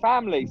some of his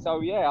family,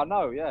 so yeah, I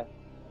know, yeah.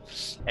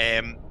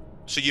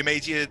 So you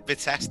made your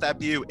Vitesse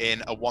debut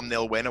in a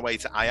 1-0 win away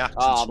to Ajax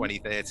in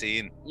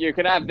 2013. You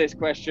can have this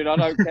question. I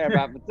don't care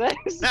about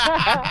Vitesse.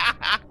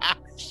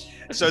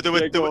 So there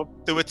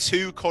were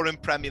 2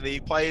 current Premier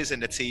League players in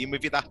the team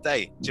with you that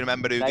day. Do you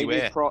remember who they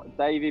were?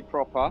 Davy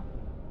Proper.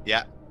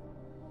 Yeah.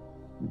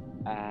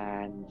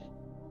 And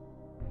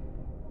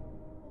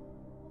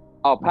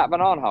Pat Van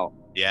Aanholt.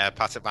 Yeah,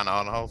 Pat Van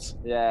Aanholt.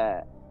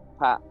 Yeah,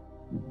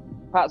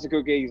 Pat's a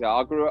good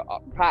geezer.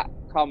 Pat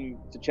come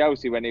to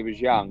Chelsea when he was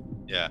young.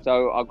 Yeah.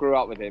 So I grew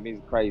up with him. He's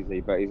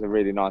crazy, but he's a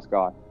really nice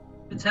guy.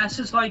 Vitesse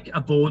is like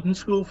a boarding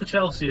school for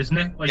Chelsea, isn't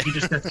it? Like you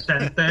just get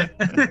sent there.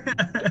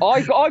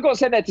 I got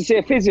sent there to see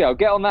a physio.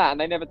 Get on that, and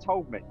they never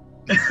told me.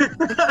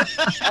 I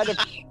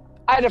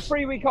had a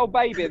 3-week-old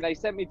baby, and they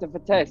sent me to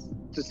Vitesse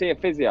to see a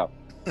physio.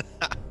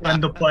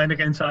 End up playing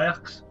against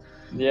Ajax.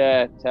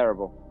 Yeah,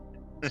 terrible.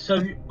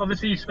 So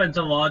obviously you spent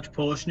a large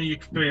portion of your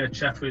career at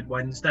Sheffield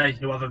Wednesday,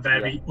 who have a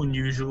very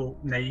unusual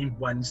name,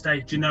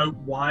 Wednesday. Do you know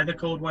why they're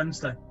called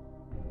Wednesday?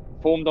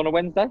 Formed on a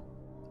Wednesday?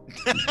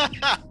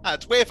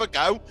 That's worth a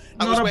go.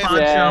 Not a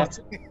bad shout.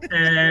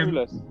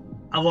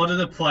 A lot of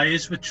the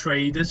players were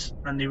traders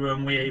and they were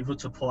only able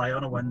to play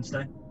on a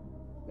Wednesday.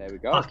 There we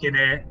go. Back in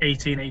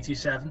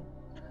 1887.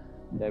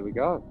 There we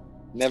go.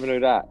 Never knew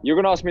that. You're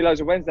going to ask me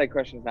loads of Wednesday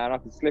questions now, and I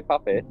can slip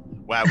up here.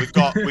 Well, we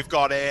thought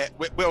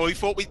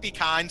we'd be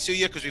kind to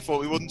you because we thought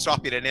we wouldn't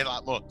drop you in here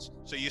that much.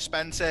 So you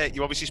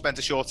obviously spent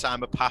a short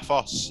time at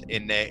Paphos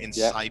in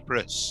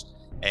Cyprus.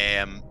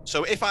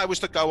 So if I was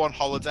to go on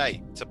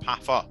holiday to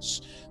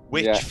Paphos,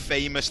 which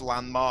famous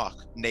landmark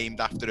named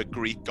after a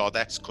Greek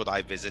goddess could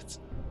I visit?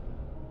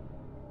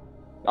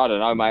 I don't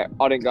know, mate.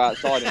 I didn't go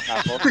outside in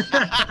Paphos.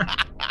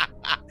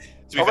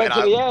 I went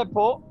to the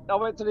airport and I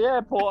went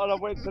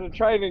to the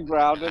training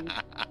ground and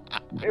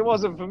it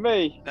wasn't for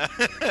me.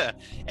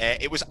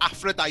 It was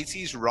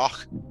Aphrodite's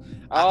Rock.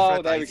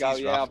 There we go.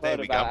 Yeah, I've heard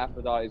about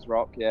Aphrodite's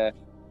Rock. Yeah,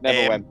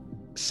 never went.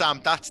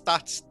 Sam, that's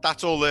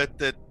all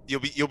the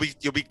you'll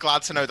be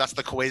glad to know that's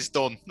the quiz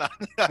done.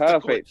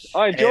 Perfect.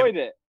 I enjoyed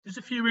it. There's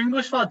a few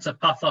English lads at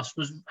Paphos.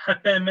 Was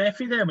Ben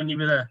Murphy there when you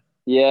were there?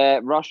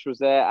 Yeah, Rush was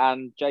there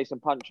and Jason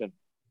Punchin.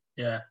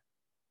 Yeah.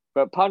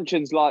 But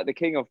Punchin's like the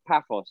king of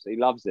Paphos. He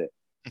loves it.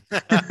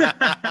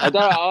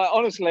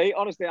 Honestly,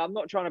 I'm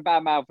not trying to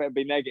badmouth it and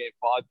be negative,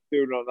 but I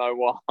do not know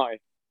why.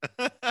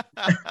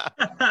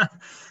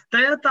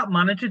 They had that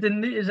manager, didn't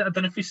they? I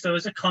don't know if he still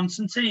is, a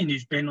Constantine,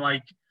 who's been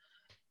like...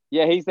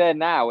 Yeah, he's there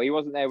now. He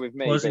wasn't there with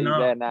me, but he's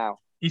there now.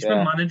 He's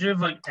been manager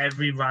of like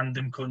every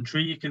random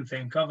country you can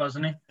think of,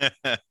 hasn't he?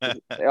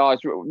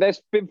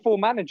 There's been 4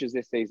 managers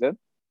this season.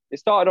 It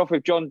started off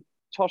with John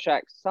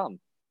Toshak's son.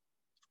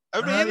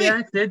 Oh, really? Yeah,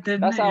 it did,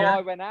 didn't That's it? how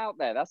I went out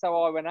there. That's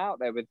how I went out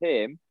there with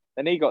him.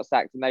 Then he got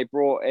sacked and they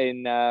brought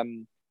in a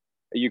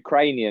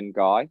Ukrainian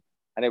guy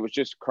and it was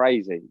just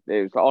crazy.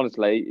 It was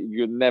honestly,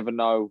 you'd never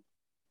know.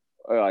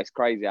 Oh, it's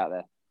crazy out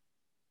there.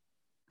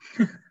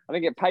 I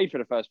didn't get paid for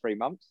the first 3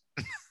 months.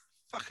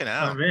 Fucking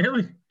hell. Oh,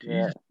 really?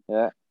 Yeah.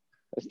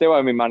 They still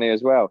owe me money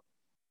as well.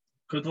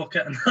 Good luck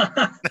getting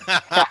that.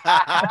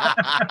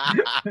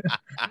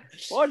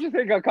 Why do you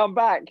think I'll come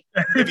back?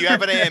 If you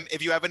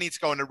ever need to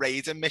go on a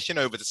raiding mission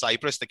over to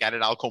Cyprus to get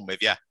it, I'll come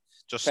with you.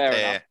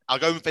 I'll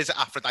go and visit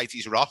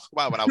Aphrodite's Rock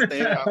while we're out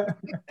there.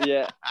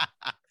 Yeah.